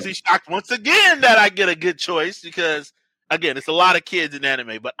I'm actually shocked once again that I get a good choice because, again, it's a lot of kids in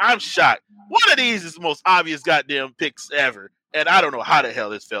anime, but I'm shocked. One of these is the most obvious goddamn picks ever, and I don't know how the hell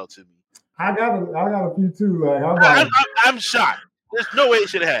this fell to me. I got a few too. I'm shocked. There's no way it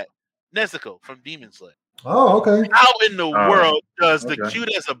should have had Nezuko from Demon Slayer. Oh, okay. How in the world does the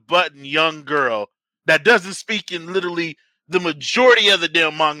cute as a button young girl that doesn't speak in literally the majority of the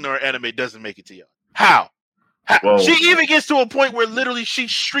damn manga or anime doesn't make it to y'all? How? Well, she even gets to a point where literally she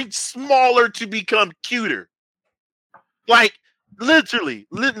shrinks smaller to become cuter. Like literally,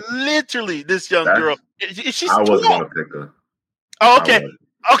 this young girl. She's I wasn't gonna pick her. Oh,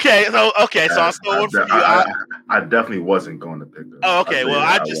 okay. So I'm still one for you. I definitely wasn't going to pick her. Oh, okay. Well,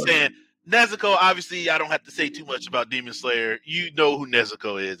 I'm just saying. Nezuko, obviously, I don't have to say too much about Demon Slayer. You know who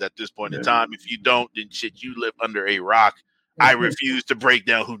Nezuko is at this point in time. If you don't, then shit, you live under a rock. I refuse to break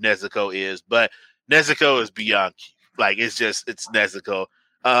down who Nezuko is, but Nezuko is beyond cute. Like, it's Nezuko.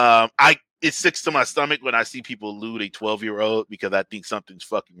 It sticks to my stomach when I see people lewd a 12-year-old because I think something's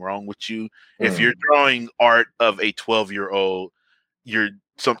fucking wrong with you. If you're drawing art of a 12-year-old,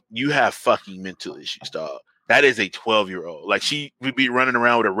 you have fucking mental issues, dog. That is a 12-year-old. Like, she would be running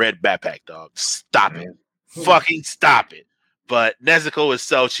around with a red backpack, dog. Stop it. Fucking stop it. But Nezuko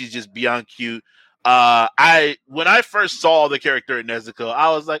itself, she's just beyond cute. When I first saw the character in Nezuko, I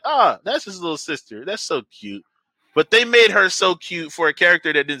was like, that's his little sister. That's so cute. But they made her so cute for a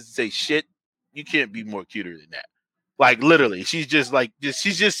character that didn't say shit. You can't be more cuter than that. Like, literally, she's just like this.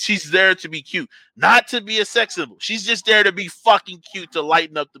 She's there to be cute, not to be a sex symbol. She's just there to be fucking cute, to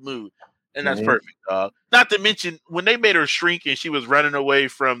lighten up the mood. And that's perfect, dog. Not to mention when they made her shrink and she was running away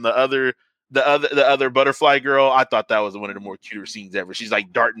from the other butterfly girl, I thought that was one of the more cuter scenes ever. She's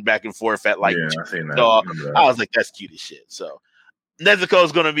like darting back and forth at like I seen that. Dog. I was like, that's cute as shit. So Nezuko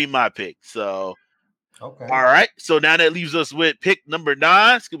is gonna be my pick. So Okay. All right. So now that leaves us with pick number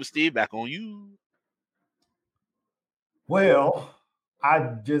 9. Scuba Steve, back on you. Well,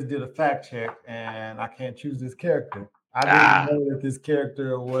 I just did a fact check and I can't choose this character. I didn't know that this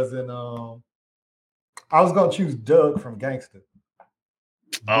character wasn't. I was gonna choose Doug from Gangster.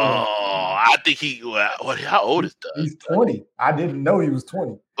 Oh, I think how old is Doug? He's 20. I didn't know he was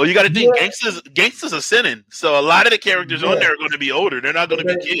 20. Well, you got to think gangsters are sinning. So a lot of the characters on there are going to be older. They're not going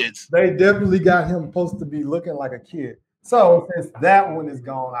to be kids. They definitely got him supposed to be looking like a kid. So since that one is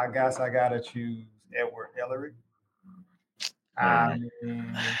gone, I guess I gotta choose Edward Elric.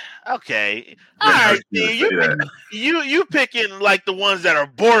 Okay. All right. You picking like the ones that are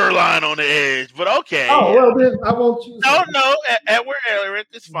borderline on the edge, but okay. Oh, well, then I won't choose. No, Edward Elric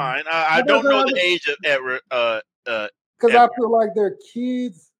is fine. I don't know the age of Edward. Because I feel like they're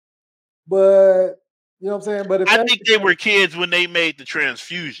kids, but you know what I'm saying? But I think they were kids when they made the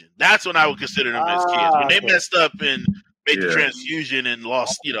transfusion. That's when I would consider them as kids. When they messed up and made the transfusion and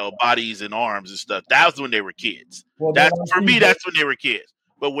lost, bodies and arms and stuff. That was when they were kids. Well, that's when they were kids.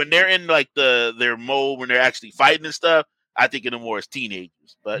 But when they're in like their mode, when they're actually fighting and stuff, I think of them more as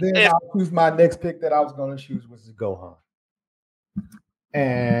teenagers. But then I'll choose my next pick that I was going to choose, which is Gohan.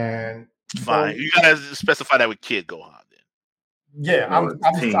 And fine, you gotta specify that with Kid Gohan. Yeah, I'm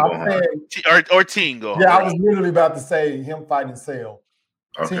saying or Teen Gohan. Yeah, I was literally about to say him fighting Cell.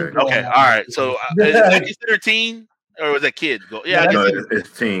 Okay, all right. So is that considered teen? Or was that Kid? Yeah, no,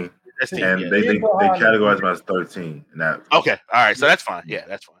 it's teen. That's teen. And they categorize them as 13. And that. Okay, all right. So that's fine. Yeah,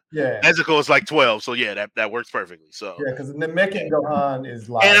 that's fine. Yeah, Nezuko is like 12, so yeah, that works perfectly. So yeah, because the Namekian Gohan is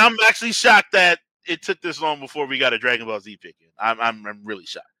like. And I'm actually shocked that it took this long before we got a Dragon Ball Z pick in. I'm really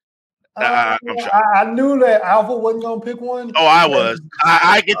shocked. I knew that Alpha wasn't gonna pick one. Oh, I was.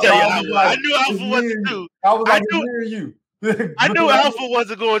 I can tell you, I knew Alpha wasn't too. I was like, near you. I knew Alpha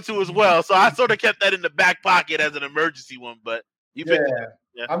wasn't going to as well, so I sort of kept that in the back pocket as an emergency one. But you picked it.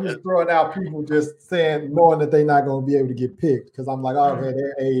 Yeah, I'm just throwing out people just saying, knowing that they're not going to be able to get picked because I'm like, okay,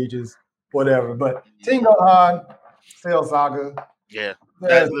 their age is whatever. But Teen Gohan, Cell Saga. Yeah,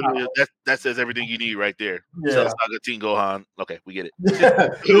 that says everything you need right there. Yeah. Cell Saga, Teen Gohan. Okay, we get it.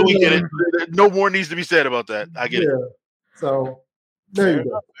 We get it. No more needs to be said about that. I get it. So there you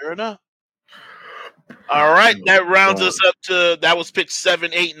go. Fair enough. All right, that rounds us up to that was pick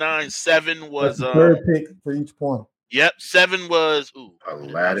 7, 8, 9. 7 was third pick for each point. Yep, 7 was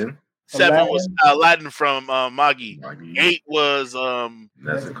Aladdin. 7 was Aladdin from Magi. 8 was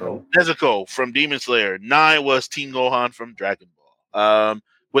Nezuko from Demon Slayer. 9 was Teen Gohan from Dragon Ball.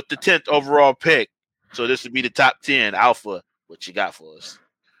 With the 10th overall pick, so this would be the top 10. Alpha, what you got for us?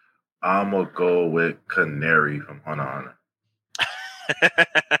 I'm gonna go with Canary from Hunter x Hunter.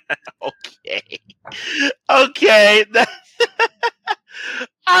 Okay.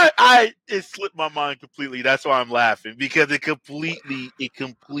 It slipped my mind completely. That's why I'm laughing because it completely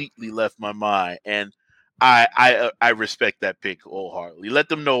left my mind, and I respect that pick wholeheartedly. Let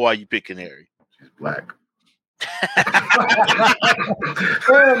them know why you pick Canary. She's black. That's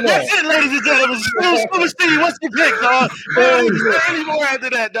it, ladies and gentlemen. Scuba Steve, what's your pick, dog? Any more after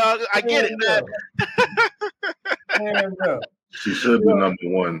that, dog? I get it, man. She should be number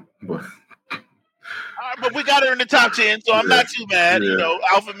 1, but. But we got her in the top 10, so I'm not too mad. Yeah.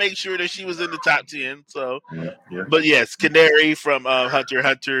 Alpha made sure that she was in the top 10. So, But yes, Canary from Hunter x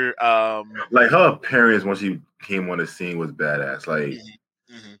Hunter. Like her appearance when she came on the scene was badass. Like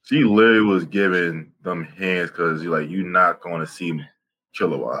she literally was giving them hands because you're not going to see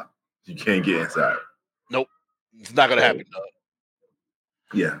Killua. You can't get inside. Nope, it's not going to happen.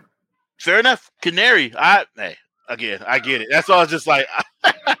 Yeah, fair enough. Canary. Again, I get it. That's why I was just like,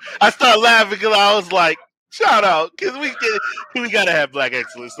 I started laughing because I was like, shout out, because we got to have black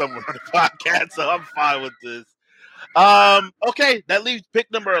excellence somewhere on the podcast, so I'm fine with this. Okay, that leaves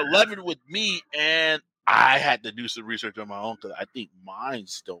pick number 11 with me, and I had to do some research on my own because I think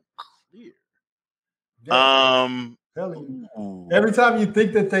mine's don't clear. Every time you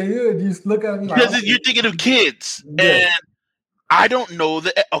think that they would, you just look at me like, because you're thinking of kids, and I don't know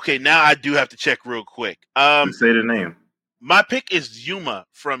that. Okay, now I do have to check real quick. Say the name. My pick is Yuma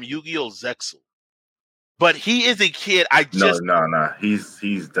from Yu-Gi-Oh! Zexal, but he is a kid. No.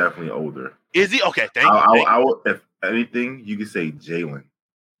 He's definitely older. Is he? Okay, thank you. I would, if anything, you could say Jalen.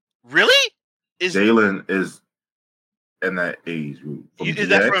 Really? Jalen is in that age group. Is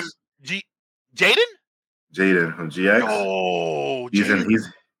that from Jaden? Jaden from GX. Oh, he's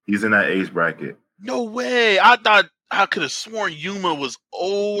in that age bracket. No way! I could have sworn Yuma was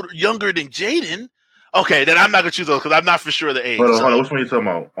younger than Jaden. Okay, then I'm not gonna choose those because I'm not for sure the age. Hold on. Which one are you talking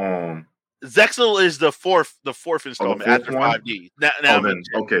about? Zexal is the fourth installment after 5D.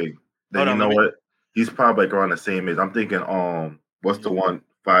 Okay. Then you know what? He's probably like around the same age. I'm thinking, what's the one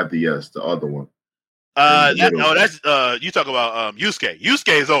 5DS? The other one. That's you talk about Yusuke.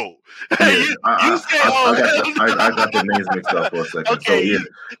 Yusuke is old. Yeah, Yusuke old. I got the names mixed up for a second. Okay, so yeah,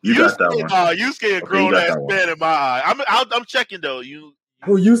 you got that one. Yusuke a grown ass man in my eye. I'm checking though. Who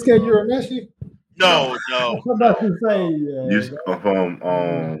Yusuke Urameshi? No. I'm about to say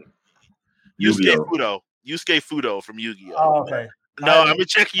Yu-Gi-Oh. Yusuke Fudo from Yu-Gi-Oh. Oh, okay. No, I'm gonna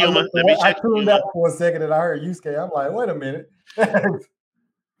check Yuma. Let me check. I tuned out for a second and I heard Yusuke. I'm like, wait a minute.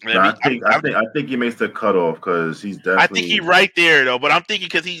 I think he makes the cutoff because he's definitely. I think he's right there though, but I'm thinking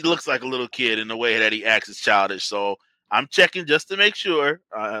because he looks like a little kid in the way that he acts is childish. So I'm checking just to make sure.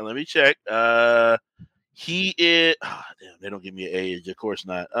 Let me check. He is. Oh, damn, they don't give me an age. Of course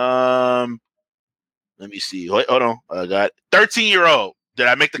not. Let me see. Wait, hold on. I got 13-year-old. Did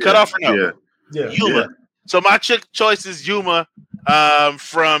I make the cutoff or no? Yeah. Yuma. Yeah. So my choice is Yuma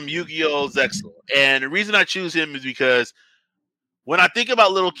from Yu-Gi-Oh! Zexal. And the reason I choose him is because when I think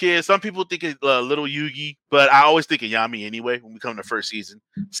about little kids, some people think of little Yugi, but I always think of Yami anyway when we come to first season.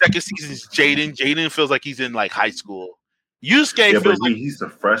 Second season is Jaden. Jaden feels like he's in like high school. Yusuke feels like he's a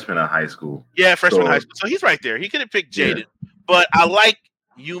freshman in high school. Yeah, freshman in high school. So he's right there. He could have picked Jaden. Yeah. But I like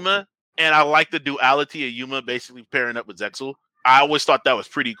Yuma, and I like the duality of Yuma basically pairing up with Zexal. I always thought that was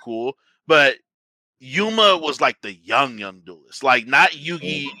pretty cool. But Yuma was like the young duelist. Like not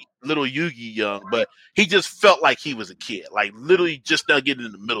Yugi, little Yugi young, but he just felt like he was a kid. Like literally just now getting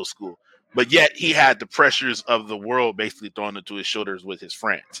into middle school. But yet he had the pressures of the world basically thrown into his shoulders with his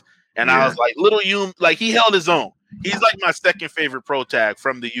friends. And I was like, little Yuma, like he held his own. He's like my second favorite pro tag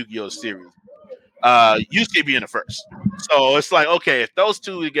from the Yu-Gi-Oh! Series. Yusuke being the first. So it's like, okay, if those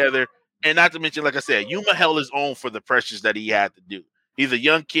two together, and not to mention, like I said, Yuma held his own for the pressures that he had to do. He's a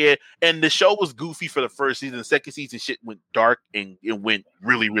young kid, and the show was goofy for the first season. The second season, shit went dark, and it went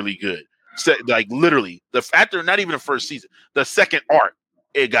really, really good. So, like literally, after not even the first season, the second arc,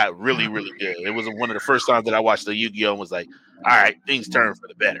 it got really, really good. It was one of the first times that I watched the Yu-Gi-Oh! And was like, all right, things turn for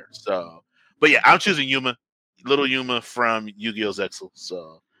the better. So, but yeah, I'm choosing Yuma, little Yuma from Yu-Gi-Oh! Zexal.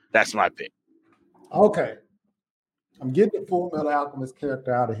 So that's my pick. Okay, I'm getting the Full Metal Alchemist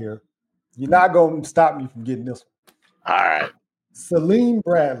character out of here. You're not going to stop me from getting this one. All right. Salim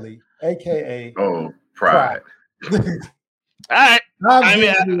Bradley, a.k.a. Pride. All right.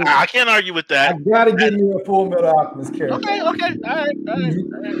 I can't argue with that. I got to give me a Full Metal Alchemist character. Okay. All right.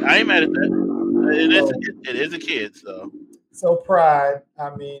 I ain't mad at that. It is a kid, so. So Pride,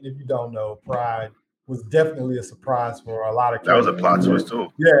 I mean, if you don't know, Pride was definitely a surprise for a lot of characters. That was a plot twist,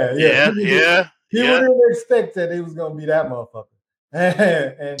 too. Yeah. He wouldn't expect that it was going to be that motherfucker.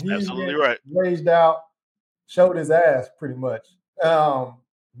 And he absolutely right. Raged out, showed his ass pretty much.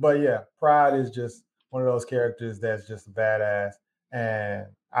 But yeah, Pride is just one of those characters that's just a badass. And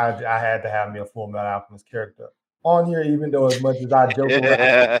I had to have me a Full Metal Alchemist character on here, even though as much as I joke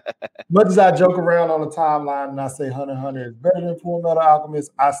around on the timeline and I say Hunter x Hunter is better than Full Metal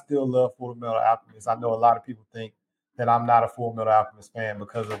Alchemist, I still love Full Metal Alchemist. I know a lot of people think that I'm not a Full Metal Alchemist fan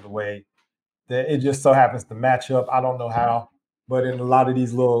because of the way that it just so happens to match up. I don't know how, but in a lot of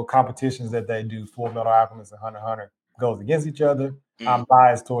these little competitions that they do, Full Metal Alchemist and Hunter x Hunter goes against each other. I'm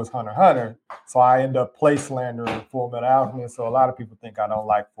biased towards Hunter x Hunter, so I end up play slandering Full Metal Alchemist. So a lot of people think I don't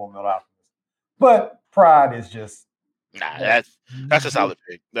like Full Metal Alchemist, but Pride is just that's a solid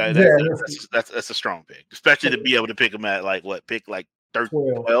pick. That's a strong pick, especially to be able to pick them at pick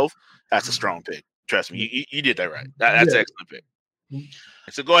 12. That's a strong pick. Trust me, you did that right. That's an excellent pick.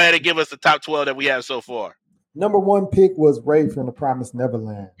 So go ahead and give us the top 12 that we have so far. Number 1 pick was Ray from The Promised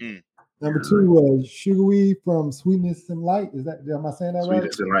Neverland. Number 2 was Shugui from Sweetness and Light. Am I saying that right?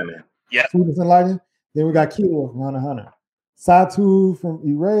 Sweetness and Lightning. Yeah. Sweetness and Lightning. Then we got Kilo from Hunter x Hunter. Satu from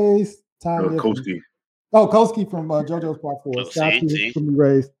Erased. Koski. Koski from JoJo's Part 4. Satu from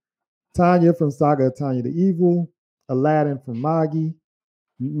Erased. Tanya from Saga of Tanya the Evil. Aladdin from Magi.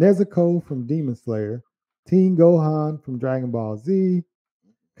 Nezuko from Demon Slayer. Teen Gohan from Dragon Ball Z.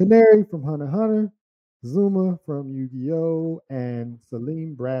 Canary from Hunter x Hunter. Zuma from Yu-Gi-Oh! And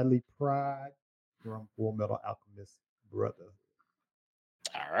Salim Bradley Pride from Full Metal Alchemist Brother.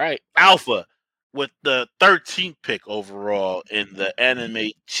 All right. Alpha with the 13th pick overall in the anime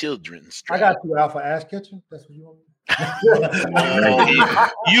children's draft. I got you, Alpha Ash Ketchum. That's what you want me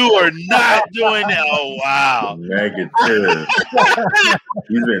You are not doing that. Oh, wow. Negative.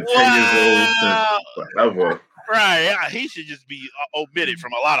 He's been 10 years old since forever. Right. Yeah, he should just be omitted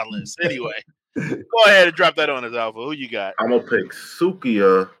from a lot of lists. Anyway. Go ahead and drop that on us, Alpha. Who you got? I'm going to pick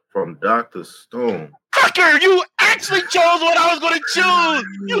Sukiya from Dr. Stone. Fucker, you actually chose what I was going to choose.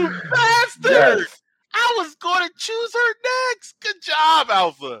 You bastard. Yes. I was going to choose her next. Good job,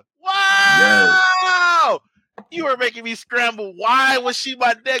 Alpha. Wow! You were making me scramble. Why was she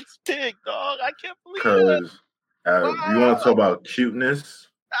my next pick, dog? I can't believe that. Because you want to talk about cuteness?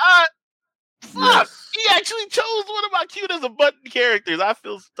 Fuck! Yes. He actually chose one of my cute as a button characters. I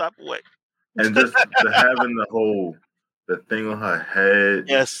feel some type of way. And just having the thing on her head,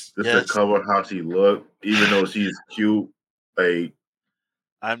 Yes, to cover how she looked, even though she's cute, like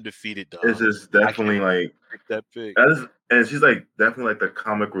I'm defeated, dog. it's just definitely like that pick. And she's like definitely like the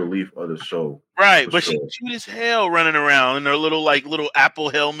comic relief of the show, right? But she's cute as hell running around in her little Apple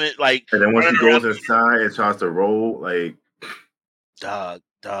helmet, like. And then when she goes inside and tries to roll, like, dog,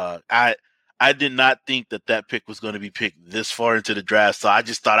 I did not think that pick was going to be picked this far into the draft, so I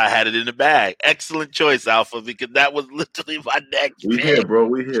just thought I had it in the bag. Excellent choice, Alpha, because that was literally my next pick. Here, bro.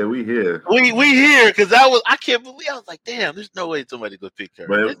 We here. We here, because I can't believe, I was like, damn, there's no way somebody could pick her.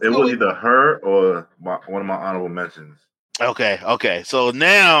 But it was either her or one of my honorable mentions. Okay. So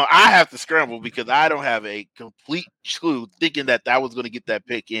now I have to scramble because I don't have a complete clue, thinking that was going to get that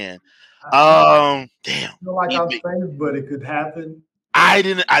pick in. Damn. I feel like I'm safe, but it could happen. I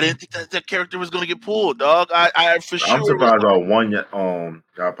didn't think that character was going to get pulled, dog. I'm surprised about one. Y'all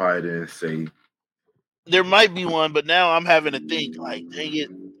probably didn't say. There might be one, but now I'm having to think. Like, dang it,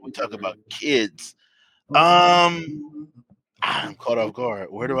 we talk about kids. I'm caught off guard.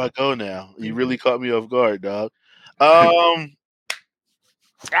 Where do I go now? You really caught me off guard, dog. Want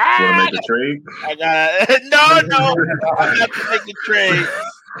to make a trade? I got no. I have to make a trade.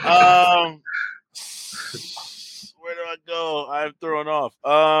 Where do I go? I'm thrown off.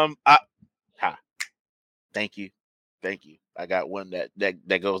 Thank you. I got one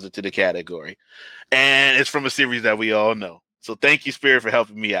that goes into the category, and it's from a series that we all know. So thank you, Spirit, for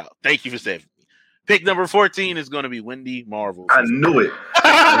helping me out. Thank you for saving me. Pick number 14 is going to be Wendy Marvel. I knew it.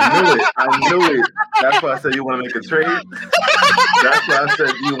 That's why I said you want to make a trade. That's why I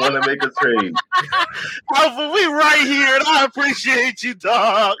said you want to make a trade. Alpha, we right here, and I appreciate you,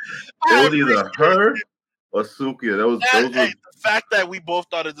 dog. It was either her or Sukiya. The fact that we both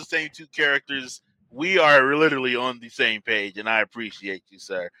thought of the same two characters, we are literally on the same page, and I appreciate you,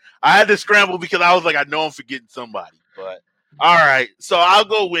 sir. I had to scramble because I was like, I know I'm forgetting somebody, but all right. So I'll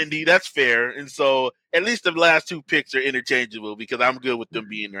go Wendy. That's fair. And so at least the last two picks are interchangeable because I'm good with them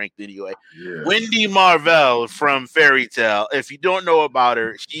being ranked anyway. Yeah. Wendy Marvell from Fairy Tail. If you don't know about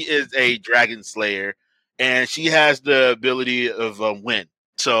her, she is a dragon slayer, and she has the ability of wind.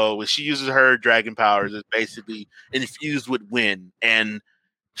 So when she uses her dragon powers, it's basically infused with wind, and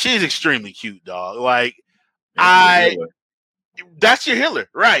she's extremely cute, dog. Like, that's your healer,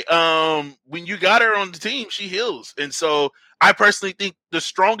 right? When you got her on the team, she heals. And so I personally think the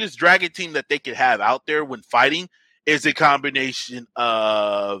strongest dragon team that they could have out there when fighting is a combination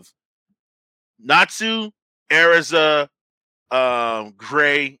of Natsu, Erza,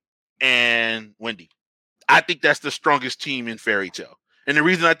 Gray, and Wendy. I think that's the strongest team in Fairy Tail. And the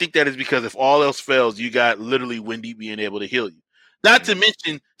reason I think that is because if all else fails, you got literally Wendy being able to heal you. Not to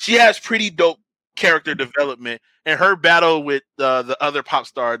mention, she has pretty dope character development, and her battle with the other pop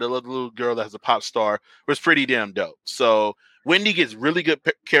star, the little girl that has a pop star, was pretty damn dope. So Wendy gets really good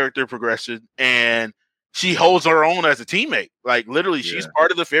character progression, and she holds her own as a teammate. Like, literally, she's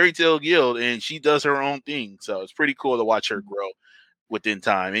part of the Fairy Tail Guild, and she does her own thing. So it's pretty cool to watch her grow within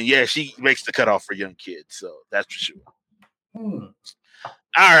time. And yeah, she makes the cutoff for young kids. So that's for sure.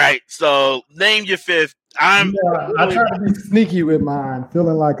 All right, so name your fifth. I try to be sneaky with mine,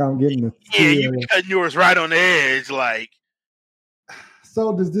 feeling like I'm getting the you cutting yours right on the edge, like.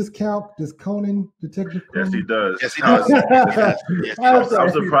 So does this count? Does Conan, Detective Conan? Yes, he does. Yes, he does. I'm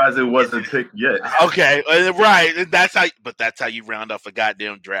surprised it wasn't picked yet. Okay, right. That's how you round off a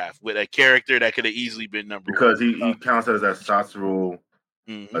goddamn draft with a character that could have easily been number because one. He counts as a Sasoro,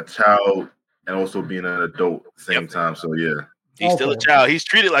 a child, and also being an adult at the same time. So yeah. He's still a child. He's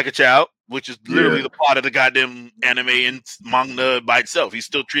treated like a child, which is literally the plot of the goddamn anime and manga by itself. He's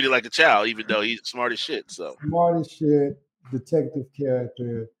still treated like a child, even though he's smart as shit. So smart as shit, detective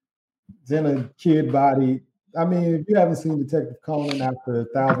character, then a kid body. I mean, if you haven't seen Detective Conan after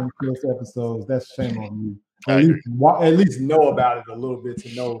 1,000+ episodes, that's shame on you. At least know about it a little bit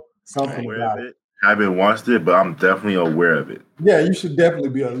to know something about it. I haven't watched it, but I'm definitely aware of it. Yeah, you should definitely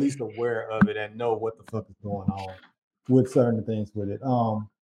be at least aware of it and know what the fuck is going on with certain things with it.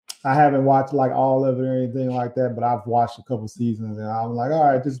 I haven't watched like all of it or anything like that, but I've watched a couple seasons and I'm like,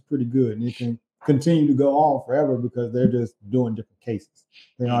 all right, this is pretty good. And it can continue to go on forever because they're just doing different cases.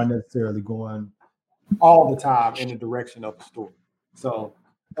 They aren't necessarily going all the time in the direction of the story. So,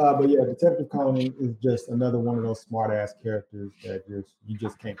 but yeah, Detective Conan is just another one of those smart ass characters that you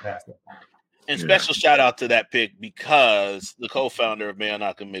just can't pass up on. And special shout out to that pick because the co-founder of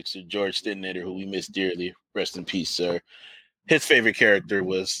Mayonaka Mixer, George Stinnator, who we miss dearly, rest in peace, sir. His favorite character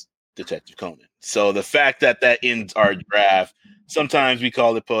was Detective Conan. So the fact that ends our draft, sometimes we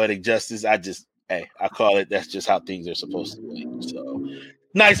call it poetic justice. I call it, that's just how things are supposed to be. So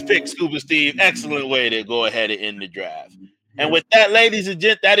nice pick, Scuba Steve. Excellent way to go ahead and end the draft. And with that, ladies and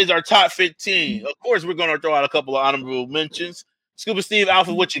gents, that is our top 15. Of course, we're going to throw out a couple of honorable mentions. Scuba Steve,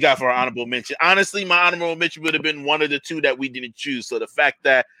 Alpha, what you got for our honorable mention? Honestly, my honorable mention would have been one of the two that we didn't choose. So the fact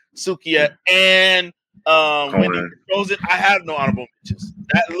that Sukiya and Wendy Frozen, I have no honorable mentions.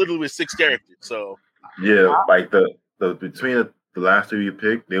 That literally was 6 characters. So yeah, like the between the last 3 you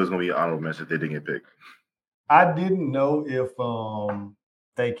picked, there was gonna be honorable mentions. They didn't get picked. I didn't know if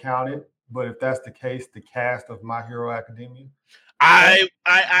they counted, but if that's the case, the cast of My Hero Academia. I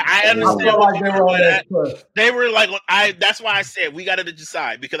understand what they were on that. They were like, that's why I said we got to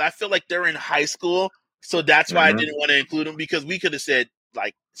decide because I feel like they're in high school, so that's why I didn't want to include them because we could have said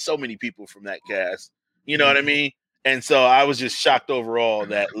like so many people from that cast, you know what I mean? And so I was just shocked overall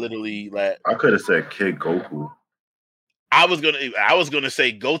that literally like I could have said Kid Goku. I was gonna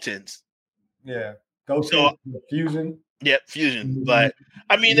say Gotenks. Yeah, Gotenks, Fusion. Yep, Fusion. But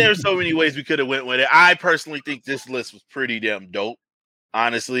I mean, there's so many ways we could have went with it. I personally think this list was pretty damn dope.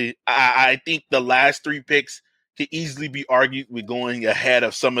 Honestly, I think the last 3 picks could easily be argued with going ahead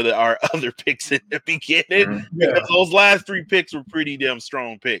of some of our other picks in the beginning. Because those last 3 picks were pretty damn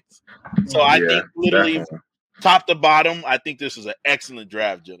strong picks. So I think literally top to bottom, I think this was an excellent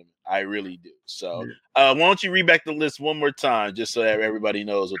draft, gentlemen. I really do. So why don't you read back the list one more time just so that everybody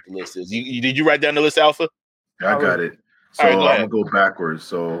knows what the list is. Did you write down the list, Alpha? I got it. So I'm going to go backwards.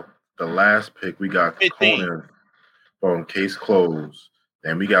 So the last pick, we got 15. Conan from Case Closed.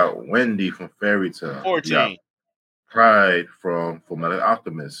 Then we got Wendy from Fairy Tail. 14. Pride from Fullmetal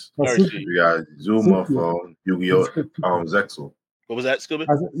Alchemist. 13. We got Zuma from Yu-Gi-Oh! Zexal. What was that, Scuba?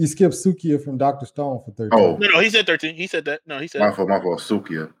 You skipped Sukiya from Dr. Stone for 13. Oh. No, he said 13. He said that. No, he said My fault,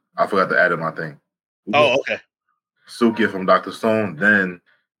 Sukiya. I forgot to add in my thing. Oh, okay. Sukiya from Dr. Stone. Then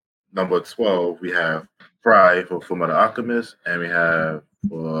number 12, we have Pride for Fullmetal Alchemist. And we have,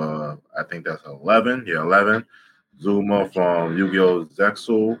 I think that's 11. Yeah, 11. Zuma from Yu-Gi-Oh!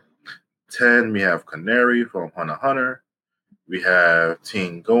 Zexal. 10, we have Canary from Hunter x Hunter. We have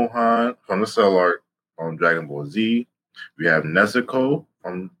Teen Gohan from the Cell Art from Dragon Ball Z. We have Nezuko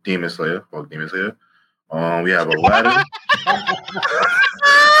from Demon Slayer. We have Aladdin.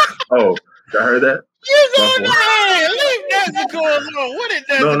 Oh, y'all heard that? You going ahead. Leave Nezuko alone. What did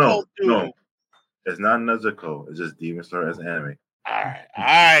Nezuko do? No. It's not Nezuko. It's just Demon Slayer as anime. All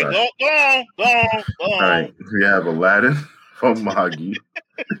right. Go on. All right. We have Aladdin from Magi.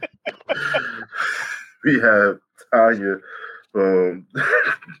 We have Tanya from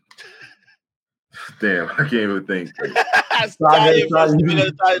damn, I can't even think. Tanya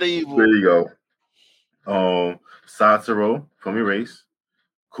Evil. There you go. Satoru from Erase.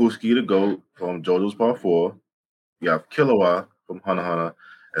 Kusuke the Goat from JoJo's Part 4. You have Killua from Hunter x Hunter.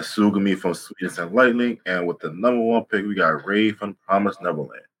 And Sugami from Sweetness and Lightning. And with the number 1 pick, we got Ray from Promised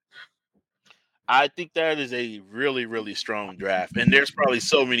Neverland. I think that is a really, really strong draft. And there's probably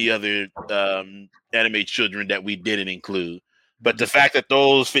so many other anime children that we didn't include. But the fact that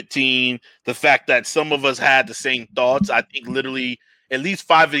those 15, the fact that some of us had the same thoughts, I think literally at least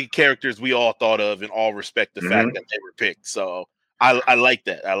 5 of the characters we all thought of and all respect the fact that they were picked. So I like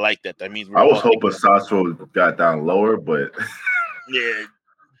that. I like that. That means I was hoping Sasro got down lower, but yeah.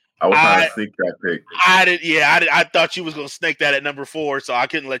 I was trying to sneak that pick. I thought you was gonna snake that at number 4, so I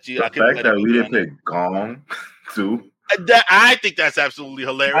couldn't let you. The fact that we didn't pick Gong too. I think that's absolutely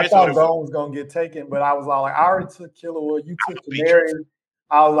hilarious. I thought Gong was gonna get taken, but I was all like, I already took Killua, you took Canary.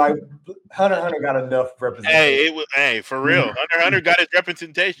 I was like, Hunter x Hunter got enough representation. For real. Hunter x Hunter got his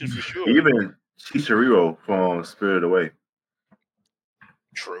representation for sure. Even Chicharito from Spirited Away.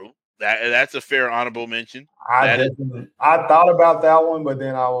 True. That's a fair honorable mention. I thought about that one, but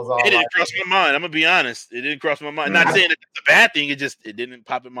then I was all. It didn't cross my mind. I'm gonna be honest. It didn't cross my mind. Not saying that it's a bad thing. It didn't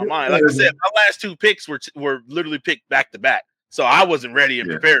pop in my mind. Like I said, my last 2 picks were literally picked back to back, so I wasn't ready and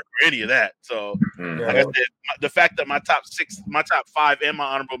prepared for any of that. So, like I said, the fact that my top 5, and my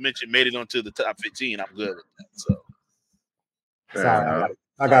honorable mention made it onto the top 15, I'm good with that. So, sorry,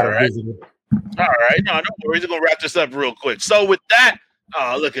 I got a visitor. All right, no worries. We're gonna wrap this up real quick. So with that.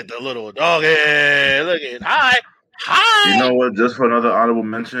 Oh, look at the little dog head. Look at hi. You know what? Just for another honorable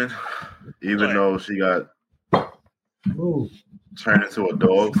mention, even though she got turned into a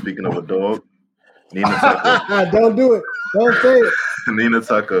dog. Speaking of a dog, Nina Tucker. Don't do it. Don't say it. Nina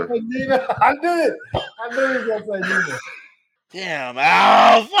Tucker. Nina, I knew it. I knew he was gonna say Nina. Damn,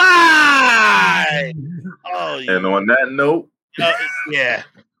 Alpha! Oh, And on that note, yeah.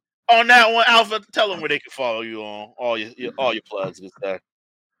 On that one, Alpha, tell them where they can follow you on all your plugs and stuff.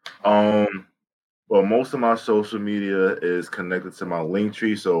 Well, most of my social media is connected to my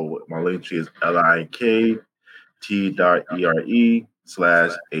Linktree. So my Linktree is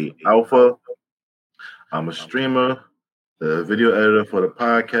linkt.ere/8alpha. I'm a streamer, the video editor for the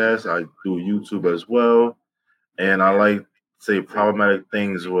podcast. I do YouTube as well. And I like to say problematic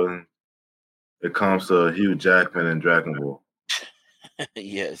things when it comes to Hugh Jackman and Dragon Ball.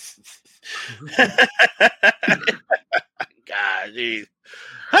 Yes. God, geez.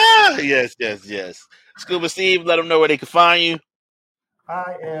 Yes. Scuba Steve, let them know where they can find you.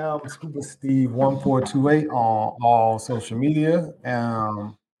 I am Scuba Steve 1428 on all social media.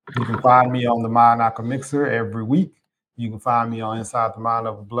 You can find me on the Mind Knocker Mixer every week. You can find me on Inside the Mind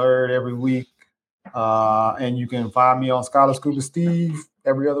of a Blurred every week. And you can find me on Scholar Scuba Steve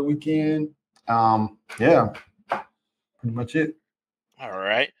every other weekend. Yeah, pretty much it. All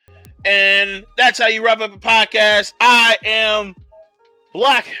right. And that's how you wrap up a podcast. I am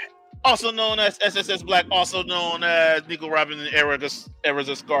Black, also known as SSS Black, also known as Nico Robin and Era's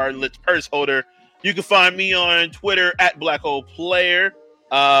Scarlet's purse holder. You can find me on Twitter at Black Hole Player.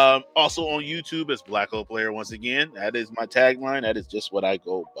 Also on YouTube as Black Hole Player once again. That is my tagline. That is just what I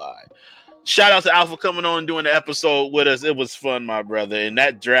go by. Shout out to Alpha coming on and doing the episode with us. It was fun, my brother. And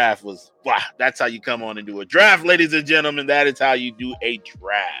that draft was, wow, that's how you come on and do a draft, ladies and gentlemen. That is how you do a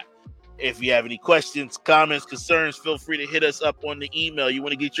draft. If you have any questions, comments, concerns, feel free to hit us up on the email. You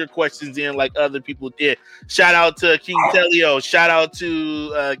want to get your questions in like other people did. Shout out to King Telio. Shout out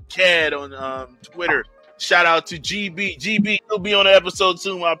to Cad on Twitter. Shout out to GB. GB, you'll be on the episode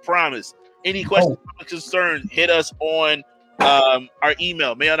soon, I promise. Any questions or concerns, hit us on our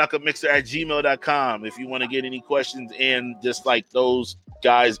email, mailknockermixer@gmail.com, if you want to get any questions in, just like those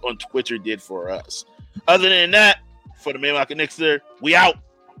guys on Twitter did for us. Other than that, for the Mail Knocker Mixer, we out.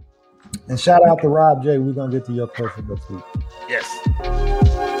 And shout out to Rob J. We're going to get to your question next week. Yes.